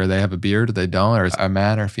black, or they have a beard or they don't, or it's a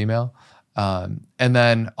man or female? And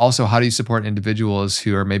then also, how do you support individuals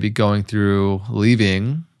who are maybe going through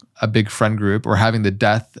leaving a big friend group or having the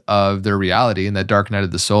death of their reality and that dark night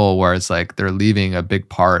of the soul, where it's like they're leaving a big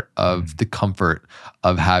part of the comfort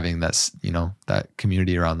of having that, you know, that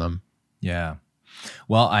community around them? Yeah.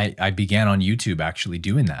 Well, I began on YouTube actually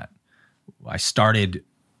doing that. I started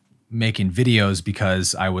making videos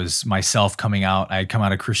because I was myself coming out. I had come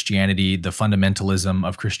out of Christianity, the fundamentalism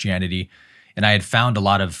of Christianity, and I had found a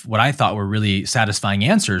lot of what I thought were really satisfying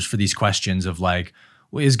answers for these questions of, like,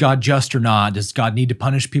 well, is God just or not? Does God need to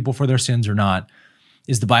punish people for their sins or not?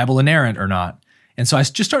 Is the Bible inerrant or not? And so I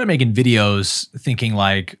just started making videos thinking,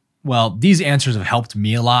 like, well, these answers have helped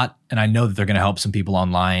me a lot, and I know that they're going to help some people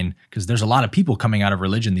online because there's a lot of people coming out of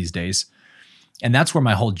religion these days. And that's where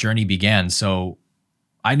my whole journey began. So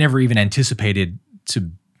I never even anticipated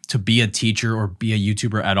to be a teacher or be a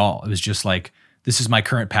YouTuber at all. It was just like, this is my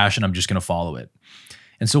current passion. I'm just going to follow it.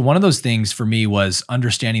 And so one of those things for me was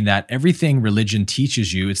understanding that everything religion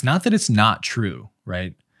teaches you, it's not that it's not true,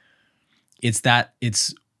 right? It's that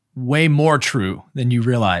it's way more true than you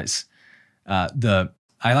realize.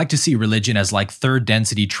 I like to see religion as like third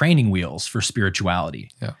density training wheels for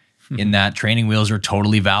spirituality. Yeah. In that training wheels are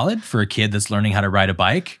totally valid for a kid that's learning how to ride a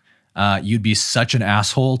bike. you'd be such an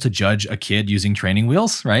asshole to judge a kid using training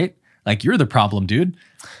wheels, right? Like, you're the problem, dude.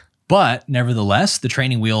 But nevertheless, the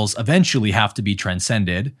training wheels eventually have to be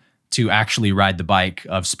transcended to actually ride the bike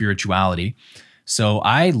of spirituality. So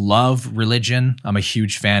I love religion. I'm a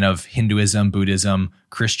huge fan of Hinduism, Buddhism,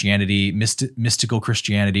 Christianity, mystical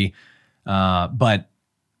Christianity. But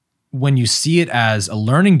when you see it as a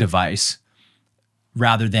learning device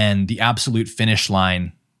rather than the absolute finish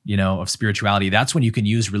line, of spirituality, that's when you can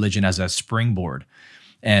use religion as a springboard.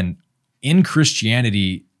 And in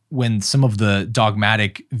Christianity, when some of the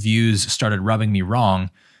dogmatic views started rubbing me wrong,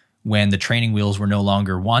 when the training wheels were no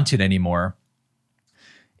longer wanted anymore,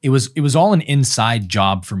 it was all an inside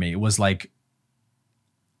job for me. It was like,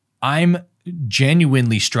 I'm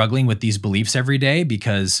genuinely struggling with these beliefs every day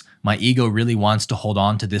because my ego really wants to hold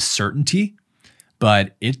on to this certainty,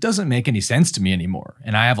 but it doesn't make any sense to me anymore.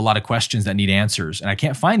 And I have a lot of questions that need answers, and I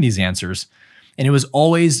can't find these answers. And it was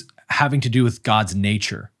always having to do with God's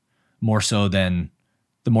nature, more so than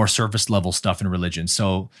the more surface level stuff in religion.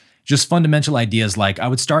 So just fundamental ideas, like I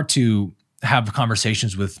would start to have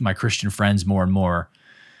conversations with my Christian friends more and more,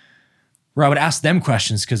 where I would ask them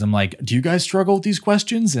questions because I'm like, do you guys struggle with these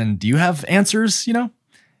questions? And do you have answers,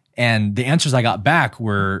 And the answers I got back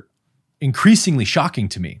were increasingly shocking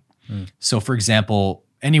to me. So for example,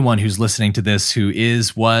 anyone who's listening to this who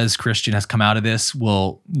was Christian, has come out of this,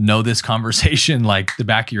 will know this conversation like the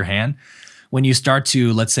back of your hand. When you start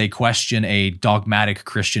to, let's say, question a dogmatic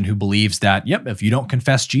Christian who believes that, yep, if you don't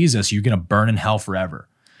confess Jesus, you're going to burn in hell forever.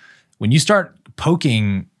 When you start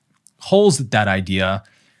poking holes at that idea,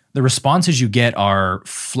 the responses you get are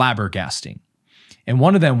flabbergasting. And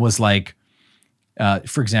one of them was like,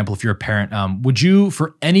 for example, if you're a parent, would you,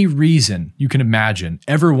 for any reason you can imagine,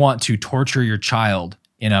 ever want to torture your child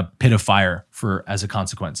in a pit of fire as a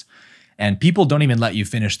consequence? And people don't even let you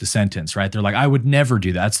finish the sentence, right? They're like, I would never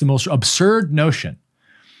do that. It's the most absurd notion.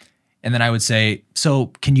 And then I would say, so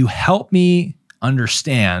can you help me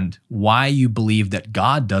understand why you believe that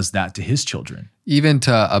God does that to his children? Even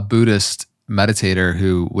to a Buddhist meditator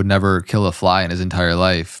who would never kill a fly in his entire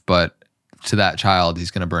life, but to that child,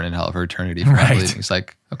 he's going to burn in hell for eternity. Right. He's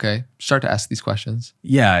like, okay, start to ask these questions.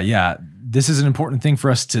 Yeah. This is an important thing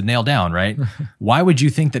for us to nail down, right? Why would you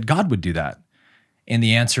think that God would do that? And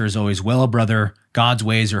the answer is always, well, brother, God's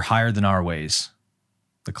ways are higher than our ways.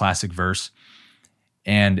 The classic verse.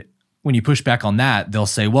 And when you push back on that, they'll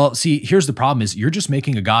say, well, see, here's the problem is you're just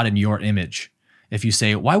making a God in your image. If you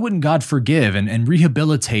say, why wouldn't God forgive and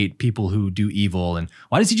rehabilitate people who do evil? And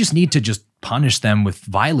why does he just need to just punish them with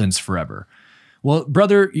violence forever? Well,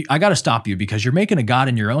 brother, I got to stop you because you're making a God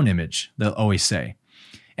in your own image, they'll always say.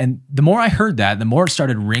 And the more I heard that, the more it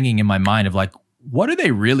started ringing in my mind of like, what are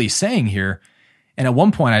they really saying here? And at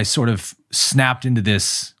one point I sort of snapped into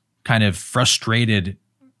this kind of frustrated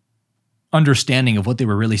understanding of what they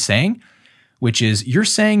were really saying, which is you're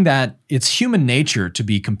saying that it's human nature to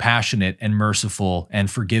be compassionate and merciful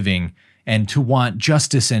and forgiving and to want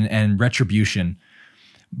justice and retribution.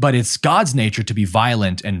 But it's God's nature to be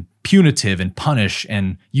violent and punitive and punish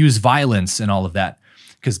and use violence and all of that.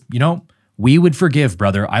 Because, we would forgive,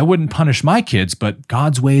 brother. I wouldn't punish my kids, but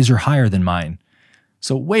God's ways are higher than mine.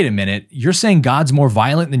 So wait a minute, you're saying God's more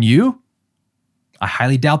violent than you? I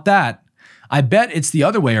highly doubt that. I bet it's the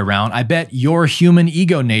other way around. I bet your human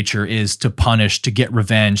ego nature is to punish, to get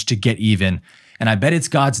revenge, to get even. And I bet it's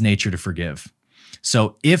God's nature to forgive.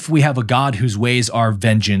 So if we have a God whose ways are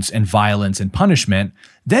vengeance and violence and punishment,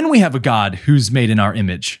 then we have a God who's made in our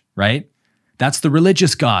image, right? That's the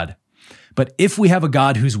religious God. But if we have a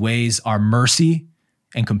God whose ways are mercy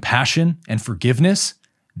and compassion and forgiveness,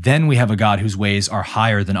 then we have a God whose ways are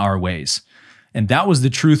higher than our ways. And that was the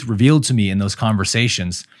truth revealed to me in those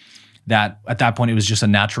conversations, that at that point it was just a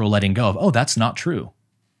natural letting go of, oh, that's not true.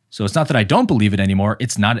 So it's not that I don't believe it anymore.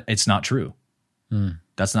 It's not true.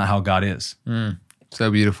 That's not how God is. So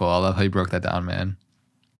beautiful. I love how you broke that down, man.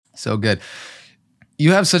 So good.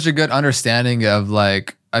 You have such a good understanding of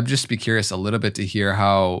like, I'd just be curious a little bit to hear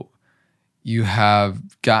how you have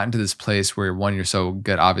gotten to this place where one, you're so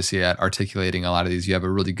good, obviously, at articulating a lot of these. You have a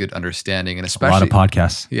really good understanding, and especially a lot of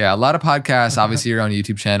podcasts. Yeah, a lot of podcasts. Obviously, your own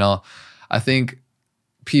YouTube channel. I think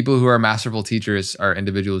people who are masterful teachers are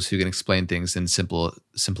individuals who can explain things in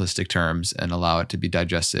simplistic terms and allow it to be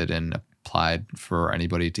digested and applied for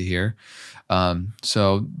anybody to hear.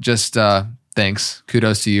 So just thanks.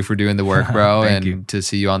 Kudos to you for doing the work, bro, and you. To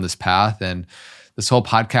see you on this path. And this whole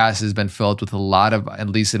podcast has been filled with a lot of, at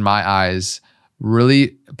least in my eyes,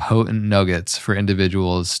 really potent nuggets for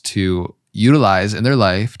individuals to utilize in their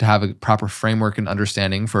life to have a proper framework and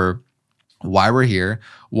understanding for why we're here,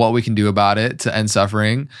 what we can do about it to end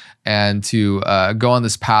suffering, and to go on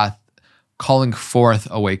this path calling forth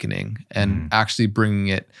awakening and actually bringing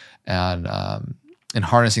it and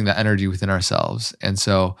harnessing that energy within ourselves. And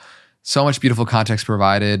so much beautiful context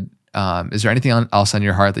provided. Is there anything else on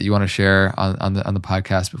your heart that you want to share on the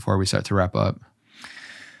podcast before we start to wrap up?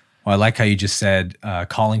 Well, I like how you just said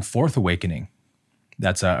calling forth awakening.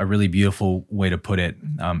 That's a really beautiful way to put it.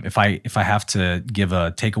 If I have to give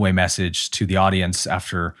a takeaway message to the audience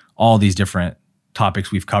after all these different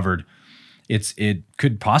topics we've covered, it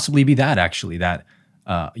could possibly be that actually, that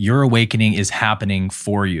your awakening is happening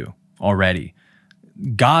for you already.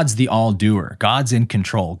 God's the all-doer. God's in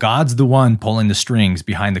control. God's the one pulling the strings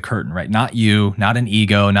behind the curtain, right? Not you, not an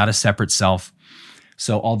ego, not a separate self.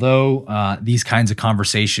 So although these kinds of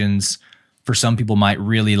conversations for some people might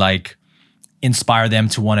really inspire them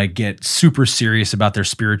to want to get super serious about their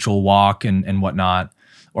spiritual walk and whatnot,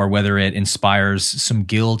 or whether it inspires some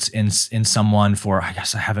guilt in someone for, I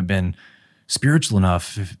guess I haven't been spiritual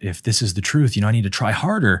enough. If this is the truth, I need to try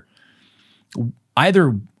harder.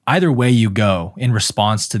 Either way you go in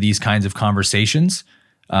response to these kinds of conversations,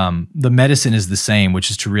 the medicine is the same,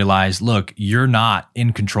 which is to realize, look, you're not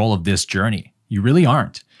in control of this journey. You really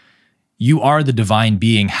aren't. You are the divine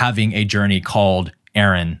being having a journey called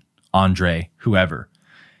Aaron, Andre, whoever.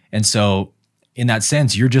 And so in that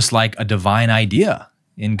sense, you're just like a divine idea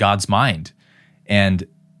in God's mind. And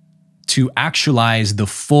to actualize the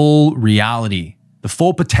full reality, the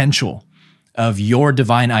full potential of your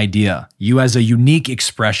divine idea, you as a unique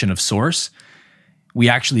expression of source, we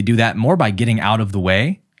actually do that more by getting out of the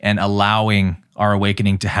way and allowing our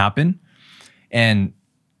awakening to happen. And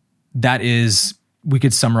that is, we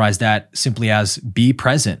could summarize that simply as be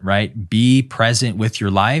present, right? Be present with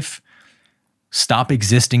your life. Stop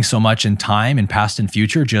existing so much in time and past and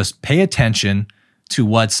future. Just pay attention to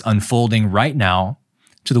what's unfolding right now,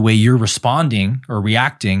 to the way you're responding or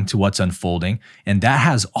reacting to what's unfolding. And that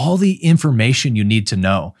has all the information you need to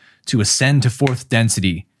know to ascend to fourth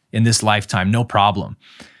density in this lifetime, no problem.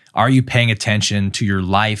 Are you paying attention to your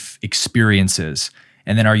life experiences?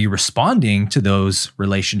 And then are you responding to those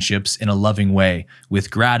relationships in a loving way, with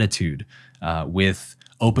gratitude, with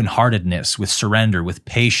open-heartedness, with surrender, with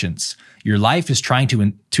patience? Your life is trying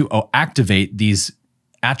to activate these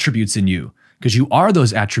attributes in you, because you are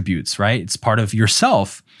those attributes, right? It's part of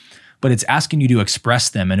yourself, but it's asking you to express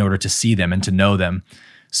them in order to see them and to know them.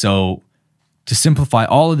 So to simplify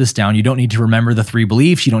all of this down, you don't need to remember the 3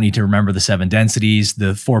 beliefs. You don't need to remember the 7 densities,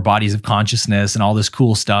 the 4 bodies of consciousness, and all this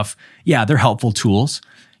cool stuff. Yeah, they're helpful tools.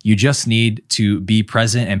 You just need to be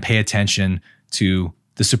present and pay attention to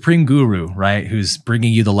the supreme guru, right? Who's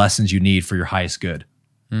bringing you the lessons you need for your highest good.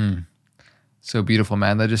 So beautiful,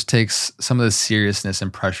 man. That just takes some of the seriousness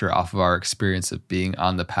and pressure off of our experience of being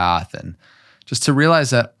on the path, and just to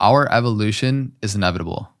realize that our evolution is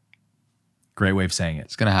inevitable. Great way of saying it.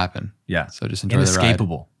 It's going to happen. Yeah. So just enjoy the ride.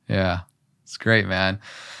 Inescapable. Yeah. It's great, man.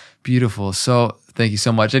 Beautiful. So thank you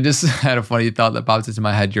so much. I just had a funny thought that popped into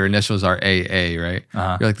my head. Your initials are AA, right?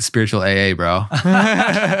 Uh-huh. You're like the spiritual AA, bro.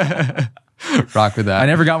 Rock with that. I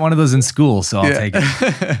never got one of those in school, so I'll take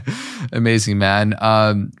it. Amazing, man.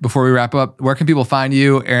 Before we wrap up, where can people find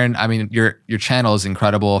you, Aaron? I mean, your channel is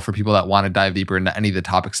incredible for people that want to dive deeper into any of the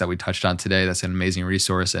topics that we touched on today. That's an amazing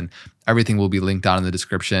resource, and everything will be linked down in the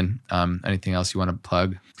description. Anything else you want to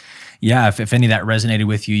plug? Yeah, if any of that resonated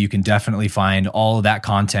with you, you can definitely find all of that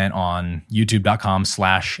content on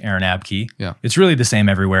youtube.com/Aaron Abke. Yeah. It's really the same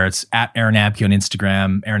everywhere. It's at Aaron Abke on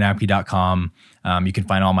Instagram, aaronabke.com. You can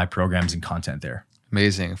find all my programs and content there.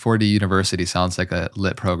 Amazing. 4D University sounds like a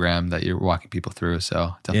lit program that you're walking people through.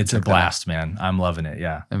 So it's a blast, man. I'm loving it.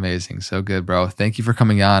 Yeah. Amazing. So good, bro. Thank you for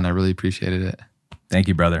coming on. I really appreciated it. Thank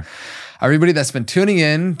you, brother. Everybody that's been tuning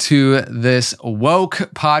in to this woke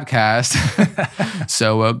podcast.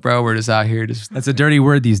 So woke, bro. We're just out here. That's a dirty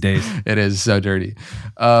word these days. It is so dirty.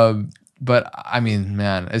 But I mean,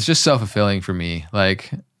 man, it's just so fulfilling for me.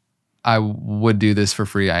 Like, I would do this for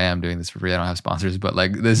free. I am doing this for free. I don't have sponsors, but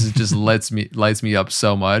like, this is just lights me up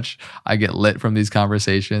so much. I get lit from these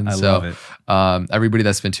conversations. I love it. Everybody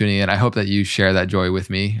that's been tuning in, I hope that you share that joy with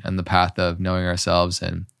me and the path of knowing ourselves.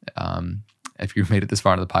 And if you've made it this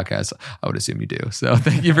far into the podcast, I would assume you do. So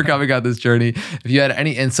thank you for coming on this journey. If you had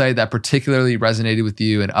any insight that particularly resonated with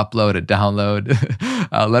you, an upload, a download,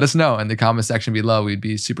 let us know in the comment section below. We'd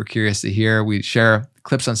be super curious to hear. We share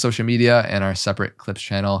clips on social media and our separate clips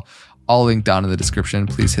channel, all linked down in the description.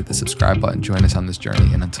 Please hit the subscribe button. Join us on this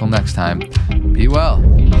journey. And until next time, be well.